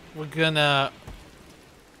think we're gonna...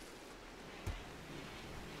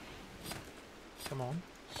 Come on.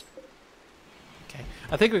 Okay.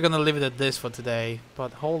 I think we're gonna leave it at this for today,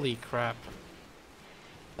 but holy crap.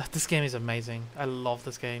 This game is amazing. I love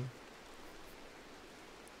this game.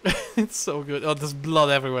 It's so good. Oh, there's blood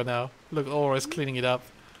everywhere now. Look, Aura's cleaning it up.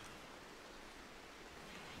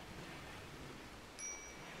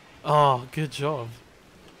 Oh, good job.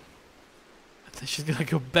 I think she's gonna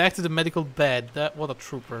go back to the medical bed. What a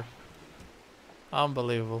trooper.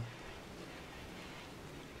 Unbelievable.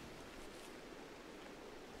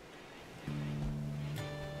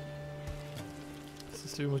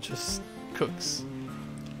 Susumu just cooks.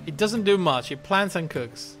 It doesn't do much. It plants and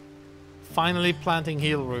cooks. Finally planting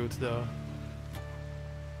heal root though.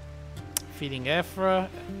 Feeding Effa.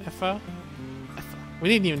 We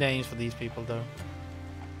need new names for these people though.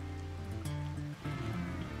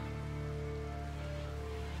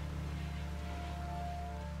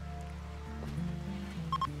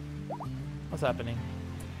 What's happening?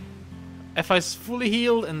 Effa is fully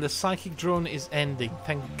healed and the psychic drone is ending.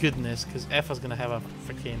 Thank goodness, because Effa's gonna have a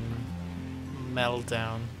freaking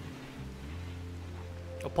meltdown.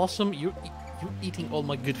 Opossum, you're eating all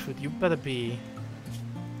my good food. You better be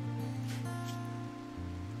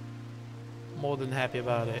more than happy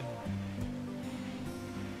about it.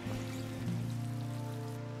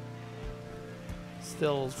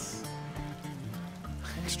 Still,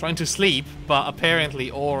 he's trying to sleep, but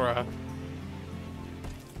apparently Aura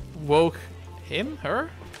woke him?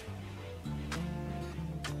 Her?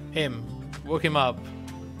 Him. Woke him up.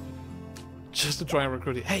 Just to try and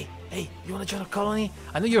recruit it. Hey, you wanna join a colony?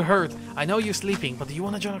 I know you're hurt. I know you're sleeping, but do you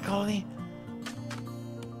wanna join a colony?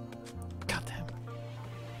 Goddamn.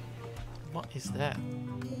 What is that?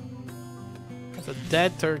 That's a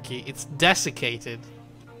dead turkey. It's desiccated.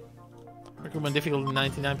 Recruitment difficulty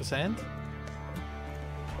 99%.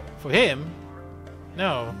 For him?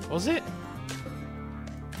 No. Was it?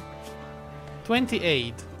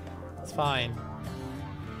 28. It's fine.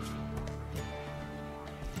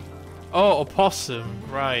 Oh, opossum.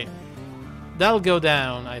 Right. That'll go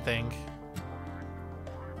down, I think.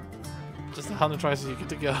 Just 100 tries you get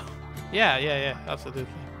to go. Yeah, absolutely.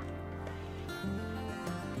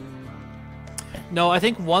 No, I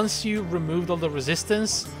think once you removed all the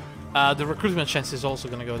resistance, the recruitment chance is also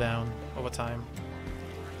going to go down over time.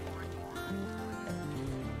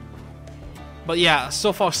 But yeah,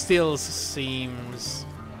 so far still seems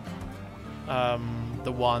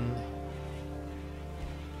the one.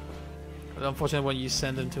 But unfortunately, when you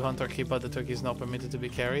send them to hunt turkey, but the turkey is not permitted to be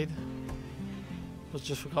carried. Was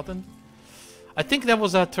just forgotten. I think that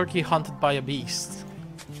was a turkey hunted by a beast.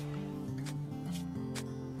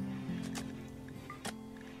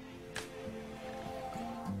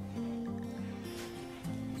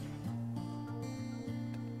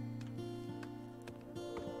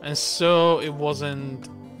 And so it wasn't...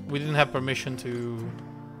 We didn't have permission to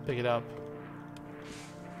pick it up.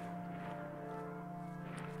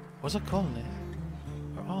 What's a colony?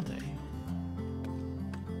 Where are they?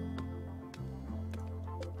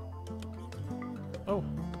 Oh.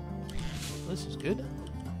 This is good.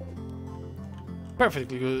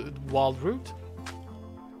 Perfectly good wild root.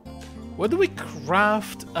 Where do we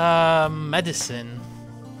craft medicine?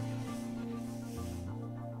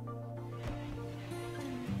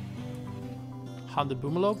 Hunt the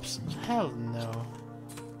boomalopes? Hell no.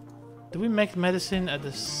 Do we make medicine at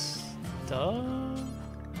the stuff?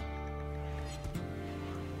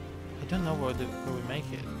 I don't know where we make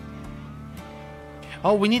it.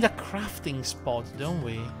 Oh, we need a crafting spot, don't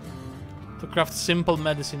we? To craft simple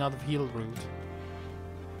medicine out of heal root.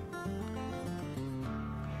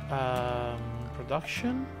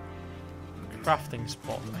 Production? Crafting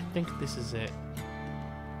spot. I think this is it.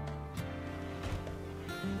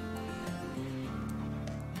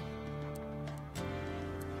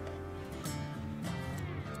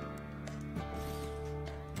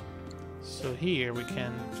 So here we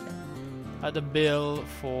can Add a bill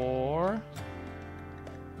for...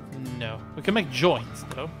 No. We can make joints,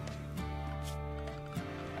 though.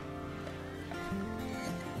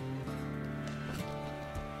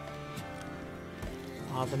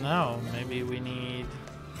 I don't know. Maybe we need...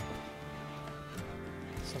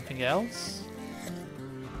 something else?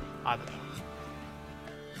 I don't know.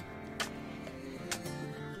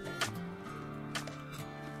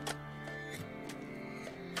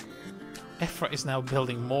 Ephra is now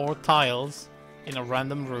building more tiles in a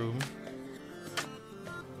random room.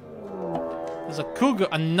 There's a cougar,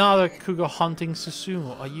 another cougar hunting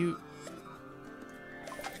Susumu. Are you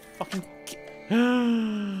fucking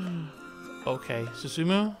okay,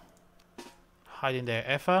 Susumu, hide in there.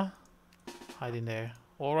 Ephra, hide in there.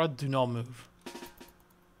 Aura, do not move.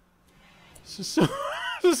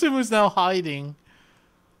 Susumu is now hiding.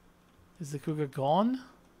 Is the cougar gone?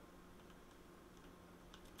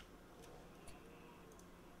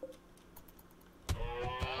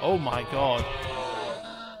 Oh my god.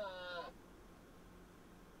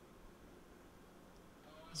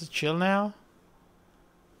 Is it chill now?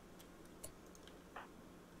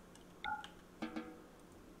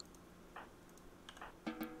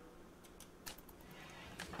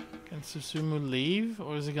 Can Susumu leave?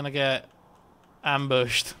 Or is he gonna get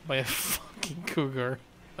ambushed by a fucking cougar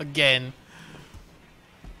again?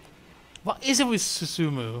 What is it with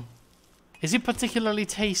Susumu? Is he particularly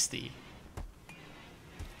tasty?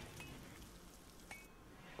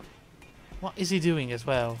 What is he doing as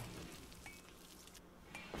well?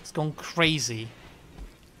 It's gone crazy.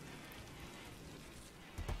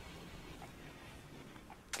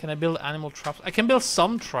 Can I build animal traps? I can build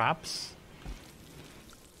some traps.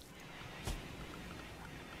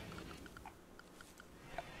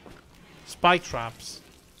 Spike traps.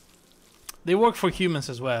 They work for humans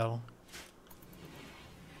as well.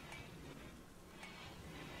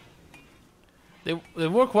 They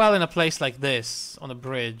work well in a place like this, on a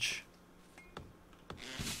bridge.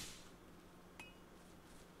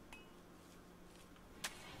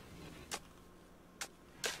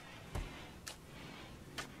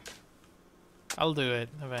 I'll do it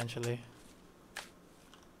eventually.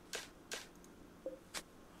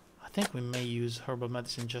 I think we may use herbal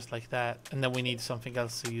medicine just like that, and then we need something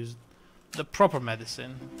else to use the proper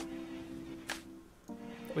medicine,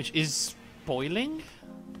 which is boiling?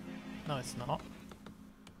 No, it's not.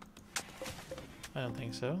 I don't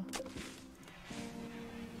think so.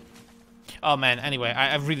 Oh man, anyway,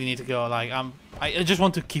 I really need to go. Like, I just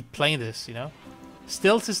want to keep playing this, you know?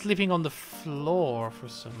 Stilts is sleeping on the floor for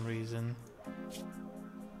some reason.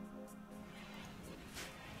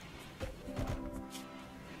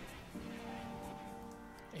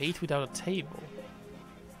 Ate without a table.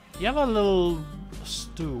 You have a little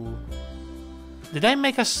stool. Did I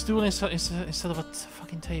make a stool instead of a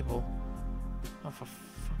fucking table? Oh, for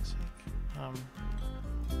fuck's sake.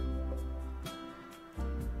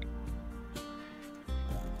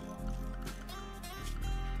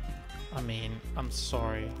 I mean, I'm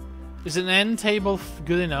sorry. Is an end table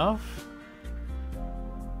good enough?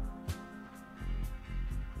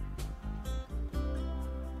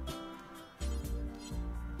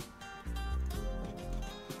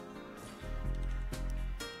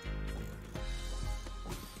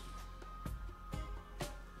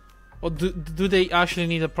 Or do they actually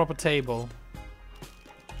need a proper table?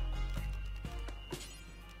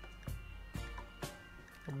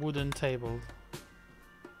 A wooden table.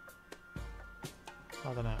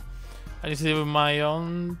 I don't know. I need to deal with my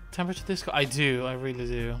own temperature disco. I do, I really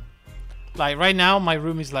do. Like right now my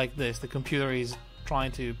room is like this. The computer is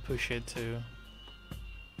trying to push it to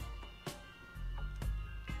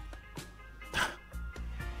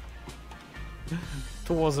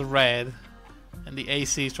towards the red. And the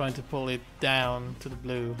AC is trying to pull it down to the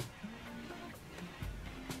blue.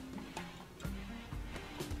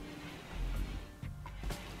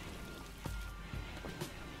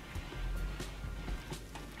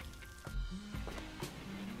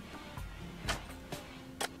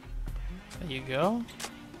 There you go.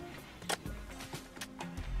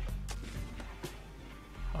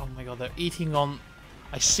 Oh my god, they're eating on...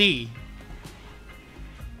 I see.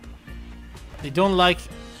 They don't like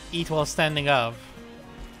eat while standing up.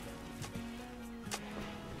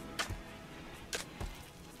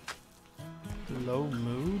 Low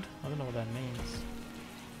mood? I don't know what that means.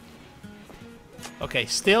 Okay,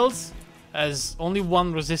 stills. As only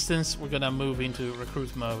one resistance, we're gonna move into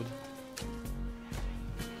recruit mode.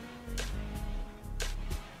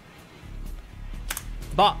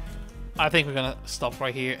 But I think we're gonna stop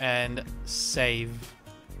right here and save.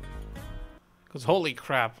 Because holy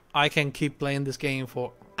crap, I can keep playing this game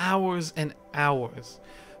for hours and hours.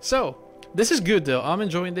 So, This is good though. I'm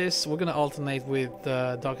enjoying this. We're gonna alternate with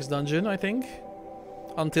Darkest Dungeon, I think,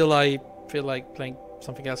 until I feel like playing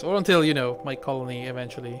something else, or until, you know, my colony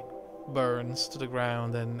eventually burns to the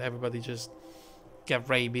ground and everybody just get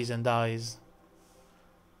rabies and dies.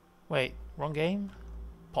 Wait, wrong game?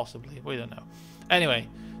 Possibly. We don't know. Anyway,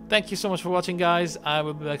 thank you so much for watching, guys. I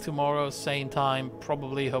will be back tomorrow, same time,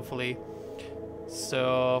 probably, hopefully.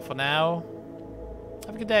 So for now,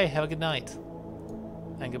 have a good day, have a good night,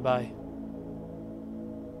 and goodbye.